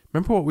wonder,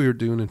 remember what we were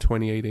doing in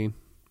 2018?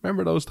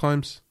 Remember those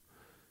times?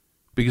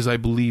 Because I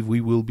believe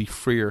we will be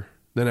freer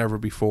than ever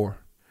before.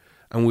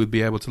 And we'll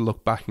be able to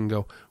look back and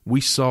go, we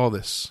saw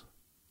this.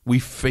 We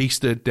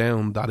faced it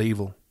down, that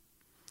evil.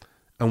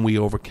 And we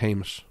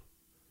overcame it.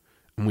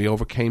 And we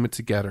overcame it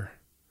together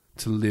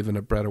to live in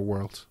a better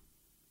world.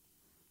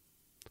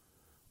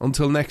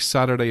 Until next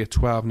Saturday at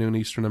 12 noon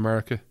Eastern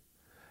America,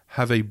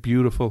 have a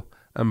beautiful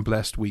and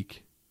blessed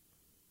week.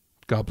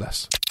 God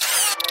bless.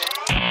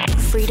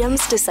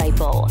 Freedom's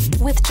Disciple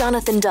with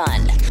Jonathan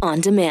Dunn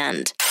on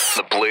demand.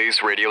 The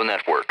Blaze Radio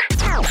Network.